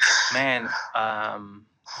 Yeah, man.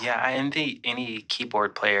 Yeah, I envy any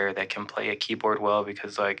keyboard player that can play a keyboard well,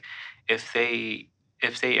 because like if they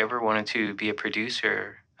ever wanted to be a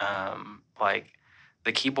producer, like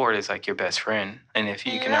the keyboard is like your best friend, and if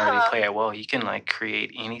you can already play it well, you can like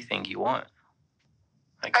create anything you want.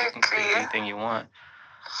 Like you can create anything you want.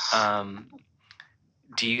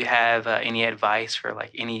 Do you have any advice for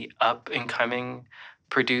like any up and coming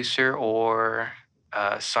producer or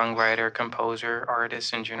songwriter, composer,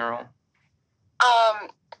 artist in general?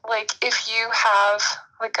 Like if you have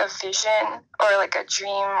like a vision or like a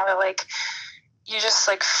dream, or like you just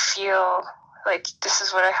like feel like this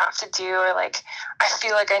is what I have to do, or like I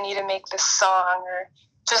feel like I need to make this song, or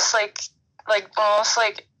just like almost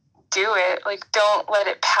like do it. Like don't let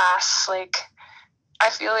it pass. Like I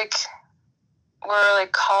feel like we're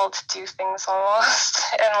like called to do things almost,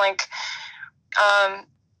 and like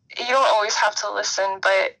you don't always have to listen,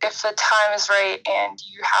 but if the time is right and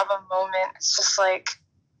you have a moment, it's just like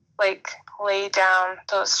lay down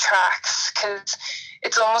those tracks, because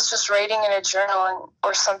it's almost just writing in a journal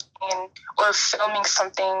or something, or filming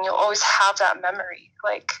something. You'll always have that memory,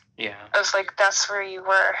 like of like that's where you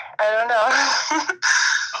were. I don't know.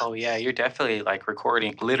 Oh yeah, you're definitely like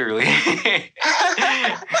recording, literally. Literally.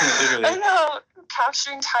 I know,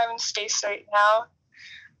 capturing time and space right now.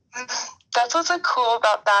 That's what's like cool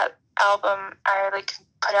about that album I like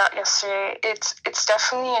put out yesterday. It's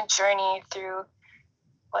definitely a journey through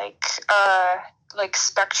like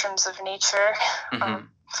spectrums of nature.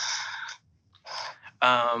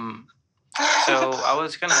 So I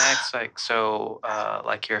was gonna ask, like,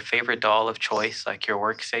 like your favorite doll of choice, like your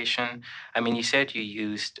workstation. I mean, you said you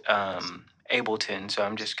used Ableton, so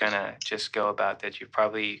I'm just gonna just go about that. You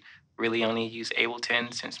probably really only use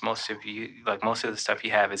Ableton since most of the stuff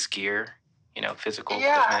you have is gear, physical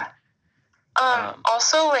equipment.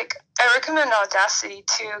 Also, like, I recommend Audacity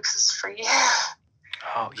too because it's free.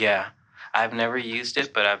 Oh yeah, I've never used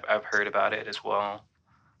it, but I've heard about it as well.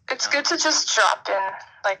 It's good to just drop in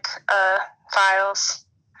like files.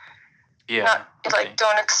 Yeah. Like,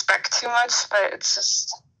 don't expect too much, but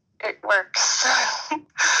it works.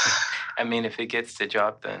 I mean, if it gets the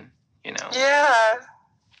job done, Yeah.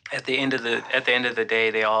 At the end of the day,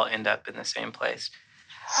 they all end up in the same place.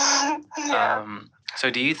 Yeah. So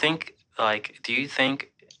do you think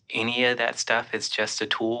any of that stuff is just a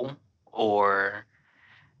tool, or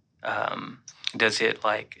does it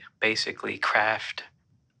like basically craft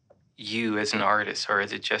you as an artist, or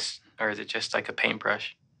is it just like a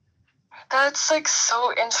paintbrush? That's like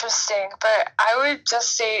so interesting, but I would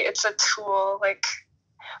just say it's a tool, like,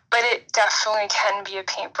 but it definitely can be a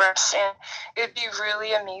paintbrush, and it'd be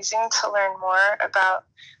really amazing to learn more about,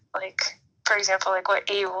 like, for example, like what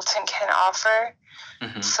Ableton can offer.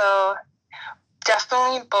 Mm-hmm. So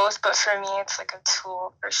definitely both, but for me, it's like a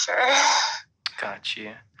tool for sure.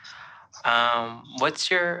 Gotcha. What's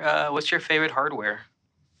your favorite hardware?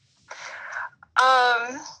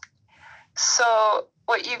 So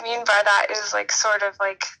what you mean by that is like sort of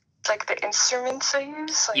like the instruments I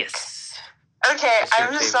use? Like, yes. Okay, What's your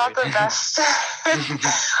I'm just not the favorite? best.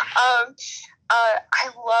 I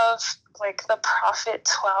love like the Prophet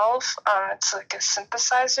 12. It's like a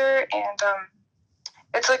synthesizer, and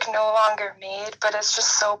it's like no longer made, but it's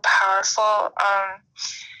just so powerful.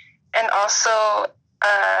 And also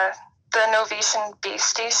the Novation Bass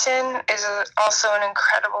Station is also an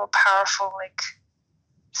incredible, powerful like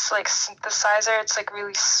synthesizer. It's like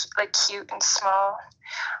really like cute and small.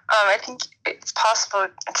 I think it's possible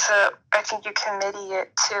I think you can MIDI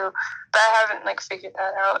it too, but I haven't like figured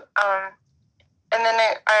that out. And then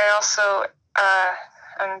I also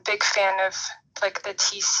I'm a big fan of like the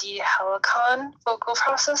TC Helicon vocal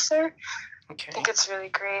processor. Okay. I think it's really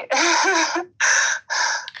great.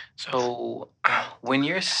 So when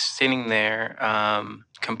you're sitting there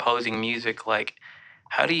composing music, like,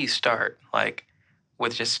 how do you start? Like,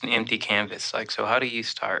 with just an empty canvas? Like, so how do you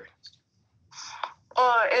start?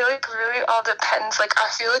 Well, it like really all depends. Like, I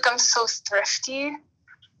feel like I'm so thrifty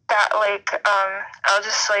that like I'll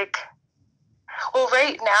just like, well,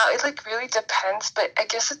 right now it like really depends, but I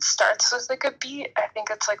guess it starts with like a beat. I think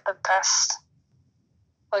it's like the best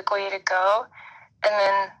like way to go, and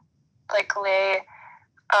then like lay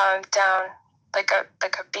down like a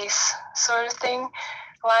bass sort of thing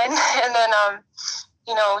line, and then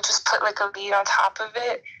just put like a beat on top of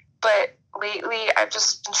it. But lately I've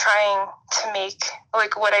just been trying to make,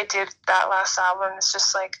 like, what I did that last album is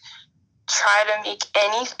just like try to make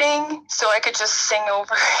anything so I could just sing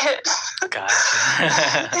over it.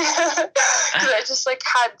 Gotcha. Because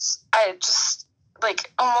I just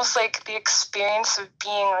like almost like the experience of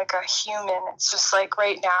being like a human. It's just like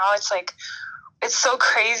right now it's like it's so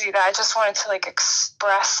crazy that I just wanted to like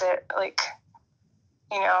express it, like,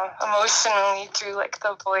 emotionally through like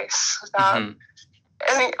the voice without. Mhm.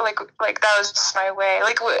 I think like that was just my way.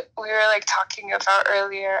 Like what we were like talking about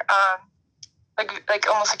earlier, like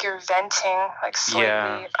almost like you're venting like slightly.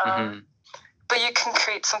 Yeah. Mhm. But you can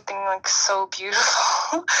create something like so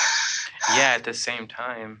beautiful. Yeah, at the same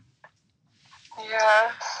time.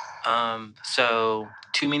 Yeah. So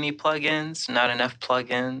too many plugins, not enough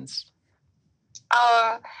plugins.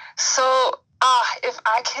 So if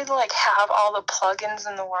I could like have all the plugins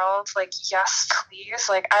in the world, like, yes, please.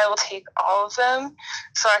 Like, I will take all of them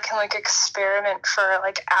so I can like experiment for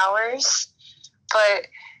like hours. But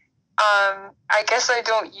I guess I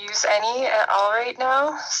don't use any at all right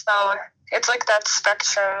now. So it's like that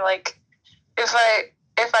spectrum. Like, if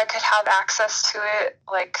I could have access to it,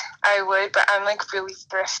 like, I would, but I'm like really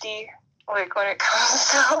thrifty, like, when it comes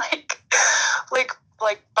to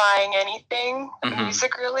like buying anything Mhm.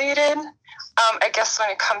 music related. I guess when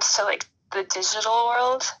it comes to like the digital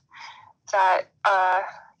world, that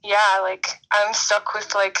like I'm stuck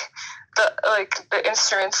with like the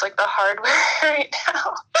instruments, like the hardware right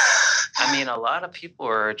now. I mean, a lot of people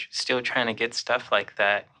are still trying to get stuff like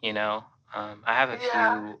that, I have a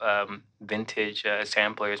few vintage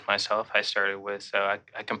samplers myself I started with, so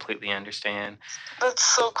I completely understand. That's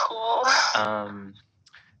so cool.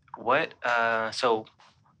 So,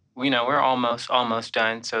 we're almost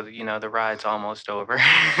done, so, the ride's almost over.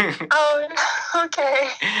 Oh, okay.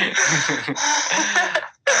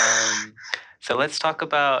 So let's talk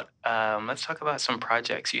about some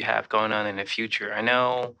projects you have going on in the future. I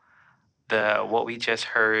know what we just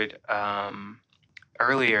heard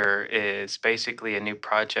earlier is basically a new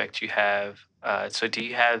project you have. So do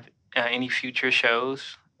you have any future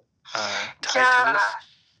shows tied to Yeah, this?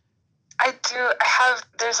 I do.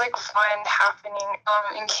 There's like one happening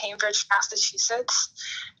in Cambridge, Massachusetts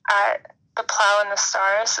at the Plow and the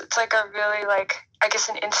Stars. It's like a really like, I guess,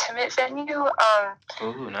 an intimate venue.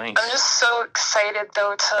 Ooh, nice. I'm just so excited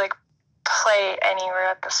though to like play anywhere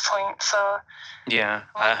at this point. So Yeah,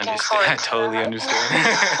 I'm I looking understand. forward I to totally that. understand.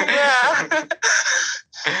 Yeah.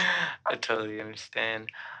 I totally understand.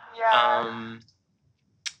 Yeah.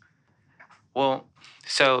 Well,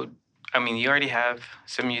 so I mean, you already have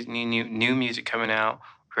some new music coming out.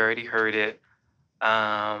 We already heard it.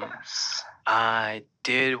 Yes. I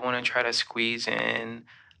did want to try to squeeze in,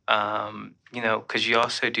 because you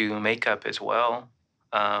also do makeup as well.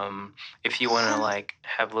 If you want to like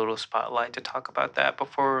have a little spotlight to talk about that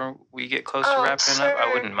before we get close to Oh, wrapping up, I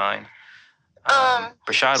sure. wouldn't mind. So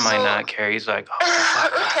Rashad might not care. He's like, oh,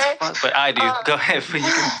 what the okay. fuck? But I do. Go ahead. You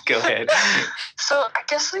can go ahead. So I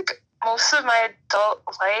guess like most of my adult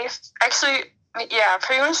life, actually, yeah,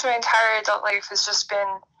 pretty much my entire adult life has just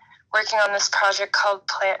been working on this project called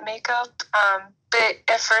Plant Makeup. But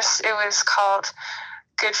at first it was called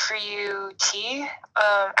Good For You Tea.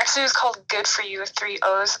 Actually, it was called Good For You with 3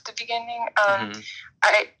 O's at the beginning.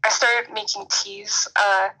 I started making teas.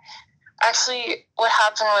 Actually, what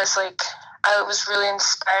happened was like I was really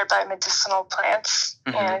inspired by medicinal plants,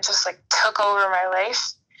 and it just like took over my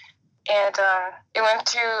life. And it went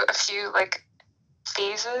through a few like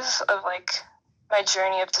phases of like my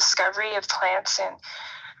journey of discovery of plants, and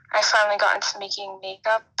I finally got into making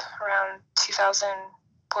makeup around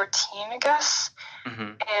 2014, I guess.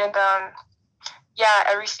 And yeah,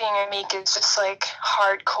 everything I make is just like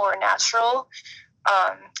hardcore natural.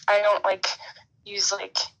 I don't like use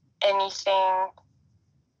like anything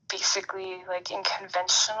basically like in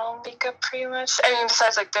conventional makeup pretty much. I mean,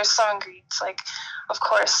 besides like there's some ingredients like of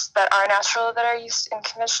course that are natural that are used in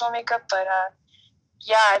conventional makeup, but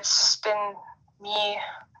yeah, it's just been me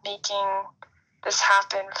making this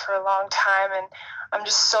happen for a long time, and I'm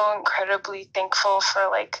just so incredibly thankful for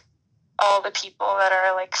like all the people that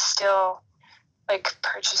are like still like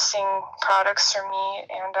purchasing products from me,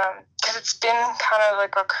 and because it's been kind of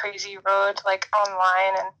like a crazy road like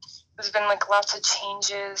online, and there's been like lots of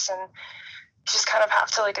changes, and you just kind of have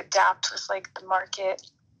to like adapt with like the market,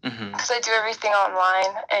 because I do everything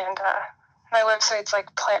online, and my website's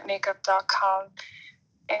like plantmakeup.com,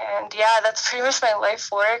 and yeah, that's pretty much my life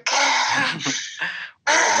work.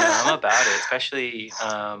 Well, I'm about it, especially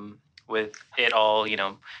with it all,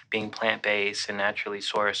 being plant-based and naturally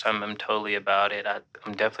sourced. I'm totally about it.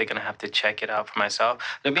 I'm definitely going to have to check it out for myself.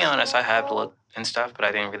 To be honest, I have looked and stuff, but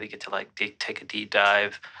I didn't really get to like take a deep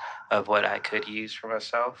dive of what I could use for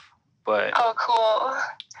myself. But oh, cool.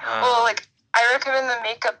 Well, like I recommend the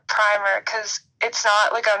makeup primer because it's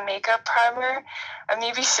not like a makeup primer. I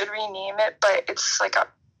maybe should rename it, but it's like a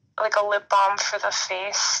lip balm for the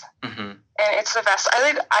face, and it's the best.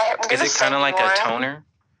 Is it kind of like a toner?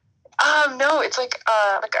 No, it's like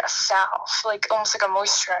a salve, like almost like a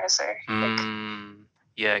moisturizer.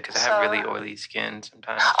 Yeah, because I have really oily skin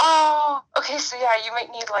sometimes. Oh, okay. So yeah, you might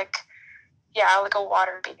need like a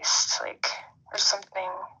water based like or something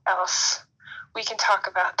else. We can talk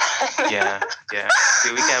about that. Yeah.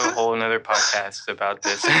 Dude, we can have a whole another podcast about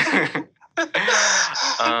this.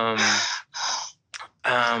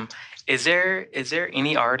 Is there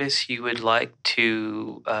any artists you would like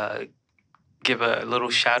to give a little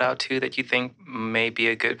shout out to that you think may be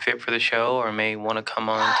a good fit for the show or may want to come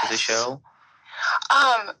on to the show?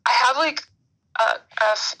 I have like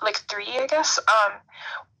 3, I guess.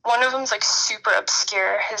 One of them's like super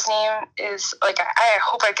obscure. His name is like I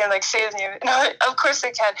hope I can like say his name. No, of course I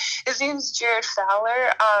can. His name's Jared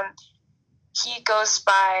Fowler. He goes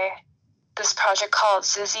by this project called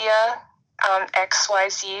Zizia,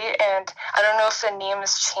 XYZ, and I don't know if the name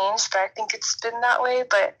has changed, but I think it's been that way.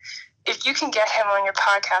 But if you can get him on your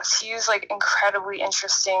podcast, he's like incredibly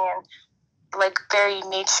interesting and like very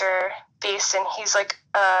nature based, and he's like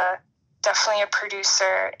definitely a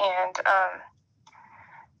producer, and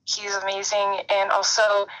he's amazing. And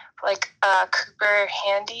also like Cooper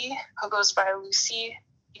Handy, who goes by Lucy.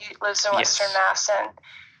 He lives in Western Mass, and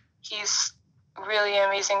he's really an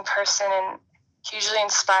amazing person and hugely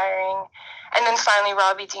inspiring. And then finally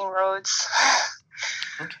Robbie Dean Rhodes.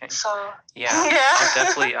 Okay. So Yeah, yeah. I'll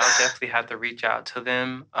definitely have to reach out to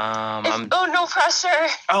them. No pressure.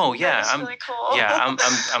 Oh yeah, That's really cool.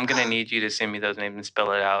 I'm gonna need you to send me those names and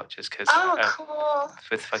spell it out, just because. Oh, cool.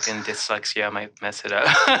 With fucking dyslexia, I might mess it up.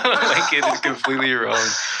 Like it is completely wrong.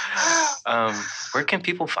 Where can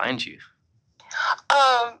people find you?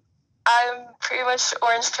 I'm pretty much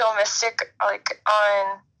Orange Peel Mystic, like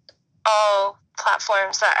on all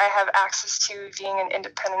platforms that I have access to, being an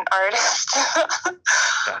independent artist.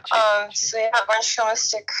 Gotcha. So yeah, Orange Peel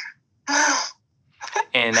Mystic.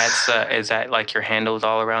 And that's is that like your handles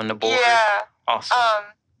all around the board? Yeah. Awesome.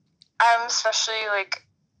 I'm especially like,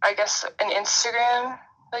 I guess, an Instagram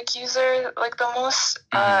like user like the most,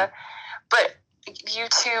 but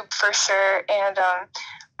YouTube for sure. And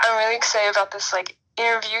I'm really excited about this like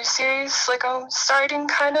interview series like I'm starting,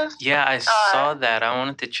 kind of. Yeah, I saw that. I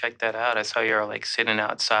wanted to check that out. I saw you were like sitting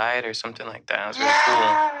outside or something like that. It was really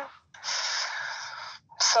cool.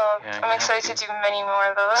 So I'm excited to do many more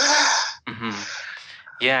of those.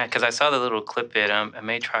 Yeah, because I saw the little clip bit. I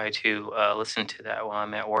may try to listen to that while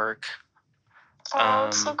I'm at work. Oh,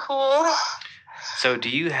 so cool. So do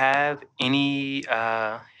you have any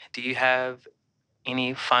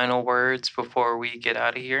final words before we get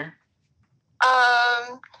out of here?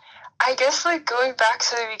 I guess like going back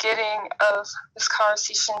to the beginning of this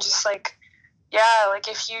conversation, just like, yeah, like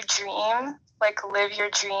if you dream, like live your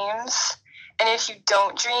dreams. And if you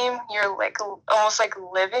don't dream, you're like almost like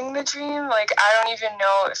living the dream. Like, I don't even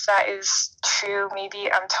know if that is true.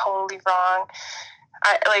 Maybe I'm totally wrong.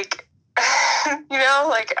 I like, you know,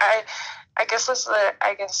 like I guess that's the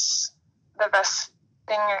best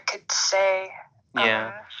thing I could say.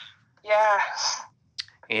 Yeah.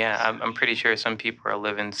 Yeah, I'm pretty sure some people are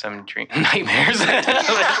living some dream nightmares at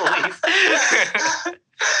least.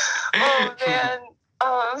 Oh man.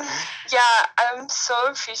 Yeah, I'm so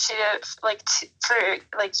appreciative, like for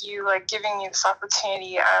like you like giving me this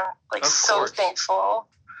opportunity. I'm like so thankful.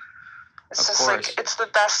 It's just like it's the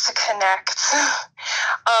best to connect.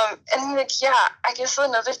 And like yeah, I guess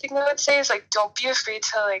another thing I would say is like don't be afraid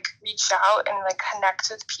to like reach out and like connect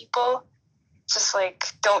with people. Just like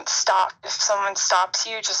don't stop. If someone stops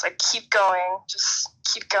you, just like keep going. Just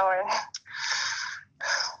keep going.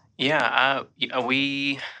 Yeah,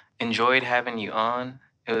 we enjoyed having you on.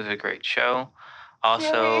 It was a great show.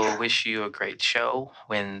 Also, wish you a great show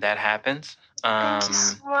when that happens. Thank you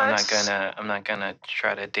so much. I'm not gonna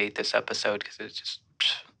try to date this episode because it's just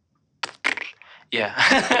yeah.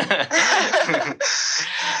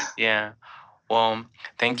 Yeah. Well,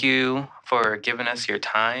 thank you for giving us your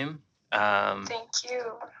time. Thank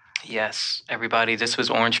you. Yes, everybody. This was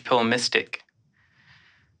Orange Peel Mystic.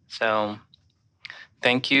 So,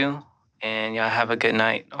 thank you. And y'all have a good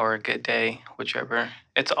night or a good day, whichever.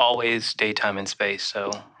 It's always daytime in space,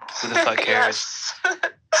 so who the fuck cares?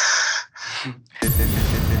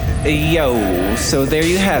 Yo, so there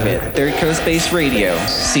you have it. Third Coast Space Radio,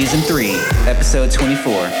 Season 3, Episode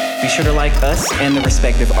 24. Be sure to like us and the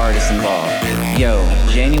respective artists involved. Yo,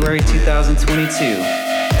 January 2022.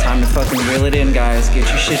 Time to fucking reel it in, guys. Get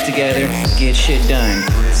your shit together. Get shit done.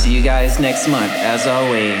 See you guys next month. As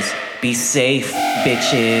always, be safe,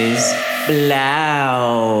 bitches.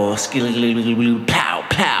 Blow. Pow.